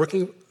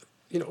working,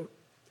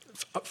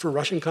 for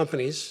Russian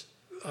companies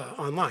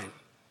online.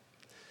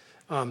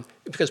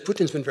 Because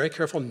Putin's been very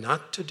careful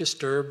not to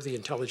disturb the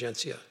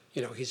intelligentsia.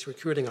 He's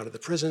recruiting out of the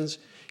prisons,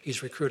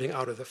 he's recruiting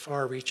out of the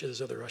far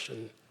reaches of the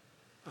Russian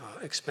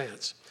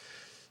expanse.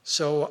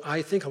 So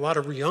I think a lot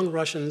of young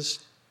Russians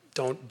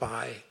don't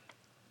buy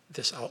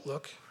this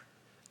outlook.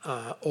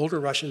 Older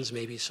Russians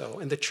maybe so,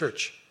 and the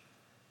church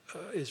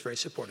is very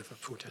supportive of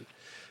Putin.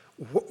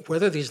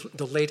 Whether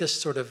the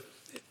latest sort of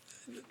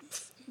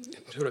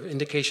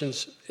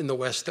indications in the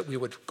West that we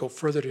would go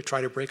further to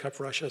try to break up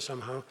Russia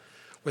somehow,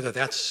 whether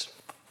that's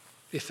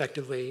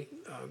effectively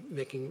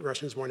making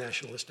Russians more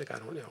nationalistic, I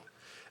don't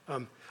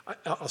know.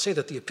 I'll say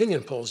that the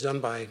opinion polls done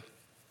by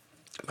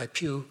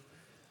Pew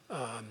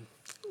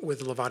with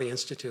the Levada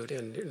Institute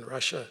in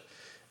Russia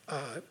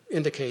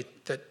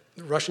indicate that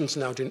Russians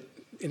now,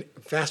 in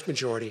vast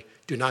majority,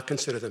 do not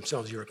consider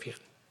themselves European.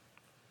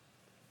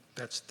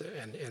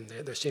 And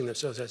they're seeing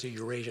themselves as a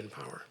Eurasian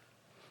power.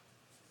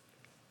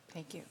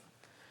 Thank you.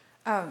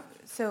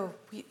 So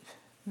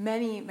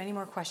many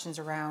more questions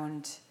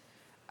around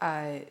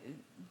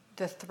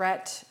the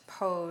threat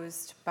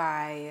posed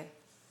by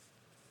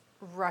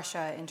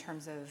Russia in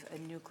terms of a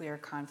nuclear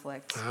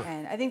conflict.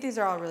 And I think these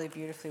are all really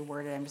beautifully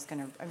worded. I'm just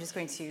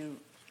going to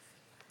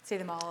say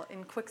them all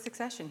in quick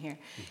succession here.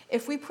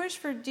 If we push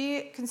for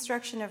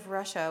deconstruction of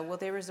Russia, will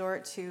they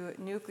resort to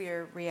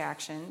nuclear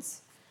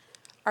reactions?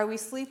 Are we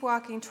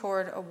sleepwalking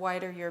toward a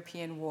wider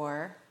European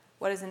war?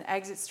 What is an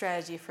exit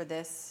strategy for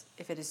this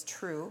if it is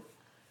true?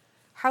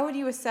 How would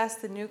you assess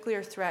the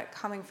nuclear threat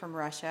coming from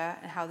Russia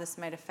and how this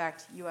might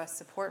affect U.S.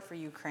 support for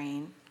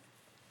Ukraine?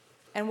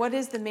 And what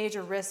is the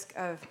major risk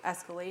of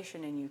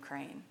escalation in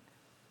Ukraine?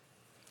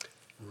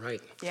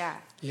 Right. Yeah.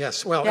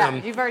 Yes. Well. Yeah.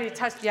 You've already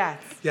touched. Yeah.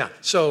 Yeah.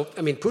 So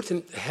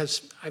Putin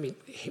has.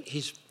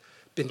 He's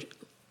been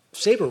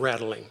saber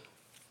rattling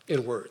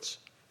in words,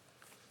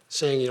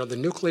 saying the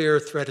nuclear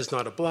threat is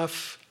not a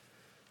bluff.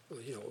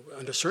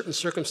 Under certain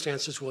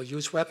circumstances, we'll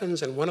use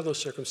weapons, and one of those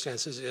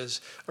circumstances is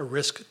a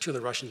risk to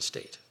the Russian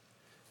state,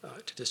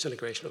 to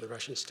disintegration of the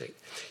Russian state.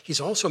 He's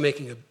also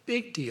making a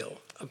big deal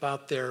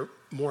about their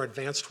more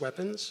advanced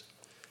weapons.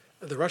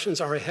 The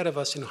Russians are ahead of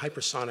us in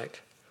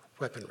hypersonic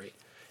weaponry,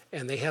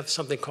 and they have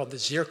something called the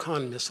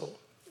Zircon missile,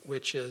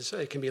 which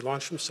it can be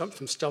launched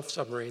from stealth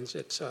submarines.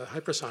 It's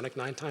hypersonic,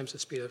 9 times the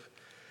speed of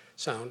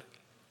sound.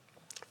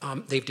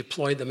 They've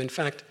deployed them. In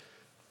fact,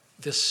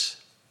 this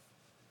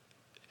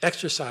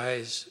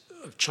exercise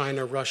of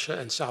China, Russia,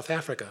 and South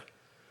Africa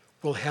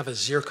will have a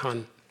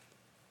Zircon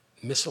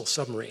missile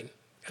submarine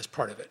as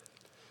part of it.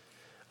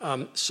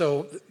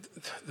 So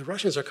the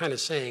Russians are kind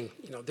of saying,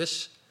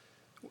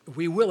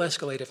 we will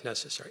escalate if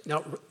necessary.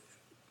 Now,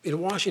 in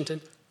Washington,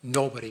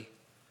 nobody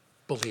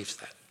believes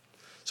that.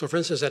 So for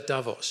instance, at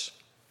Davos,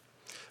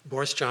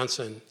 Boris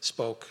Johnson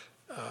spoke,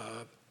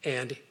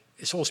 and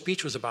his whole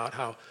speech was about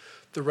how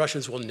the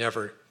Russians will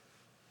never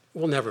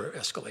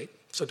escalate.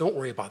 So don't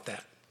worry about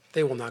that.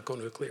 They will not go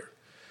nuclear.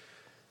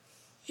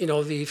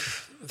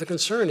 The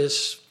concern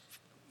is,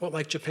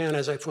 like Japan,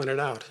 as I pointed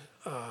out,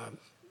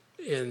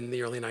 in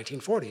the early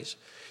 1940s,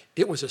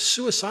 it was a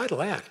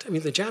suicidal act.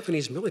 The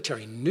Japanese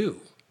military knew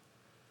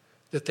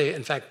that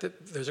in fact,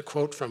 there's a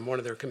quote from one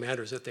of their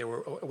commanders that they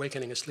were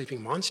awakening a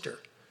sleeping monster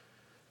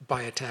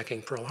by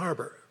attacking Pearl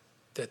Harbor,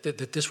 that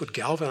this would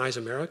galvanize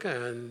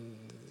America,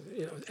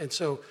 and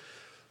so,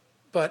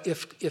 but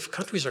if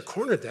countries are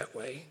cornered that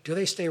way, do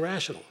they stay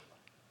rational?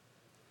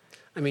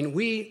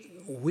 We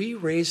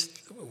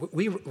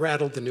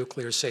rattled the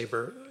nuclear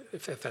saber,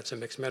 if that's a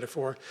mixed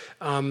metaphor,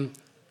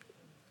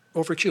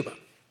 over Cuba.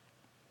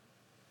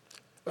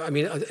 A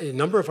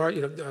number of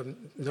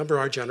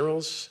our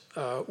generals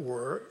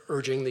were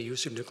urging the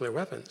use of nuclear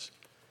weapons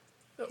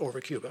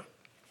over Cuba.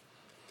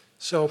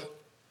 So,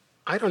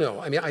 I don't know.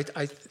 I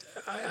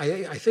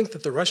think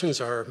that the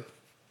Russians are.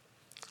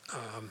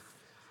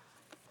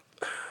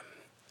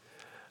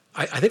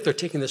 I think they're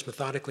taking this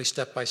methodically,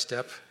 step by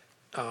step.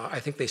 I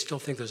think they still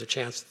think there's a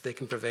chance that they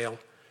can prevail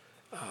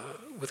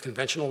with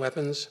conventional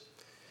weapons.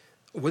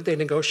 Would they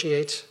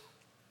negotiate?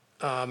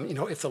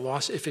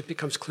 if it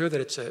becomes clear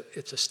that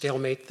it's a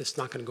stalemate that's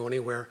not going to go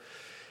anywhere.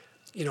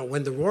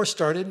 When the war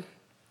started,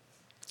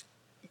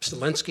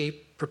 Zelensky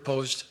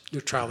proposed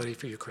neutrality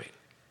for Ukraine.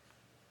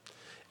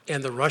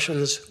 And the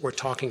Russians were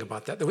talking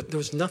about that. There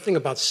was nothing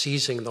about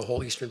seizing the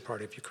whole eastern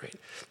part of Ukraine.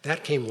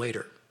 That came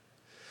later.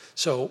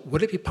 So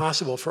would it be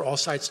possible for all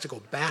sides to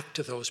go back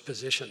to those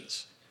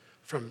positions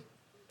from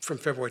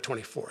February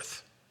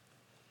 24th,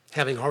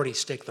 having already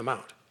staked them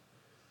out,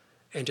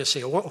 and just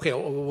say, okay,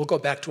 we'll go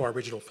back to our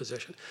original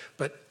position?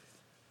 But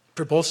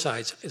for both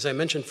sides, as I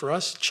mentioned, for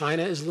us,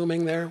 China is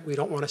looming there. We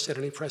don't want to set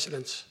any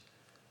precedents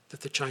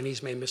that the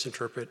Chinese may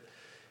misinterpret.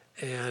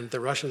 And the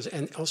Russians,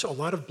 and also a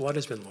lot of blood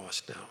has been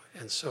lost now.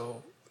 And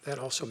so that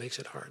also makes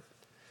it hard.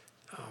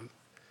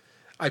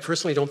 I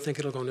personally don't think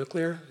it'll go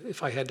nuclear,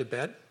 if I had to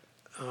bet.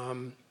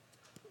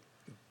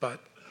 But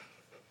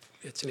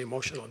it's a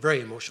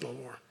very emotional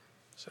war.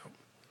 So.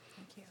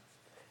 Thank you.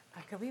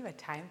 Could we have a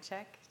time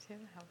check too?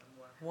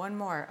 One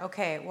more.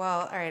 Okay.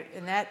 Well, all right.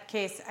 In that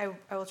case,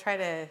 we'll try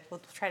to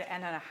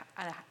end on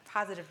a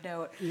positive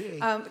note.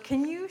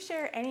 Can you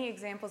share any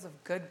examples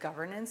of good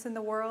governance in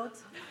the world?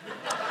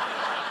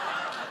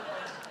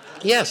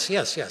 Yes,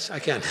 I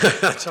can.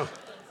 So,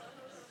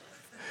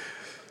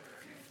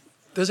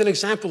 there's an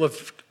example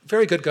of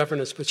very good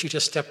governance, but she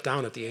just stepped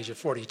down at the age of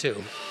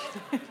 42.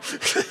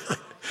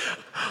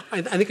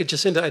 I think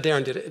Jacinda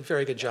Ardern did a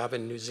very good job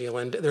in New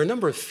Zealand. There are a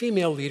number of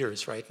female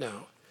leaders right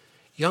now,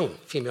 young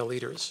female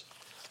leaders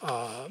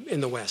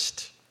in the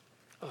West,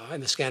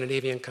 in the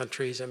Scandinavian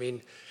countries. I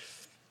mean,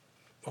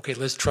 okay,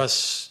 Liz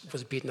Truss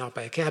was beaten out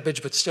by a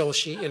cabbage, but still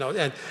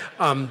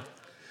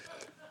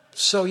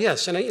so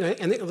yes, and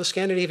the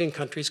Scandinavian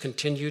countries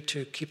continue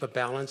to keep a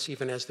balance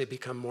even as they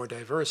become more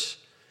diverse.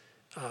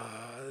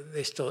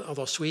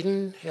 Although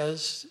Sweden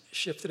has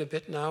shifted a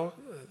bit now,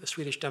 the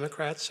Swedish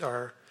Democrats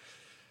are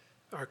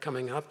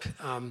coming up.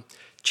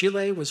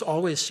 Chile was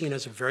always seen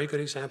as a very good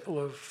example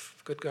of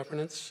good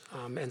governance,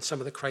 and some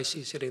of the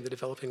crises hitting the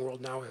developing world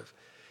now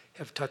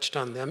have touched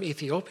on them.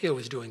 Ethiopia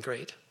was doing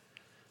great.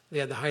 They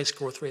had the highest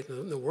growth rate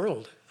in the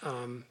world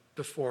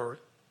before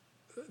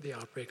the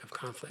outbreak of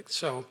conflict.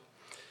 So,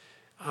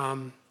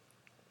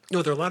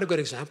 there are a lot of good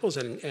examples,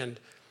 and in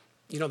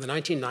the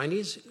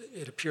 1990s,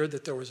 it appeared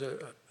that there was a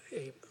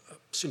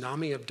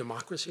tsunami of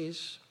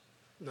democracies,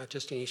 not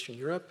just in Eastern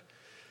Europe.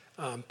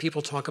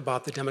 People talk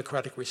about the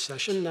democratic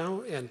recession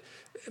now, and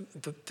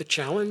the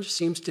challenge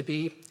seems to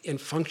be in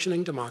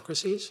functioning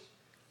democracies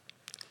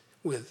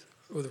with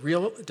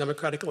real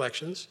democratic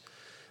elections.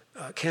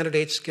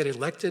 Candidates get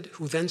elected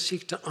who then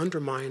seek to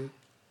undermine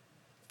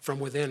from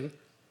within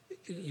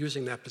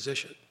using that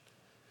position.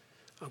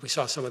 We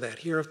saw some of that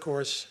here, of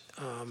course.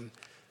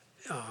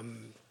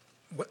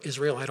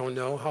 Israel, I don't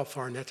know how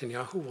far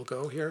Netanyahu will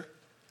go here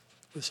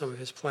with some of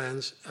his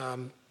plans.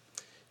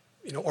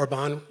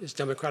 Orban is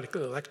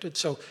democratically elected.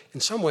 So in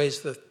some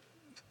ways, the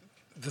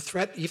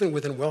threat, even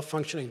within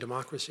well-functioning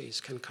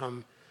democracies, can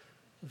come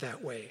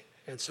that way.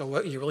 And so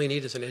what you really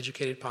need is an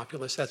educated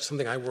populace. That's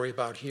something I worry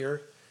about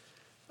here.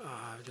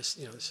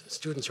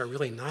 Students are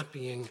really not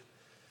being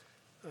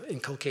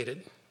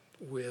inculcated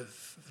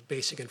with the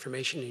basic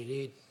information you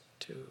need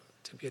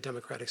to be a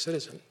democratic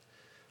citizen.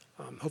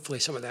 Hopefully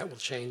some of that will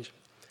change.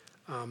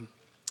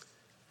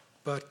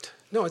 But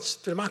no, the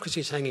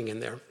democracy is hanging in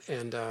there.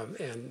 And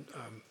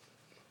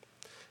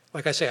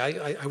like I say,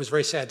 I was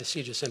very sad to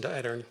see Jacinda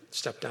Ardern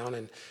step down,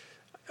 and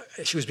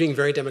she was being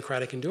very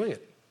democratic in doing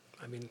it.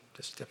 I mean,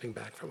 just stepping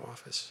back from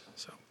office.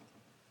 So.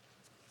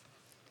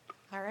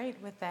 All right,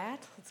 with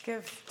that, let's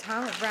give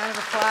Tom a round of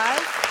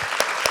applause.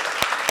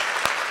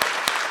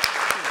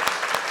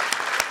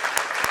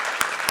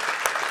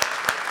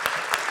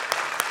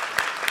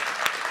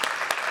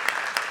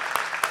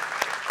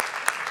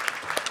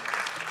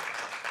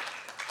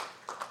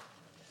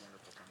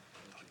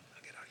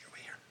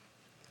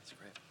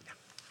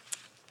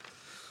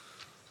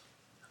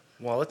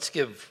 Well, let's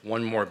give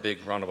one more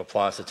big round of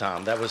applause to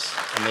Tom. That was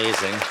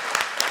amazing.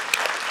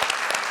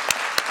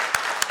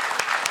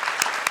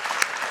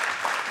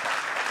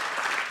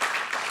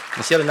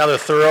 It's yet another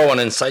thorough and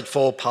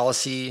insightful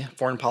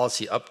foreign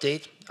policy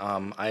update.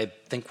 I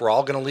think we're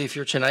all going to leave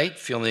here tonight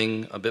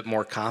feeling a bit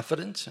more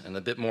confident and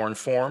a bit more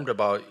informed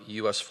about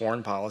U.S.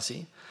 foreign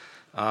policy.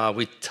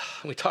 We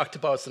talked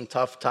about some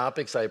tough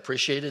topics. I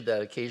appreciated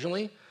that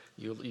occasionally.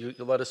 You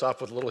let us off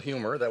with a little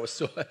humor. That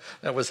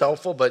was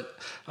helpful, but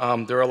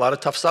there are a lot of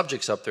tough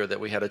subjects up there that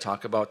we had to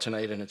talk about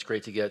tonight, and it's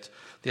great to get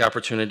the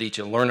opportunity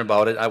to learn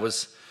about it. I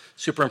was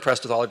super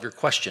impressed with all of your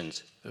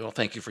questions. Well,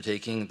 thank you for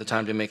taking the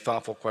time to make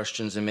thoughtful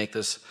questions and make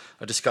this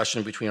a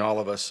discussion between all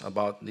of us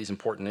about these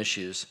important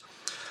issues.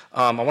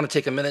 I want to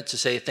take a minute to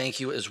say thank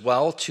you as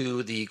well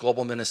to the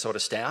Global Minnesota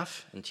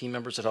staff and team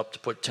members that helped to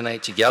put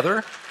tonight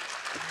together.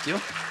 Thank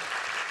you.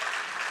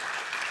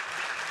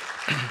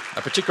 I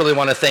particularly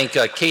want to thank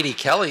Katie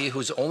Kelly,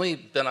 who's only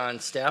been on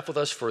staff with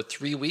us for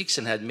 3 weeks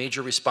and had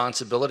major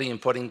responsibility in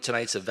putting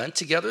tonight's event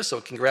together.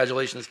 So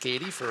congratulations,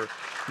 Katie, for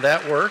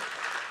that work.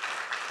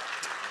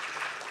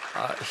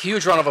 A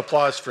huge round of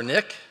applause for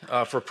Nick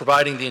for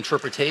providing the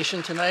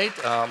interpretation tonight.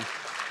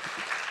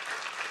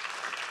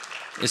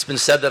 It's been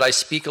said that I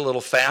speak a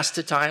little fast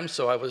at times,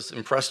 so I was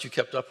impressed you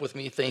kept up with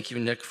me. Thank you,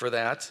 Nick, for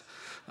that.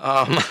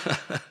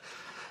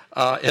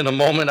 In a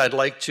moment, I'd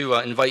like to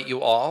invite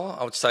you all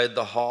outside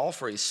the hall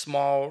for a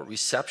small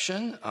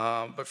reception.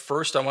 But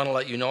first, I want to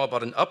let you know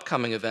about an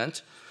upcoming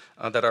event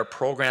that our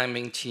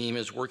programming team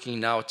is working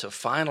now to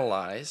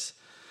finalize.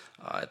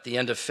 At the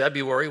end of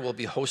February, we'll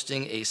be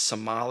hosting a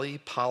Somali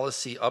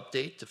policy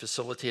update to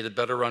facilitate a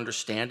better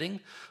understanding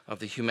of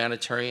the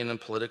humanitarian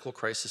and political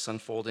crisis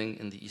unfolding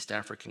in the East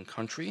African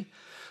country.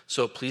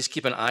 So please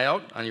keep an eye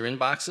out on your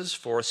inboxes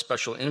for a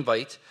special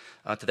invite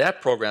to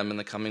that program in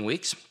the coming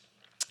weeks.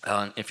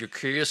 If you're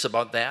curious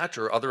about that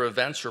or other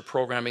events or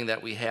programming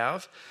that we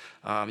have,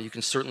 you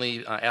can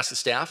certainly ask the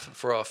staff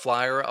for a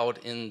flyer out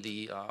in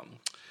the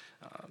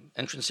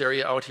entrance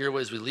area out here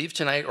as we leave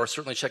tonight, or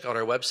certainly check out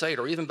our website,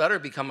 or even better,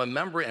 become a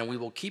member and we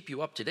will keep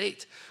you up to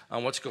date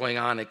on what's going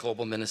on at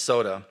Global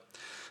Minnesota.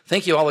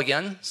 Thank you all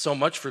again so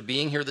much for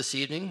being here this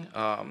evening.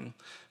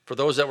 For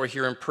those that were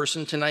here in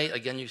person tonight,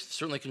 again, you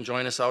certainly can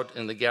join us out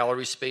in the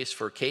gallery space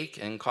for cake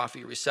and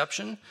coffee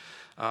reception.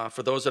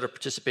 For those that are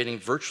participating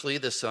virtually,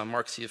 this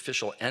marks the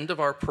official end of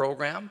our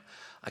program.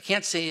 I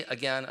can't say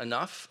again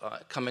enough,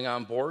 coming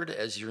on board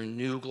as your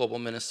new Global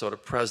Minnesota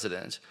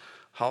president,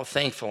 how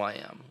thankful I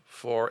am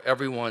for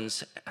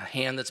everyone's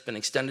hand that's been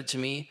extended to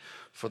me,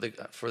 for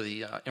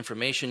the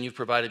information you've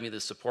provided me, the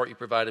support you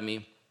provided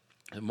me,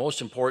 and most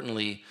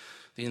importantly,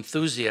 the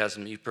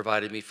enthusiasm you've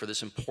provided me for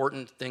this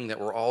important thing that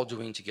we're all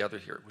doing together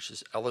here, which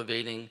is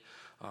elevating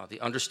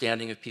the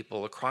understanding of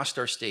people across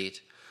our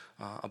state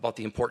about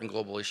the important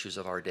global issues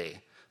of our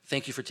day.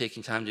 Thank you for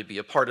taking time to be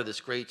a part of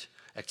this great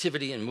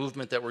activity and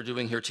movement that we're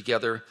doing here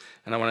together,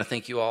 and I want to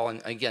thank you all,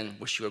 and again,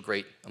 wish you a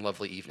great and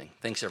lovely evening.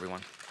 Thanks, everyone.